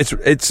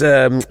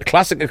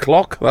Classic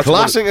O'Clock.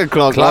 Classic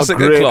O'Clock. Classic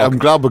O'Clock. O'Clock. I'm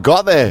glad we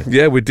got there.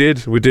 Yeah, we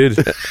did.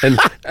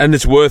 and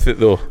it's worth it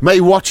though. My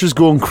watch is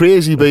going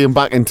crazy being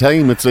back in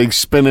time. It's like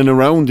spinning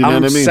around, you know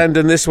what I mean? I'm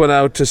sending this one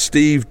out to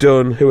Steve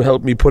Dunn, who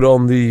helped me put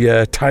on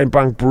the Time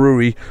Bank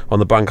Brewery on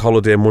the bank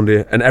holiday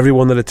Monday, and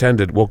everyone that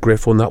attended. What great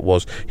fun that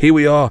was. Here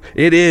we are.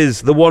 It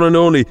is the one and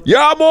only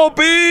Yamo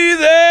Be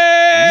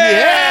There!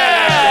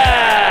 Yeah!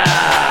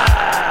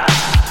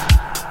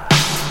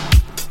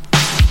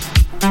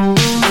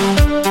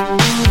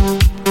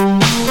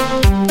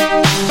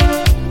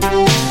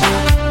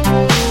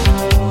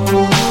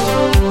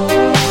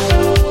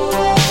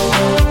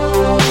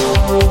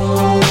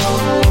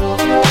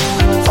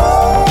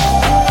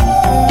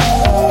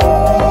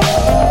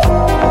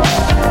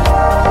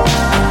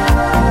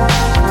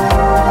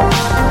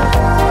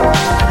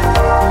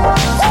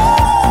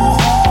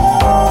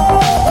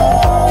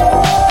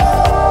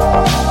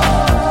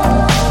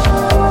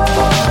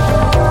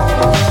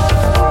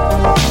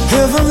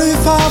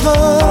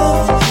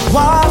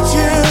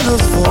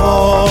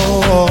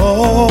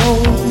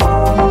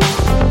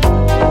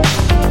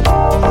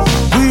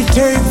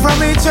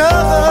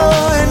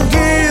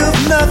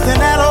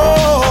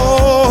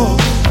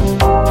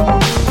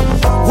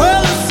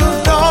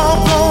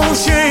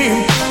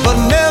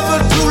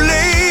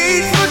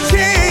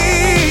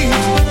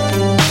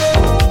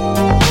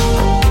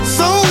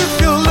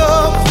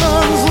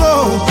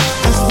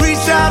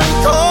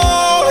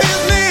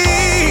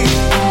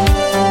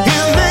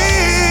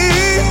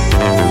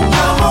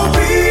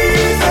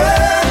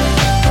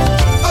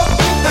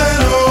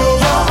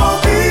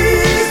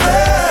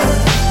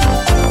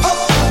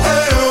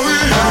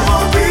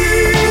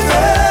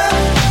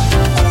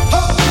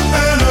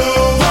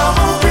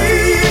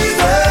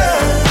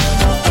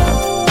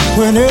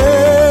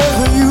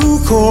 Whenever you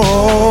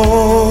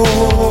call,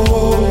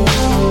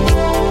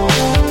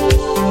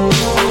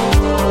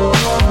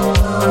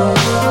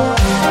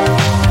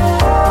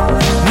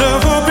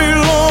 never be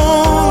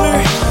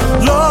lonely,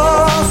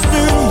 lost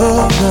in the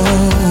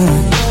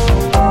night.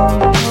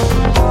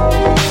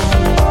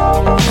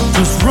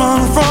 Just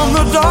run from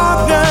the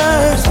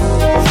darkness,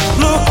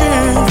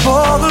 looking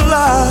for the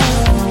light.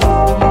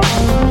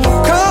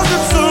 'Cause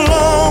it's a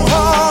long,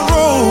 hard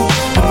road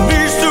that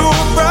leads to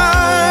a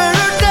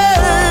brighter day.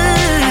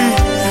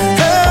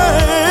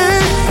 Hey,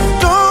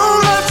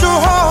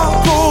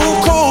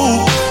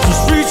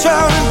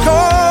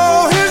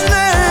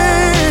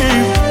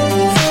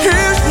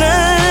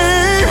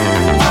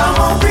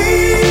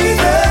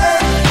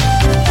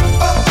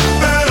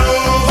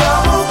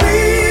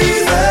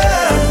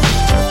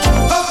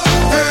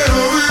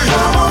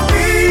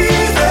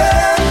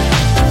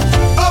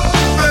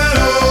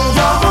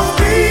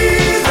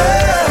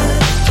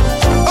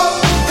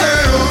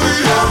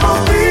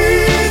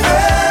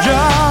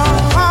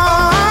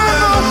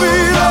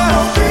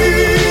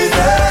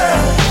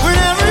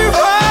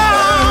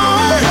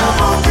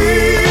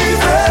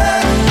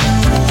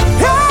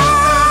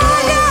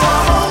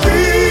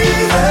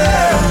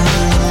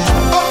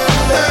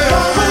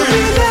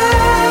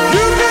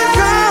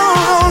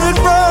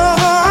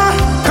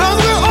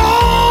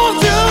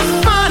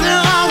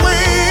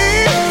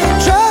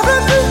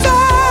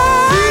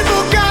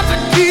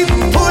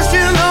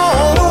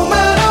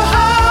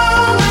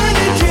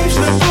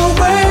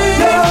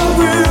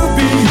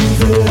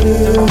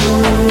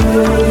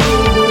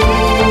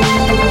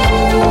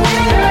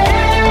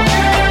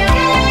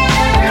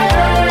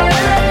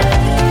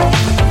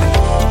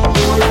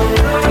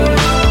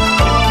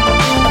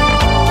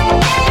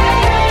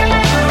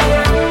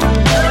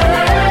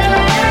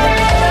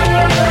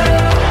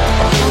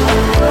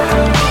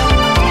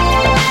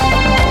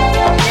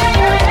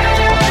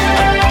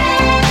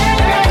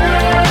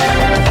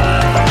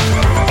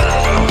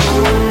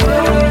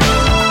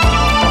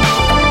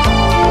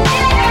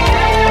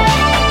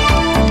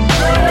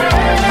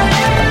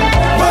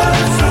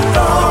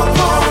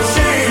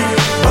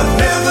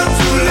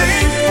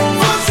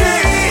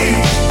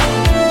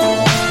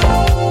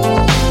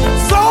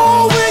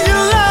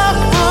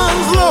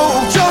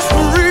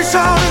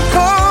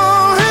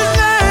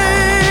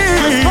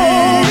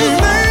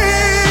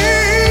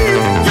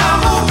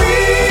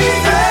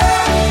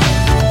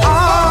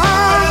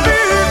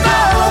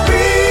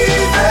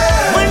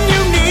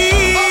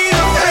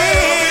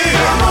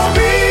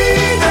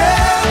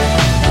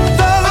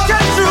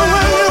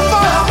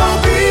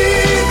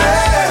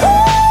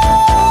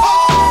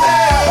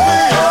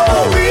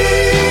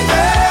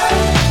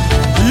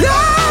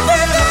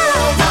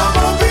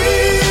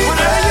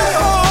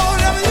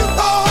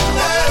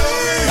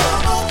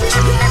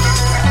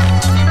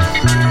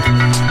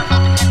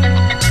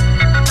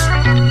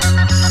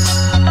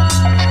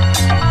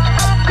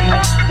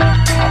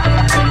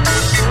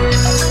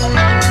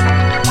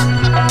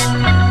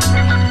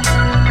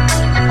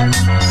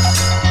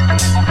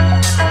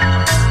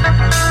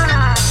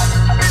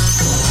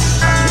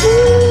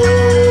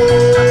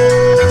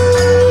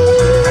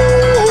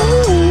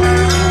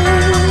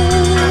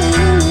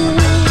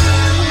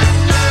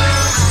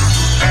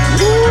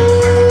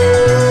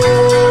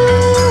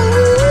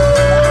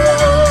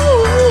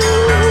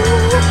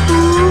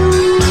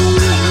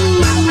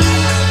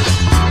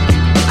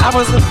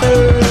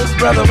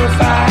 together with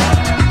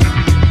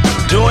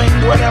five, doing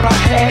whatever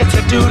I had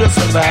to do to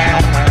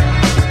survive.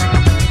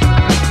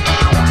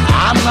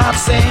 I'm not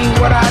saying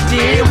what I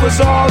did was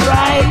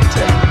alright.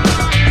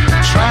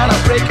 Trying to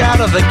break out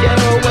of the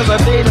ghetto was a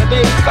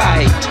day-to-day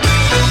fight.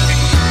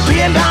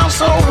 Being down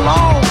so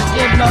long,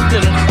 getting up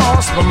didn't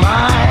cross my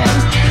mind.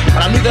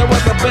 But I knew there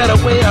was a better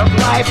way of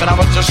life, and I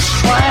was just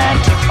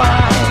trying to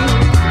find.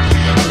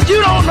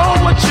 You don't know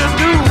what you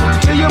do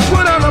till you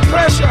put under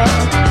pressure.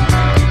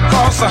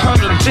 Across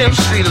 110th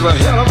Street is a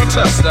hell of a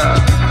tester.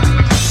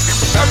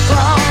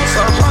 Across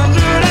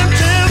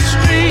 110th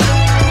Street,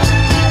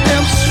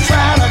 pimps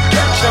trying to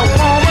catch a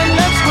woman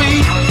that's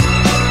weak.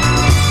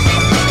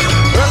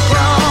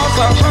 Across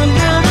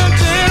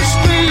 110th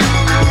Street,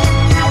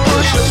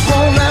 pushers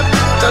won't let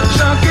the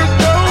junkie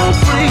go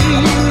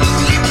free.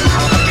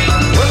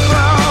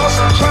 Across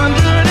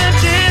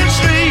 110th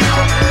Street,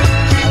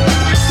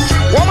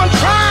 woman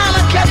trying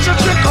to catch a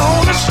trick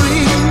on the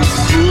street.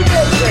 Ooh,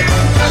 baby.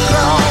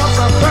 Across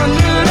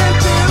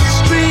 110th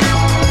Street,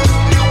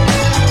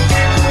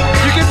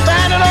 you can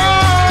find it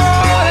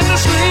all in the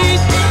street.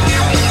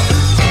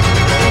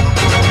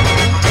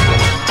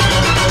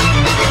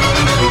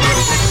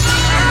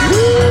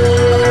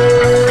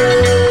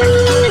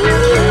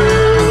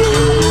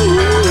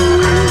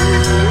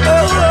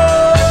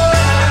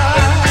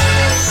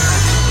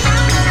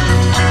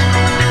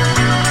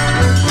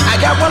 I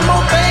got one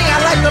more thing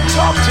I'd like to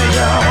talk to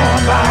you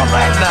about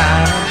right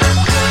now.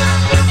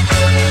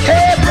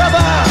 Hey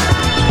brother,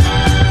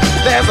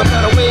 there's a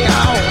better way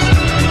out.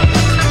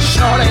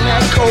 Shorting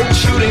that coat,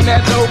 shooting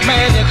that dope,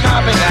 man, you're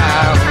copping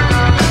out.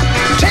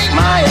 Take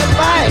my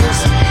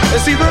advice,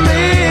 it's either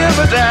live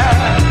or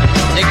die.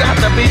 You got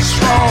to be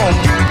strong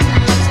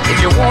if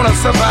you wanna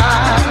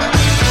survive.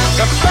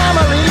 The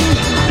family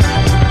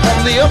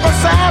on the upper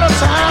side of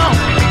town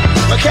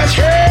will catch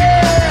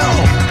hell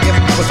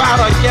without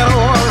a ghetto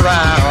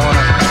around.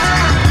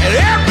 In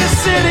every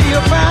city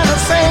you'll find the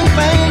same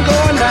thing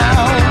going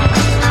down.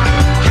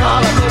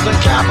 Harlem is the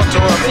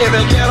capital of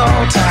every ghetto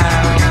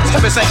town.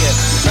 Let me sing it.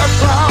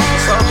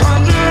 Across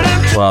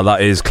 100. Well,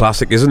 that is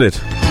classic, isn't it?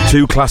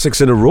 2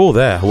 classics in a row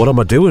there. What am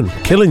I doing?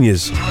 Killing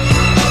yous.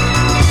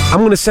 I'm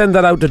going to send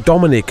that out to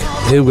Dominic,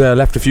 who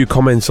left a few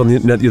comments on the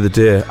internet the other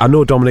day. I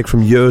know Dominic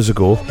from years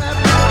ago,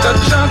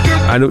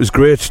 and it was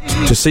great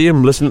to see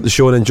him listening to the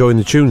show and enjoying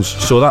the tunes.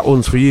 So that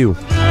one's for you.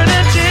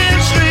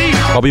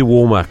 Bobby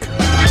Womack.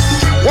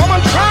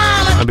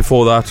 And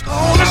before that,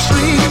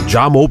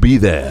 Jam will be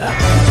there.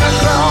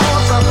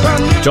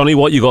 Johnny,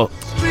 what you got?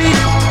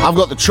 I've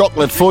got the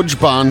Chocolate Fudge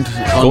Band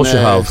on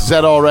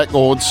ZR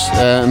Records,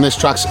 and this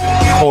track's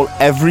called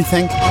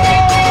Everything.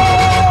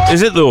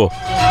 Is it though?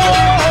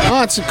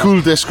 Oh, it's a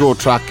cool disco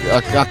track.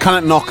 I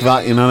can't knock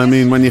that, you know what I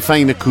mean? When you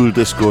find a cool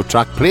disco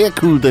track, play a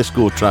cool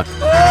disco track.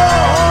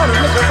 Oh,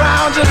 look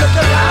around you, look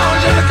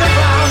around you, look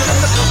around you,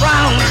 look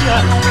around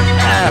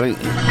you.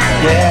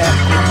 Yeah.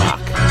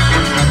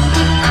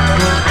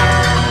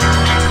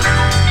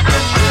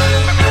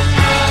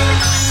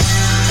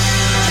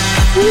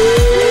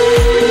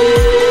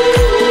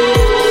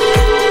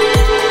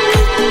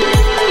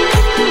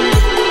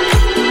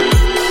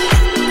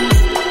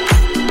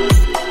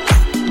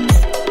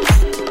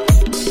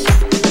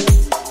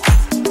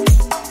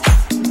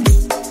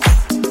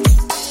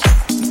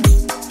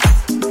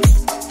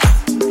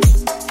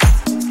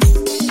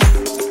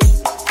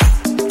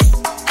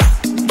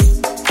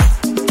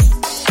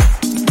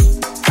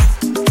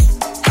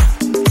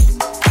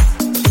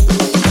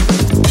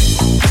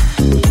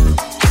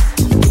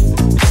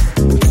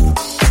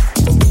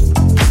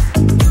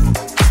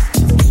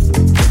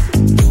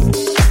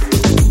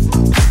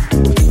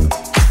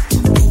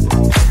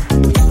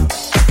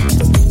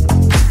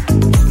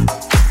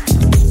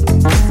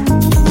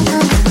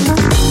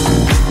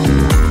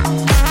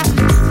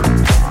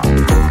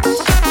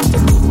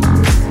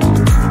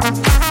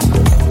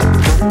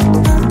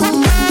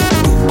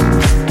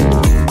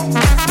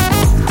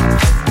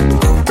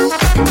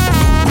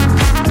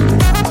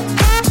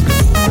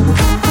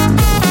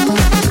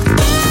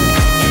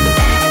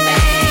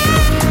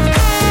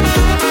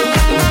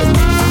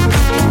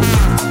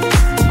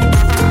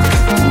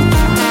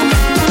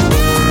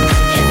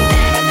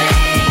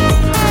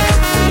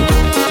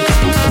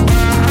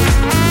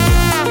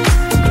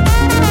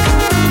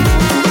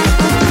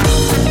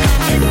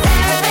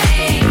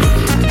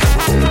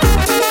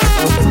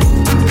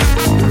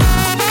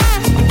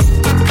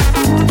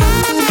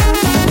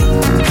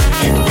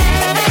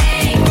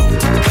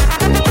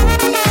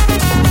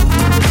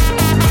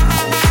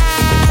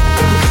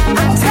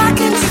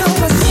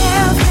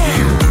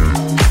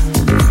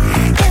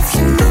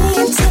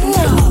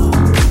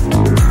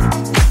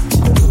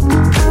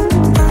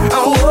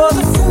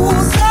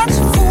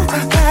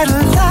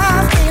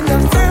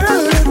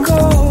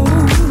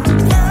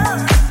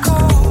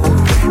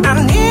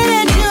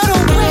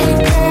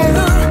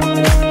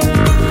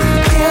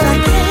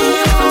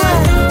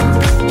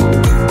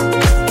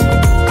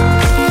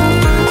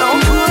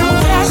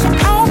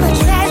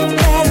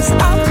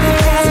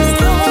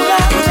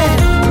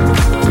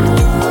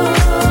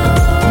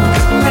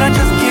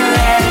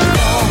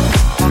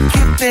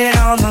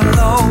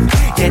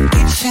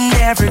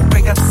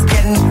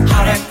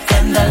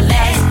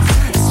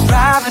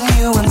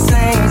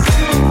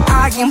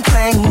 ain't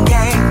playing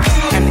games.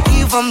 And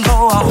even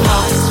though our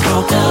hearts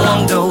broke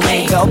along the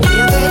way, go give it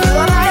everything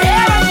I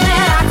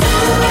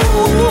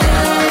do.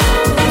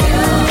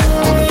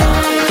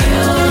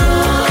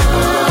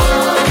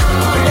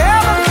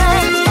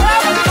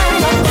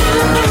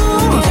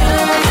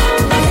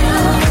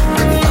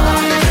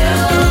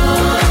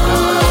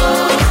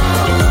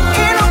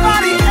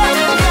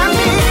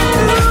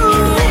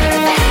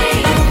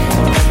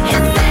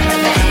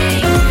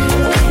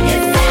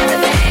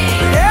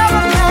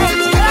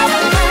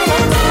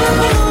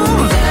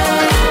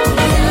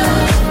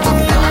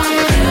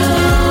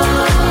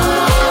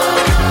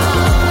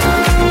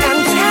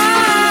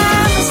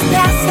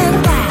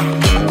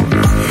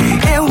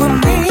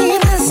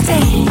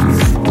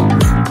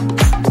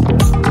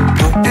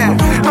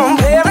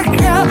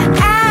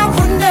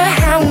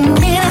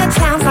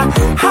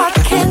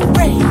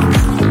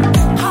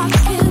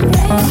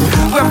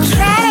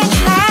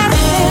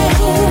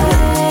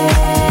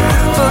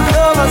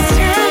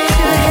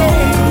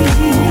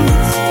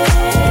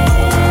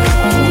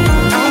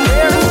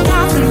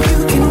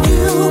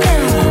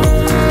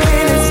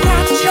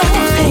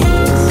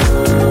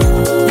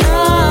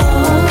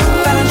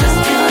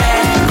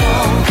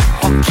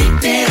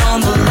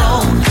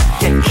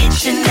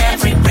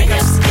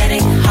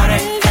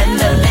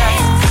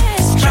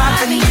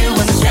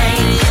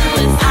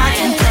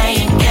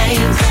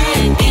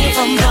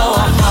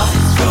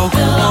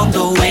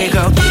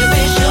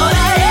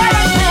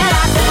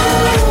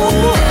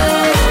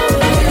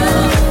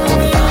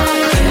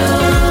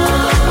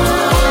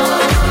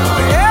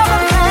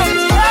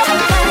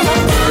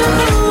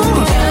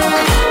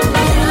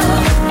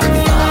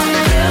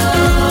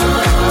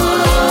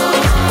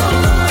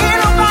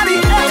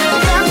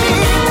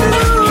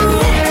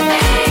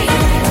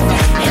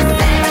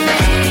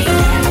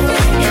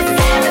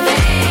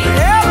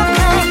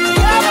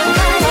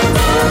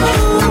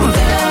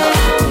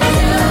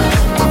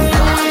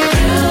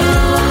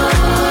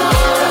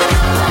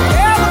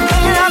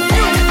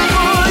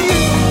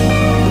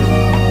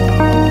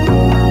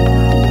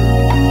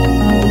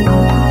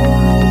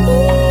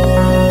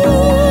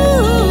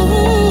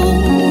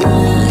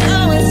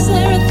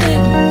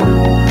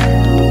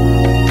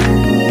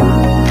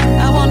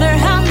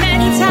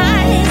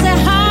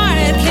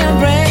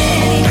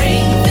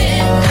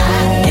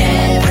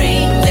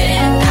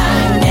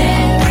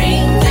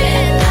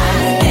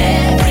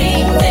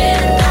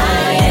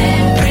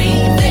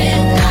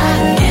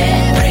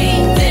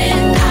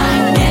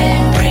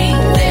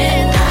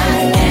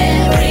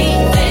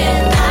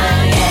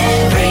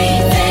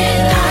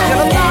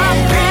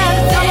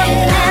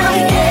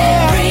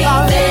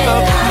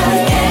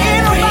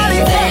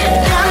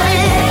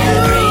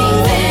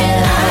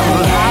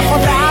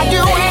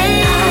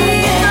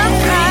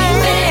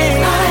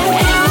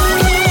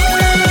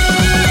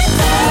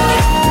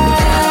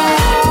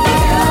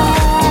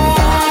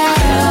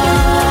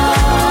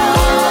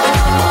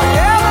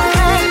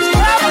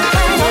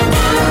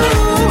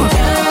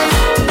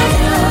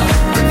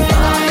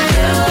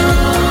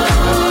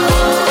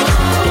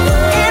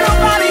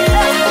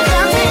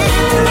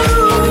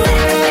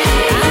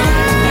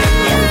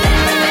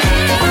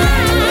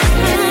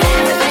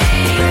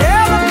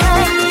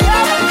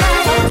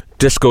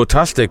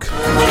 Disco-tastic.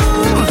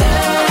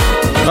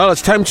 Well,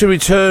 it's time to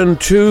return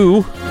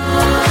to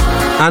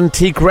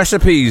Antique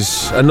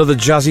Recipes, another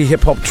jazzy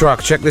hip-hop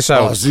track. Check this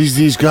out. Oh,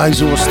 these guys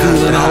who are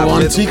stealing our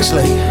antiques,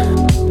 like.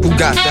 Who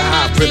got the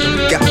hot rhythm?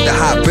 Got the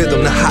hot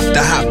rhythm, the hot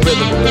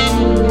rhythm.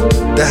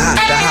 The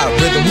hot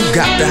rhythm. Who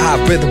got the hot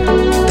rhythm?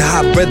 The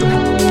hot rhythm.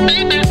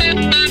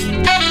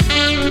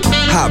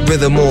 Hot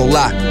rhythm on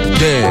lock,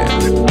 damn.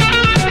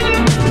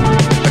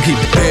 I keep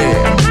it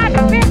damn.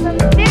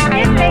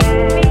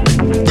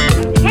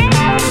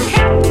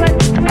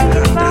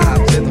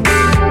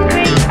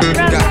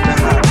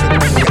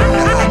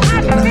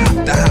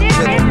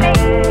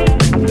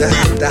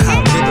 The hot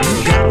rhythm,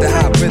 who got the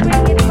hot rhythm?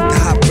 The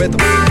hot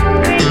rhythm.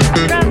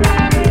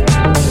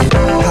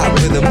 Hot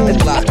rhythm on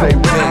block,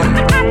 man.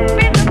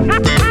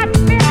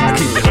 I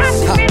keep it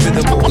hot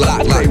rhythm on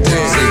block like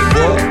that.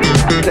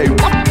 Say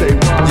what?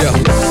 Yeah,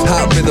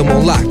 hot rhythm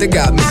on lock. They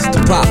got Mr.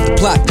 Pop, the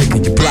plot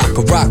thinking you block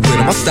or rock with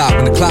him. I stop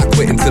when the clock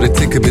quit until the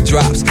tick of it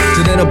drops.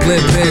 So then I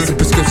blend pens and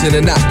prescription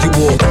and knock you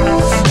off.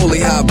 Holy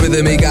hot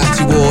rhythm, he got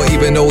you all.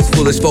 Even those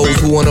foolish foes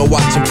who wanna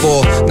watch him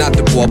fall. Not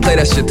the ball, play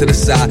that shit to the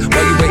side.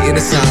 While you waiting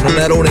to sign on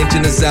that old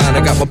ancient design.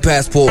 I got my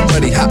passport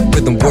ready, hot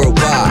rhythm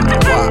worldwide.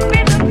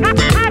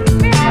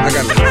 I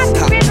got the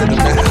hot rhythm,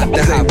 the hot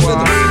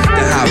rhythm.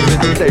 The hot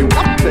rhythm,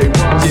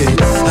 yeah,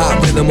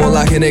 hot rhythm on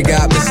lock and they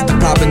got Mr.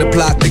 Pop in the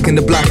plot, thinking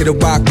the block of the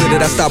rock with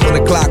it. I stop on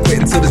the clock, wait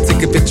until the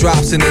ticket fit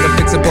drops, and then I'm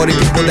fixing party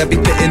people that be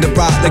fitting the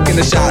rock, licking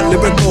the shot,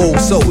 lyrical,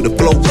 so the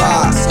flow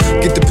rise.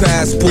 Get the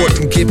passport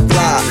and get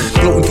fly,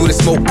 floating through the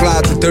smoke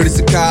clouds of 30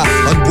 Sakai,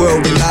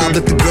 unworldly live,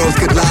 let the girls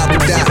get live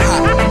with that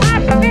hot.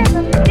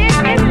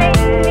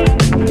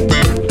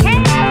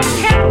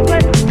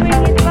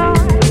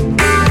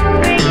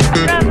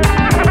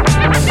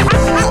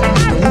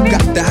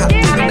 The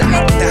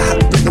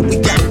hot rhythm, we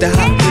got the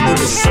hot rhythm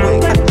to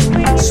swing,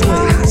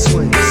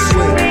 swing, swing.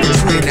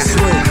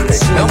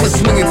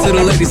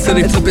 till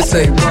they flip it,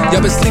 say,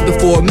 y'all been sleeping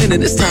for a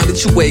minute, it's time that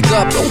you wake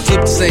up. Don't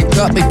flip the same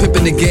cup, ain't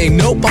pippin' the game,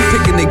 nope. I'm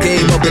picking the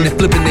game up and then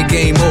flipping the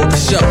game over.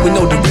 Shut with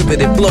no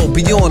derivative, flow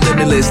beyond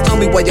limitless. Tell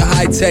me why your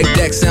high-tech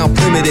deck sound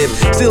primitive.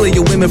 Stealing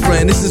your women,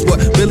 friend, this is what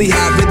really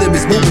high rhythm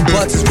is. Moving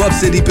butts, it's rough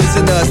city,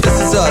 business, this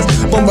is us.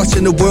 Bum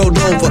rushing the world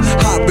over,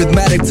 hot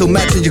rhythmatic till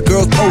matching your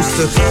girl's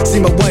poster. See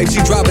my wife,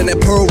 she driving that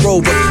Pearl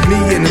Rover. Me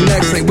in the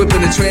next lane,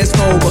 whipping the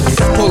Transformer.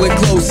 Pulling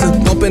closer,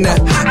 bumping that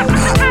hot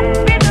rhythm.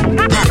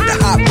 I got the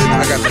hot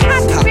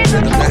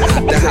rhythm,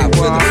 the hot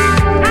rhythm.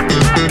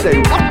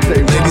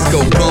 Ladies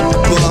go bump,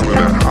 bump.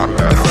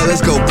 The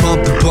fellas go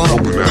bump,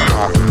 bump.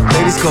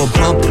 Ladies go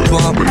bump,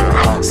 bump.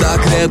 Side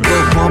crab go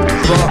bump,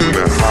 bump.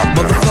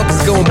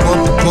 Motherfuckers going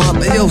bump,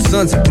 bump. Hey, yo,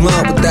 sons are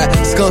blunt with that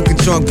skunk and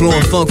trunk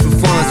blowing funk for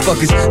fun. Fuck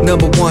his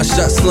number one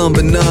shot,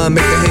 slumber none.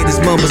 Make the haters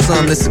mumble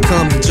some, let's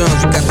succumb to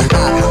drums. We got the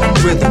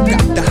hot rhythm,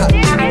 got the hot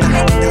rhythm,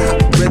 the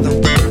hot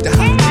rhythm, the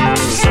hot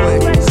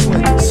swing,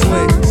 swing,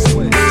 swing,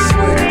 swing,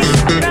 swing,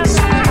 swing,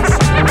 swing.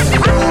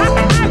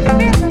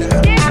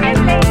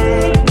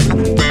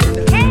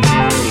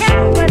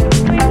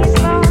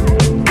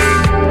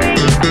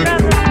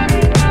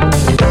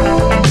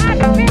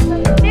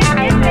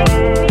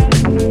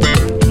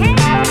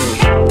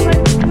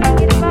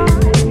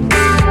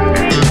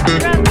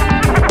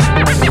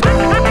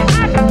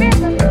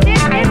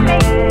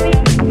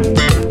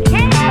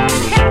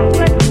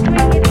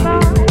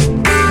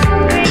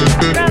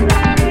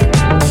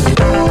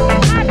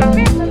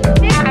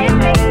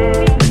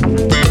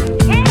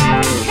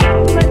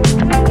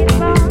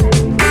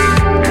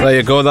 There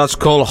you go, that's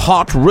called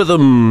Hot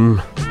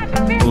Rhythm.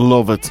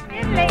 Love it.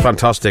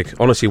 Fantastic.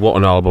 Honestly, what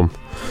an album.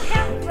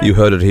 You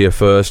heard it here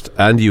first,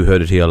 and you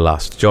heard it here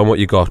last. John, what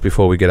you got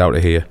before we get out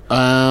of here?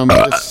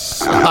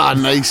 Nice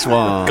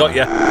one. Got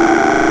ya.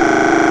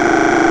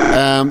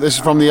 This is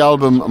from the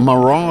album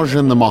Mirage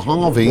in the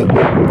Mojave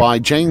by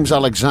James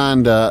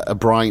Alexander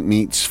Bright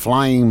meets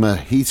Flying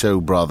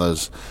Mojito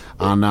Brothers.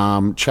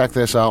 And check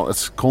this out.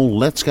 It's called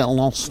Let's Get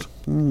Lost.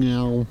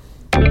 No.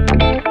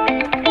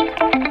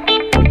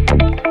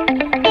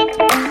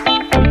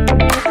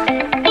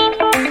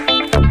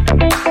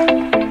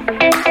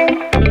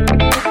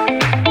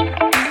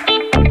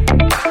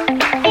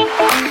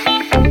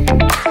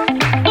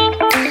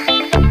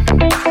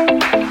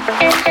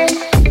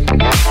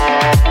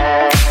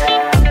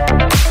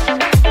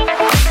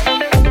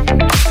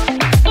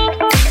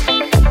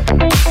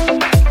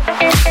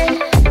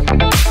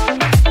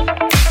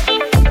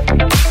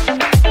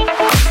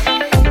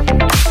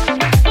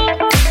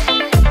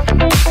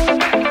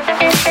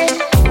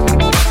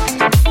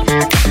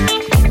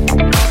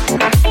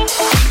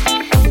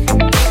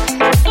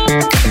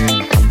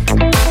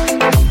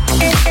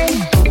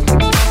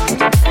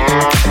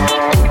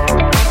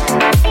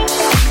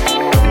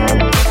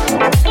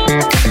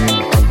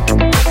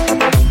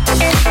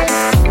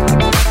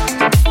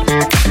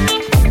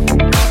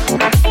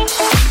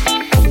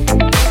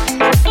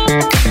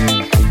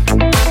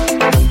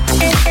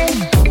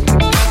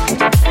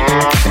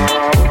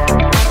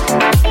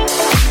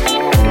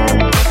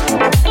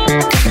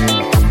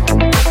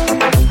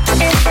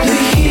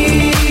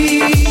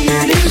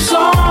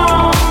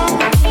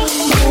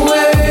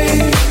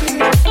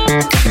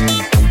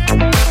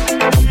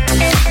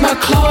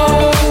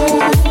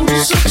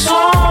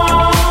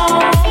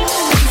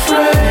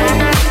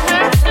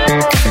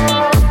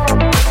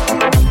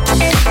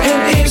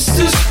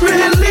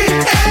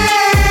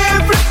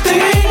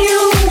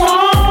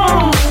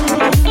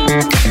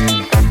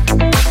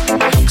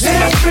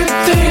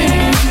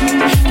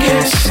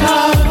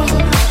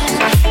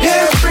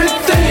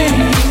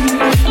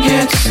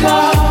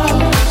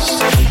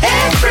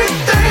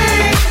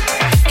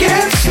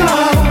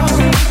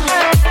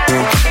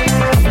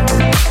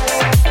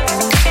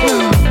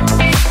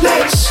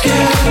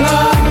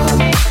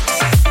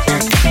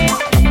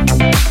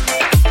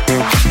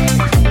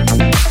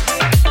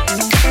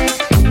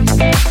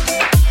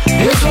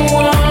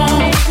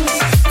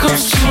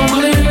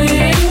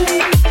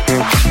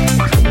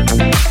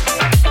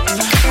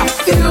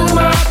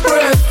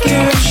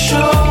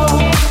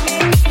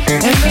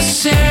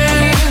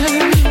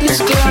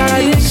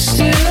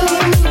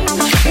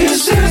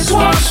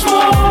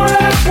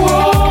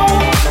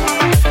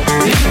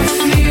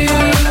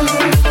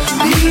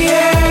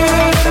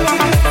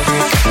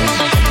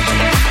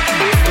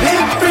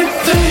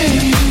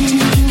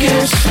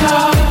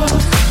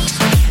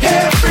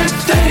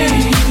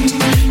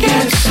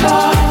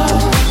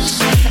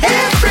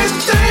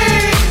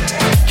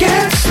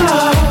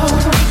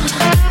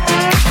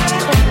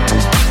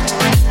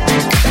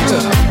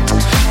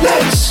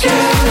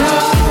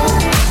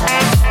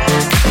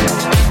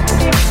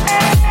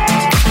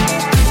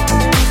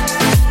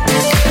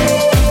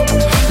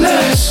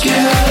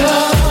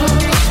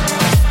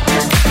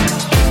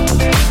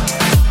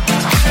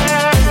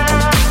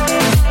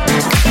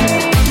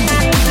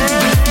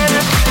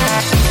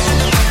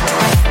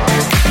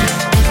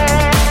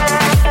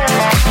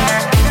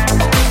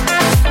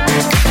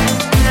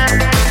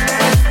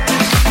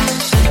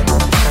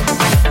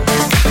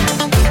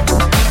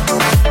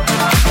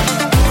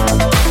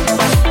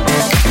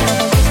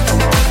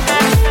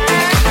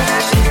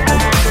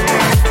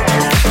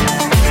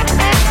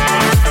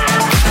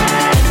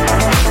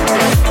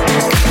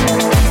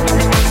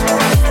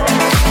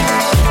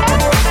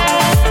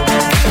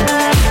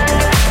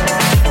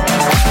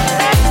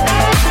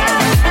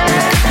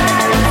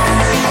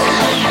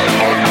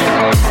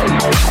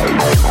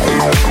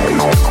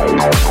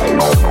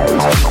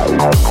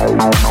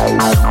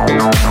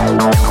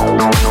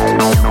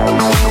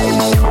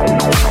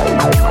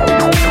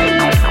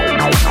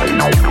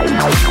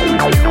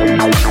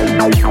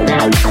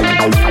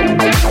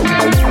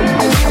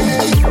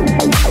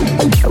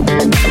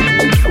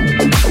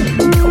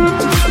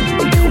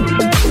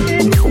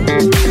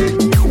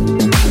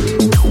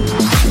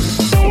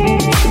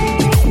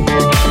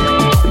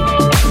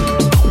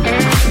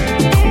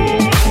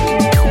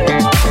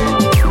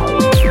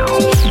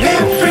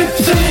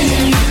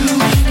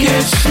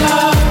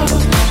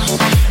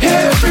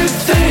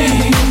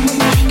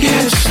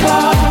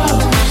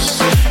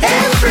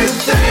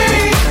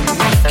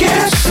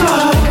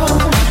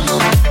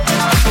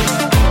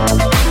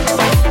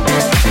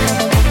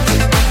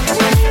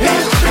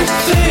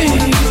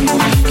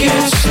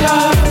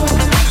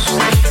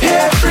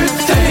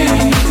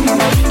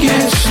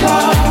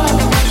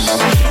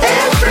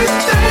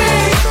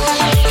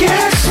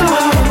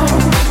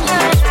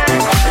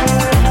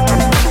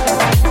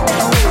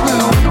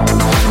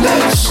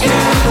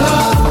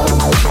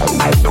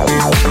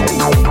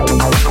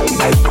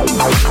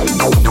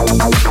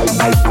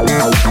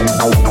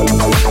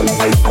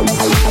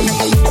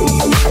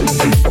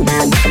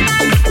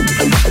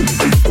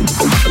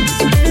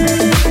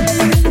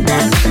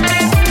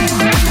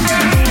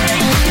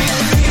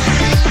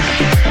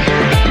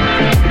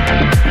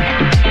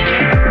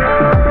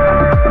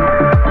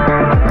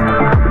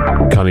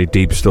 Canny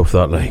deep stuff,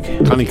 that, like.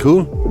 Canny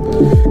cool.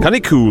 Canny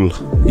cool.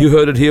 You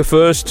heard it here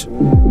first.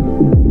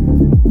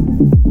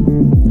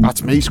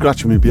 That's me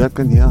scratching my beard,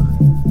 yeah.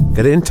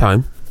 Get it in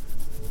time.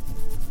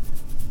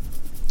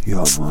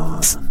 Yeah,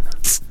 man.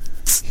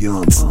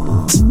 Yeah,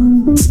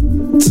 man.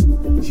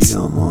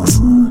 Yeah,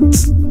 man.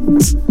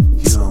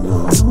 Yeah,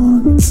 man.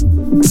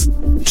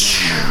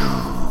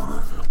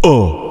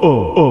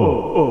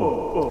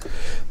 Oh.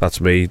 That's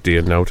me,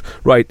 dear note.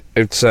 Right,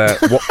 it's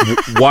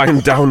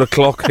wind down the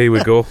clock. Here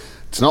we go.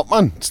 It's not,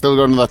 man. It's still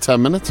got another 10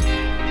 minutes.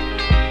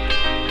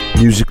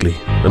 Musically,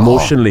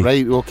 emotionally.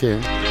 Right, okay.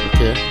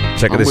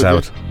 Check this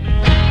out.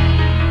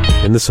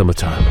 In the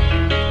summertime.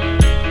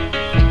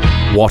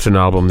 What an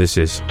album this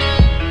is.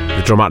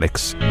 The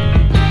Dramatics.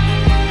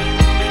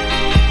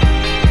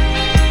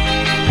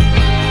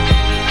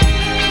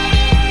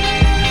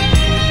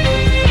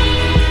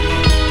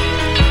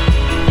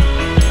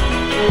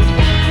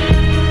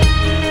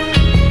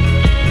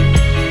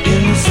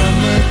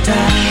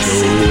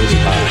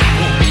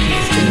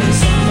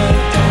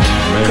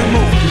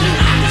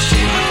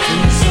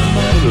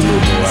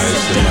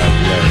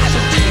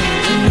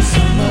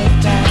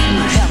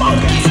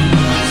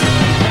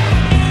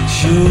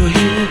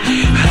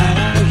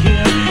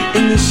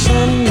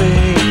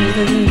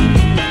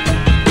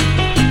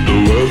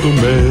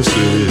 Man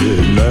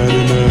said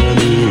 99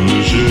 in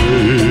the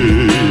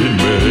shade,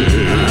 man.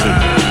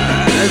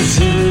 That's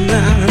it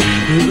now.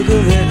 Look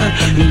at that.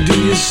 Do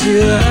you see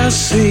what I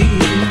see?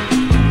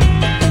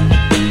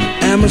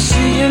 Am I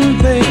seeing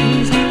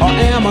things or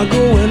am I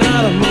going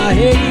out of my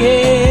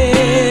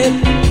head?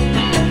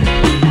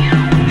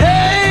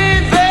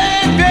 Hey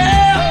there,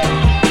 girl.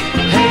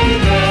 Hey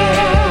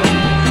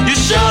there. You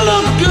sure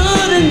look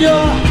good in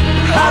your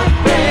hot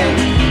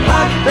pants,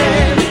 hot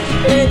pants.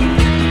 Hey,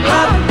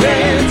 hot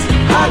pants.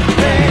 Hot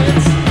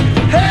pants.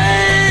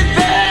 Hey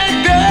there,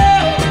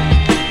 girl.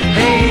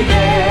 Hey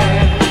there.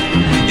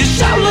 You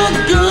sure look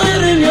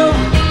good in your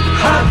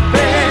hot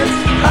pants,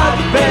 hot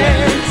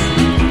pants,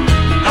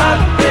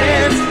 hot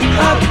pants,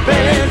 hot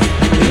pants.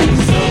 In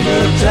the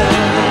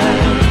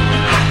summertime,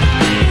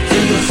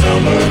 in the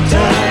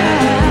summertime.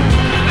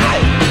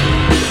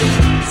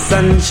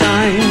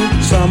 Sunshine,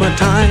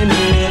 summertime,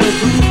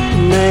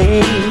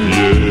 man.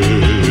 Yeah.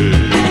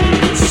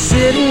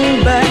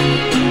 Sitting back,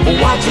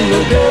 watching the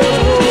girls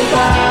go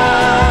by.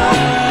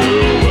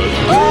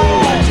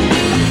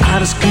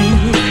 Out of school,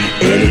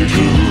 Eddie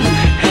cool,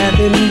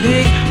 having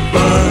big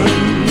fun.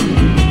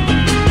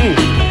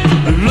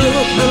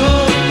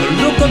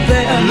 Look up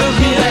there,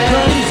 here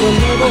comes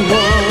another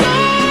one.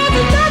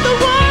 Another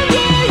one,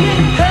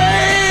 yeah.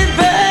 Hey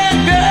there,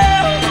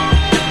 girl.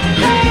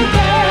 Hey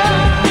there.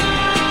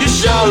 You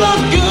sure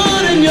look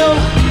good in your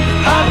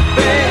hot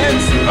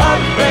pants,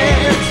 hot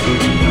pants,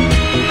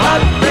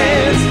 hot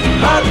pants,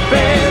 hot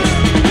pants.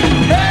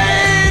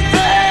 Hey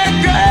there,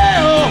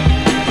 girl.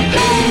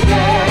 Hey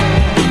there.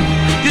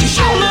 You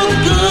sure look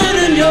good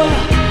in your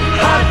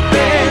hot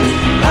pants,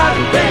 hot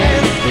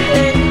pants,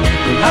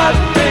 hot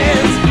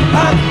pants,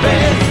 hot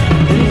pants.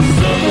 In the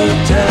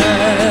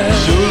summertime,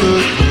 sure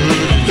look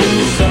good in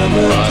the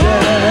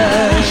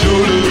summertime.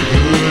 Sure look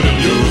good in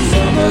your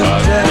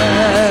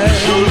summertime.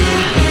 Sure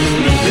look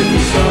good in the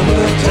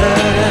summertime.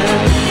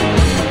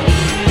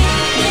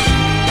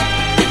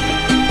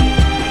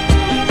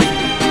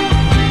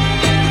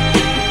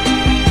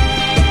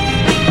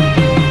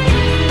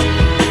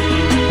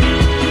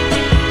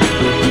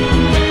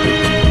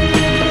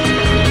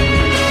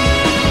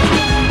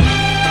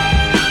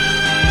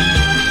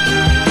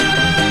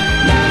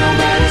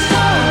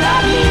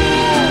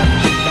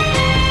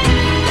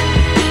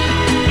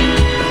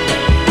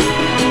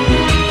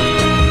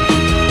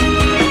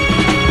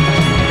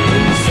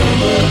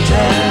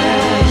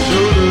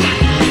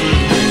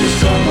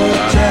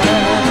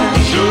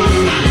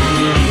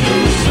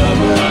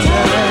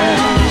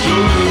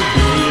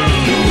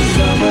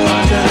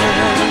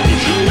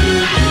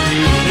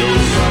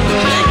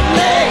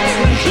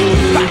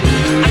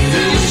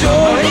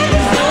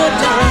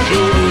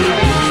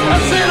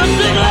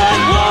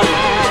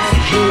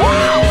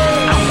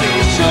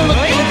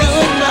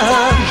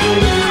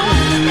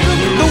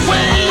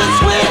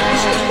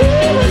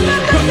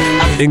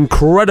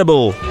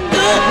 Incredible.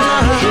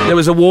 There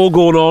was a war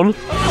going on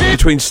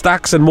between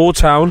Stax and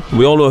Motown.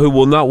 We all know who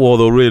won that war,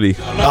 though, really.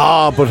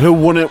 But who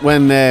won it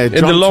when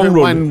in the long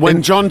run?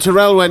 When John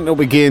Turrell went up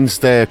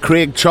against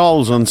Craig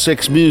Charles on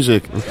Six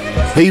Music,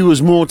 he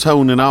was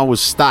Motown and I was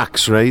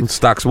Stax, right?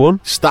 Stax won?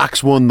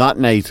 Stax won that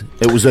night.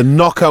 It was a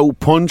knockout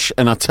punch,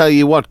 and I tell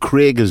you what,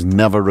 Craig has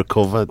never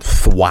recovered.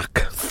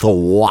 Thwack.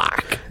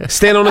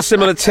 Staying on a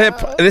similar tip,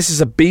 this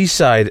is a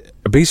B-side.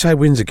 A B-side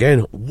wins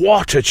again.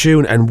 What a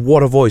tune and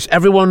what a voice.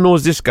 Everyone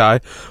knows this guy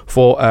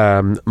for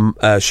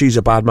She's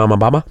a Bad Mama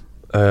Mama.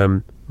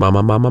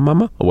 Mama Mama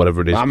Mama, or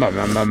whatever it is. Mama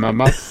Mama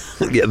Mama.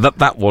 Yeah,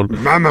 that one.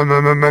 Mama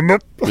Mama Mama.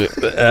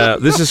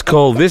 This is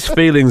called This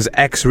Feeling's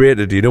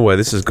X-Rated. Do you know where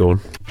this is going?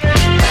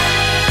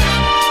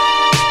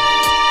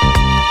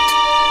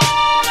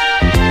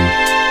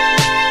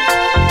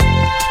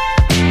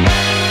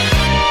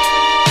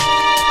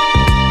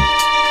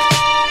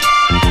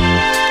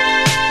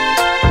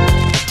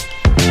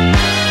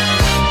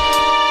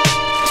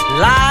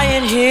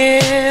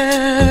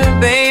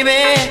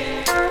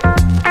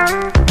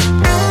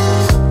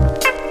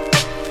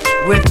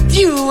 with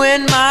you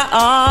in my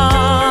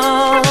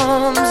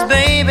arms,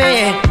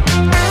 baby.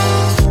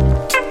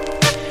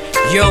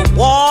 Your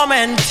warm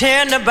and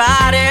tender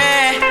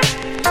body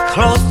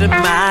close to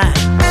mine.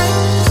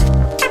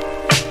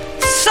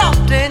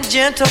 Soft and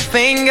gentle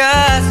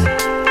fingers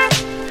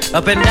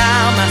up and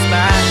down my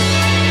spine.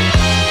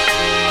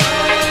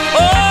 Oh,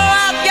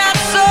 I've got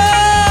so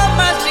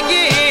much to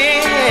give.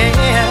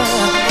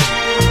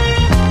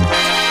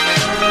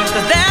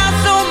 'Cause there's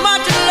so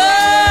much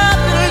love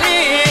to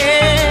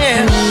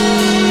live.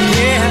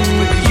 Yeah,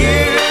 with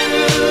you.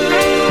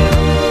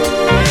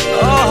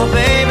 Oh,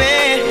 baby.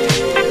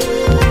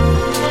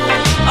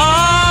 Oh,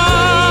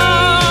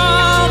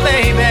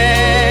 baby.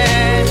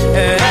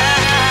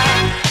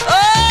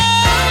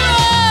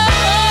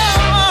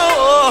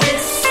 Oh,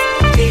 this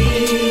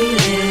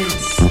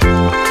feeling's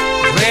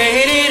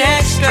rated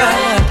extra.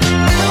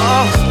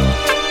 Oh,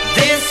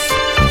 this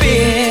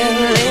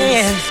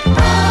feeling's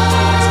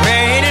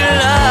rated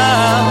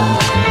love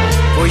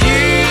for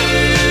you.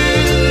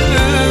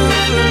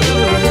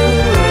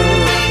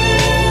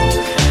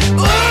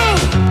 Ooh,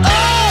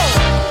 oh,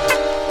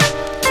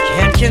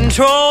 can't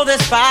control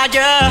this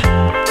fire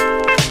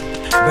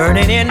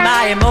burning in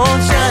my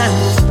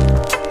emotions.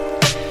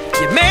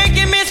 You're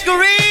making me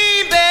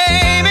scream,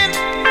 baby,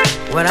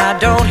 when I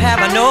don't have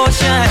a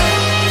notion.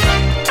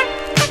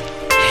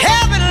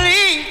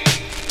 Heavenly,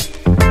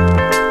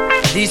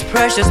 these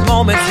precious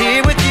moments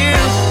here with you.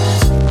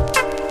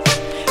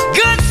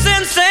 Good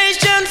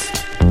sensations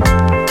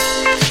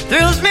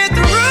thrills me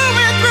through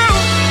and through.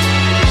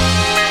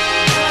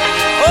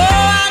 Oh,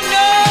 I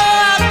know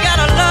I've got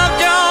a love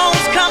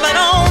Jones coming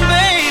on,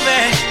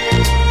 baby.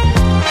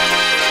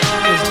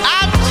 'Cause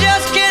I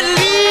just can't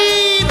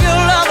leave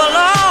your love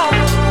alone.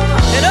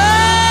 And oh,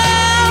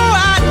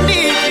 I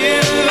need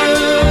you.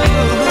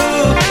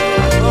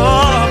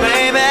 Oh,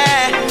 baby.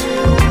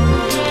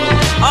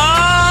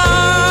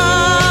 Oh,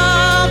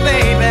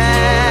 baby.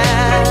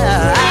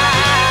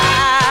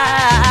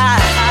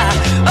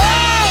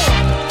 Oh,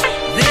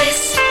 this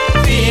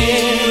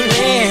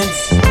feeling's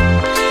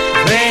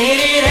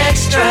rated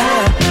extra.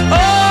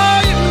 Oh,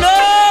 you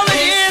know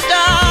it is,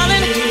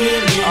 darling.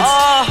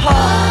 Oh,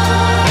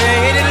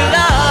 rated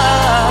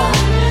love.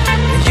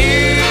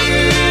 You.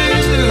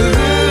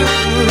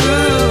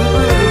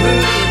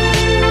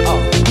 Oh.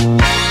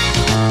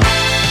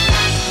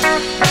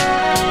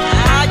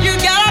 Ah, you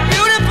got a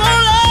beautiful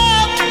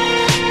love.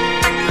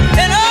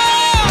 And oh,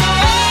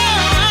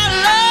 I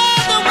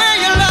love the way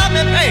you love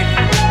me, baby.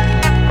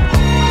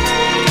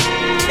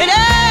 And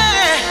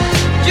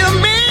you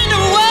mean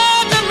the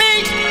world to me.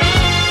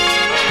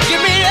 You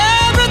mean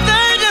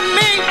everything to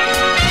me.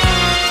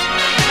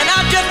 And I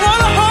just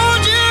wanna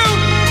hold you.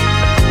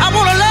 I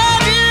wanna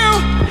love you.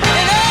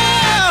 And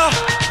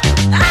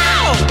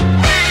oh,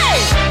 hey,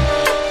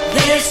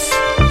 this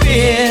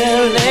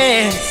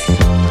feeling's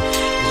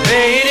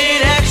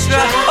rated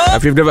extra. Oh,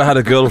 If you've never had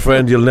a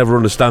girlfriend, you'll never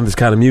understand this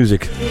kind of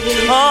music.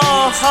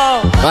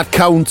 That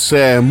counts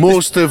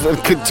most of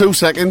 2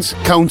 seconds.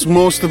 Counts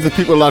most of the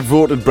people that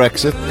voted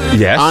Brexit.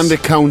 Yes. And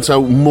it counts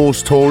out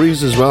most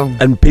Tories as well.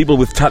 And people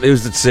with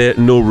tattoos that say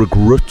no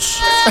regrets.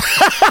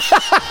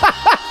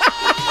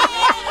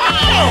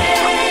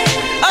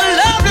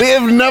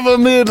 They've never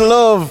made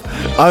love,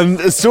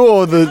 and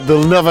so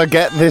they'll never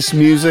get this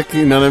music.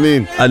 You know what I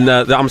mean? And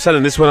I'm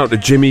sending this one out to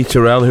Jimmy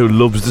Turrell, who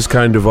loves this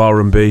kind of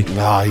R&B.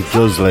 Ah, he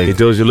does, like. He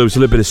does. He loves a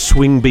little bit of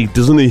swing beat,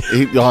 doesn't he?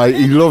 He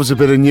loves a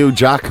bit of New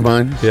Jack,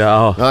 man.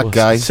 Yeah, that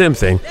guy. Same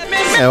thing.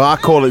 Yeah, I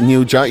call it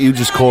New Jack. You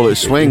just call it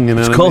swing. You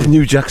know It's what called I mean?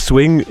 New Jack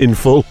Swing in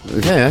full.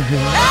 Yeah.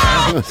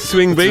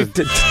 Swing beat.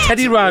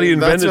 Teddy Riley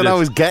invented That's what it. I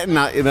was getting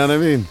at. You know what I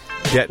mean?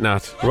 Getting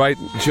at. Right,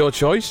 it's your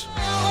choice.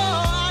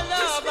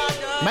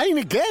 Mine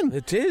again.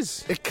 It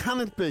is. It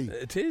cannot be.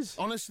 It is.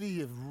 Honestly,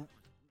 you've